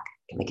back?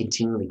 Can I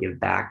continually give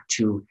back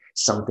to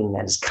something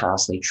that is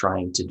constantly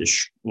trying to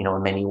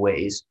in many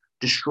ways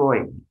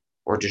destroy me,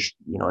 or just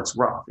it's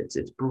rough, it's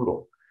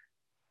brutal.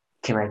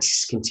 Can I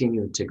just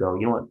continue to go,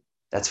 what,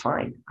 that's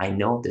fine. I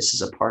know this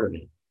is a part of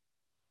it,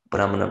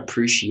 but I'm going to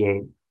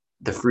appreciate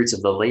the fruits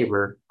of the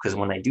labor, because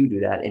when I do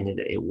that and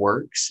it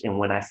works, and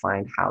when I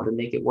find how to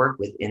make it work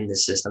within the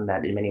system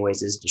that in many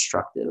ways is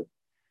destructive,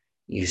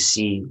 you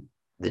see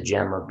the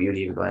gem of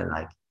beauty of going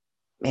like,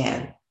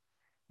 man,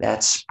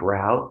 that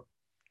sprout,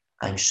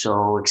 I'm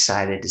so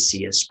excited to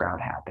see a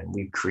sprout happen.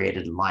 We've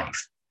created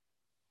life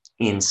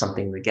in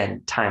something,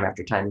 again, time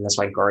after time. And that's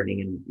why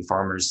gardening and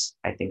farmers,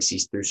 I think,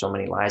 sees through so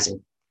many lies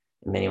and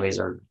in many ways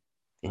are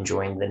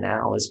enjoying the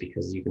now, is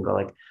because you can go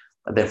like,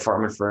 I've been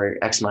farming for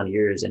X amount of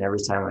years, and every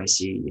time I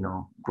see,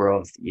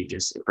 growth,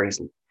 it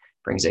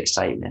brings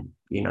excitement.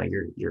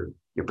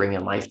 You're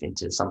bringing life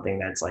into something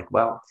that's like,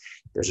 well,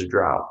 there's a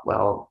drought.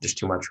 Well, there's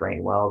too much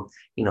rain. Well,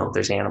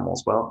 there's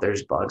animals. Well,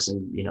 there's bugs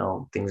and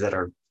things that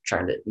are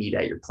trying to eat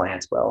at your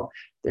plants. Well,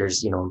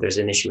 there's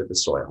an issue with the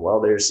soil.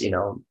 Well, there's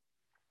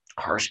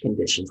harsh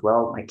conditions.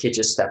 Well, my kid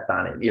just stepped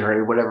on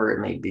it. Whatever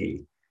it may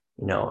be.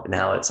 Now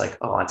it's like,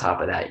 oh, on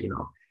top of that,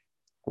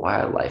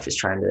 wildlife is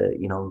trying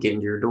to get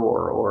into your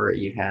door, or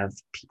you have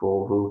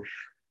people who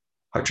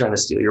are trying to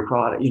steal your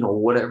product,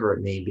 whatever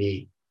it may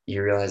be.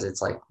 You realize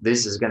it's like,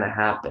 this is going to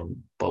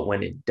happen, but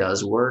when it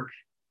does work,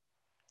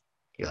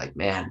 you're like,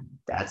 man,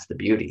 that's the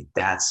beauty.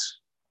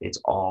 It's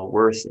all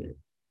worth it.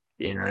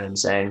 You know what I'm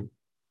saying?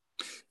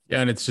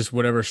 Yeah, and it's just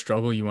whatever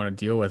struggle you want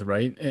to deal with,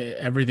 right?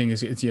 Everything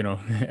is, it's,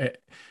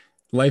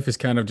 life is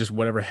kind of just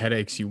whatever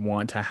headaches you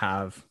want to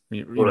have.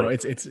 Totally.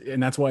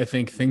 And that's why I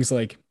think things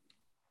like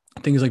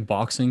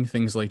boxing,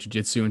 things like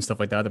jujitsu and stuff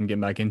like that I'm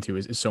getting back into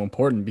is so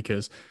important,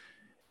 because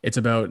it's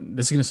about,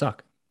 this is gonna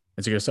suck.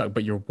 It's gonna suck,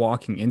 but you're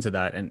walking into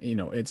that, and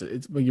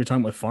it's what you're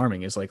talking about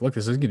farming is like, look,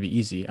 this isn't gonna be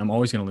easy. I'm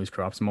always gonna lose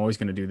crops. I'm always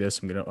gonna do this.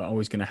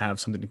 Always gonna have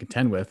something to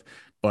contend with,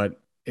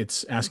 but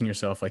it's asking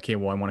yourself like, hey,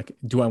 well,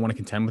 do I want to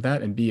contend with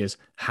that? And B is,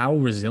 how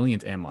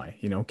resilient am I?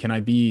 Can I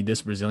be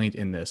this resilient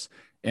in this?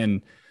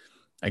 And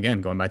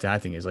again, going back to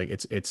acting, is like,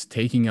 it's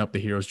taking up the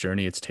hero's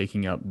journey. It's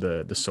taking up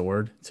the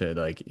sword to,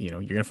 like,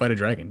 you're gonna fight a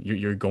dragon.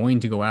 You're going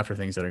to go after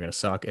things that are gonna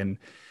suck. And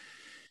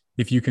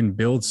if you can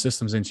build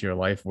systems into your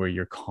life where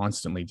you're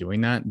constantly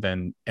doing that,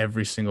 then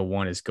every single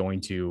one is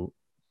going to,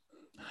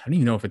 I don't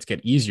even know if it's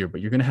get easier,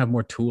 but you're gonna have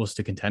more tools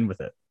to contend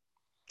with it.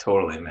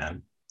 Totally,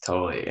 man.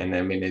 Totally. And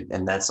I mean,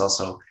 and that's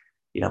also,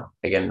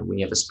 again, when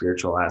you have a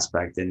spiritual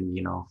aspect, and,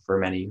 for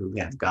many who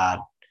have God,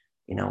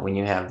 when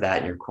you have that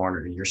in your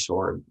corner, your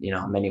sword,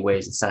 in many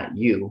ways, it's not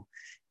you.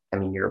 I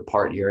mean, you're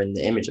in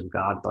the image of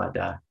God, but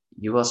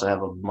you also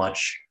have a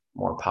much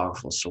more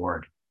powerful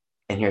sword.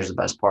 And here's the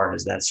best part,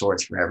 is that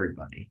sword's for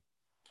everybody.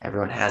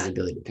 Everyone has the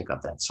ability to pick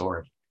up that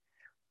sword,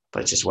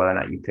 but it's just whether or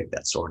not you pick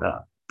that sword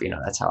up.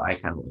 That's how I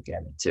kind of look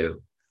at it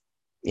too.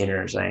 You know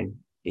what I'm saying?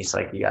 It's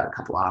like, you got a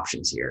couple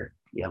options here.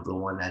 You have the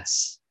one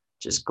that's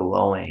just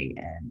glowing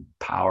and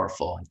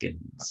powerful and can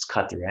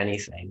cut through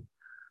anything,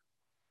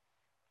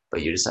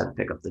 but you just have to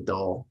pick up the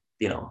dull,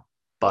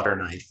 butter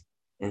knife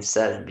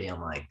instead, and being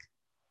like,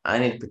 I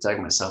need to protect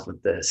myself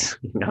with this.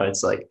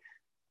 It's like,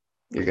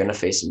 you're gonna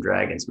face some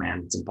dragons,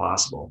 man. It's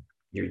impossible.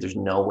 There's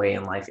no way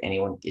in life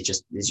anyone. It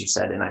just, as you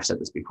said, and I've said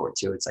this before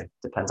too. It's like,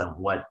 depends on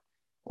what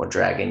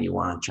dragon you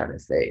want to try to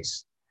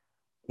face,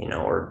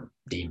 or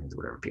demons,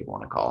 whatever people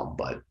want to call them.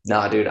 But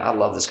no, dude, I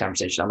love this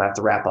conversation. I'm gonna have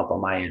to wrap up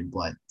on my end,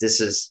 but this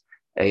is,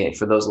 again,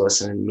 for those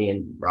listening, me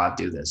and Rob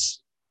do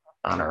this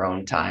on our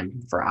own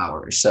time for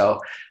hours. So,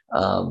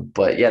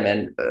 but yeah,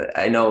 man,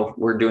 I know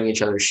we're doing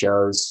each other's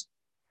shows.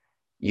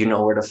 You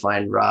know where to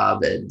find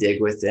Rob at Dig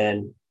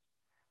Within.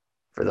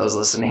 For those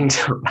listening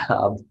to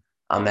Rob,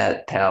 I'm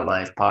at Pal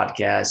Life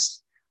Podcast.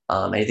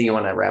 Anything you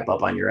want to wrap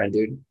up on your end,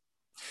 dude?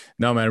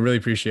 No, man, I really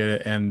appreciate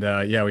it. And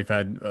yeah, we've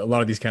had a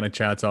lot of these kind of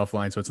chats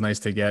offline, so it's nice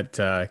to get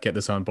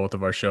this on both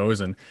of our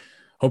shows, and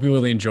hope you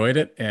really enjoyed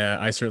it.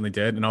 I certainly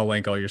did, and I'll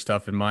link all your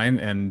stuff in mine.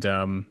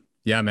 And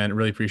yeah, man,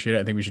 really appreciate it.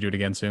 I think we should do it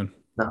again soon.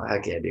 No,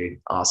 heck yeah, dude.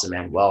 Awesome,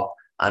 man. Well,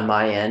 on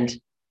my end,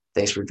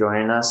 thanks for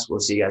joining us. We'll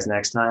see you guys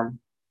next time.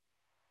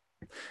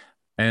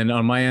 And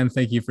on my end,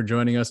 thank you for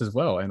joining us as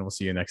well, and we'll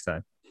see you next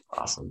time.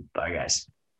 Awesome. Bye, guys.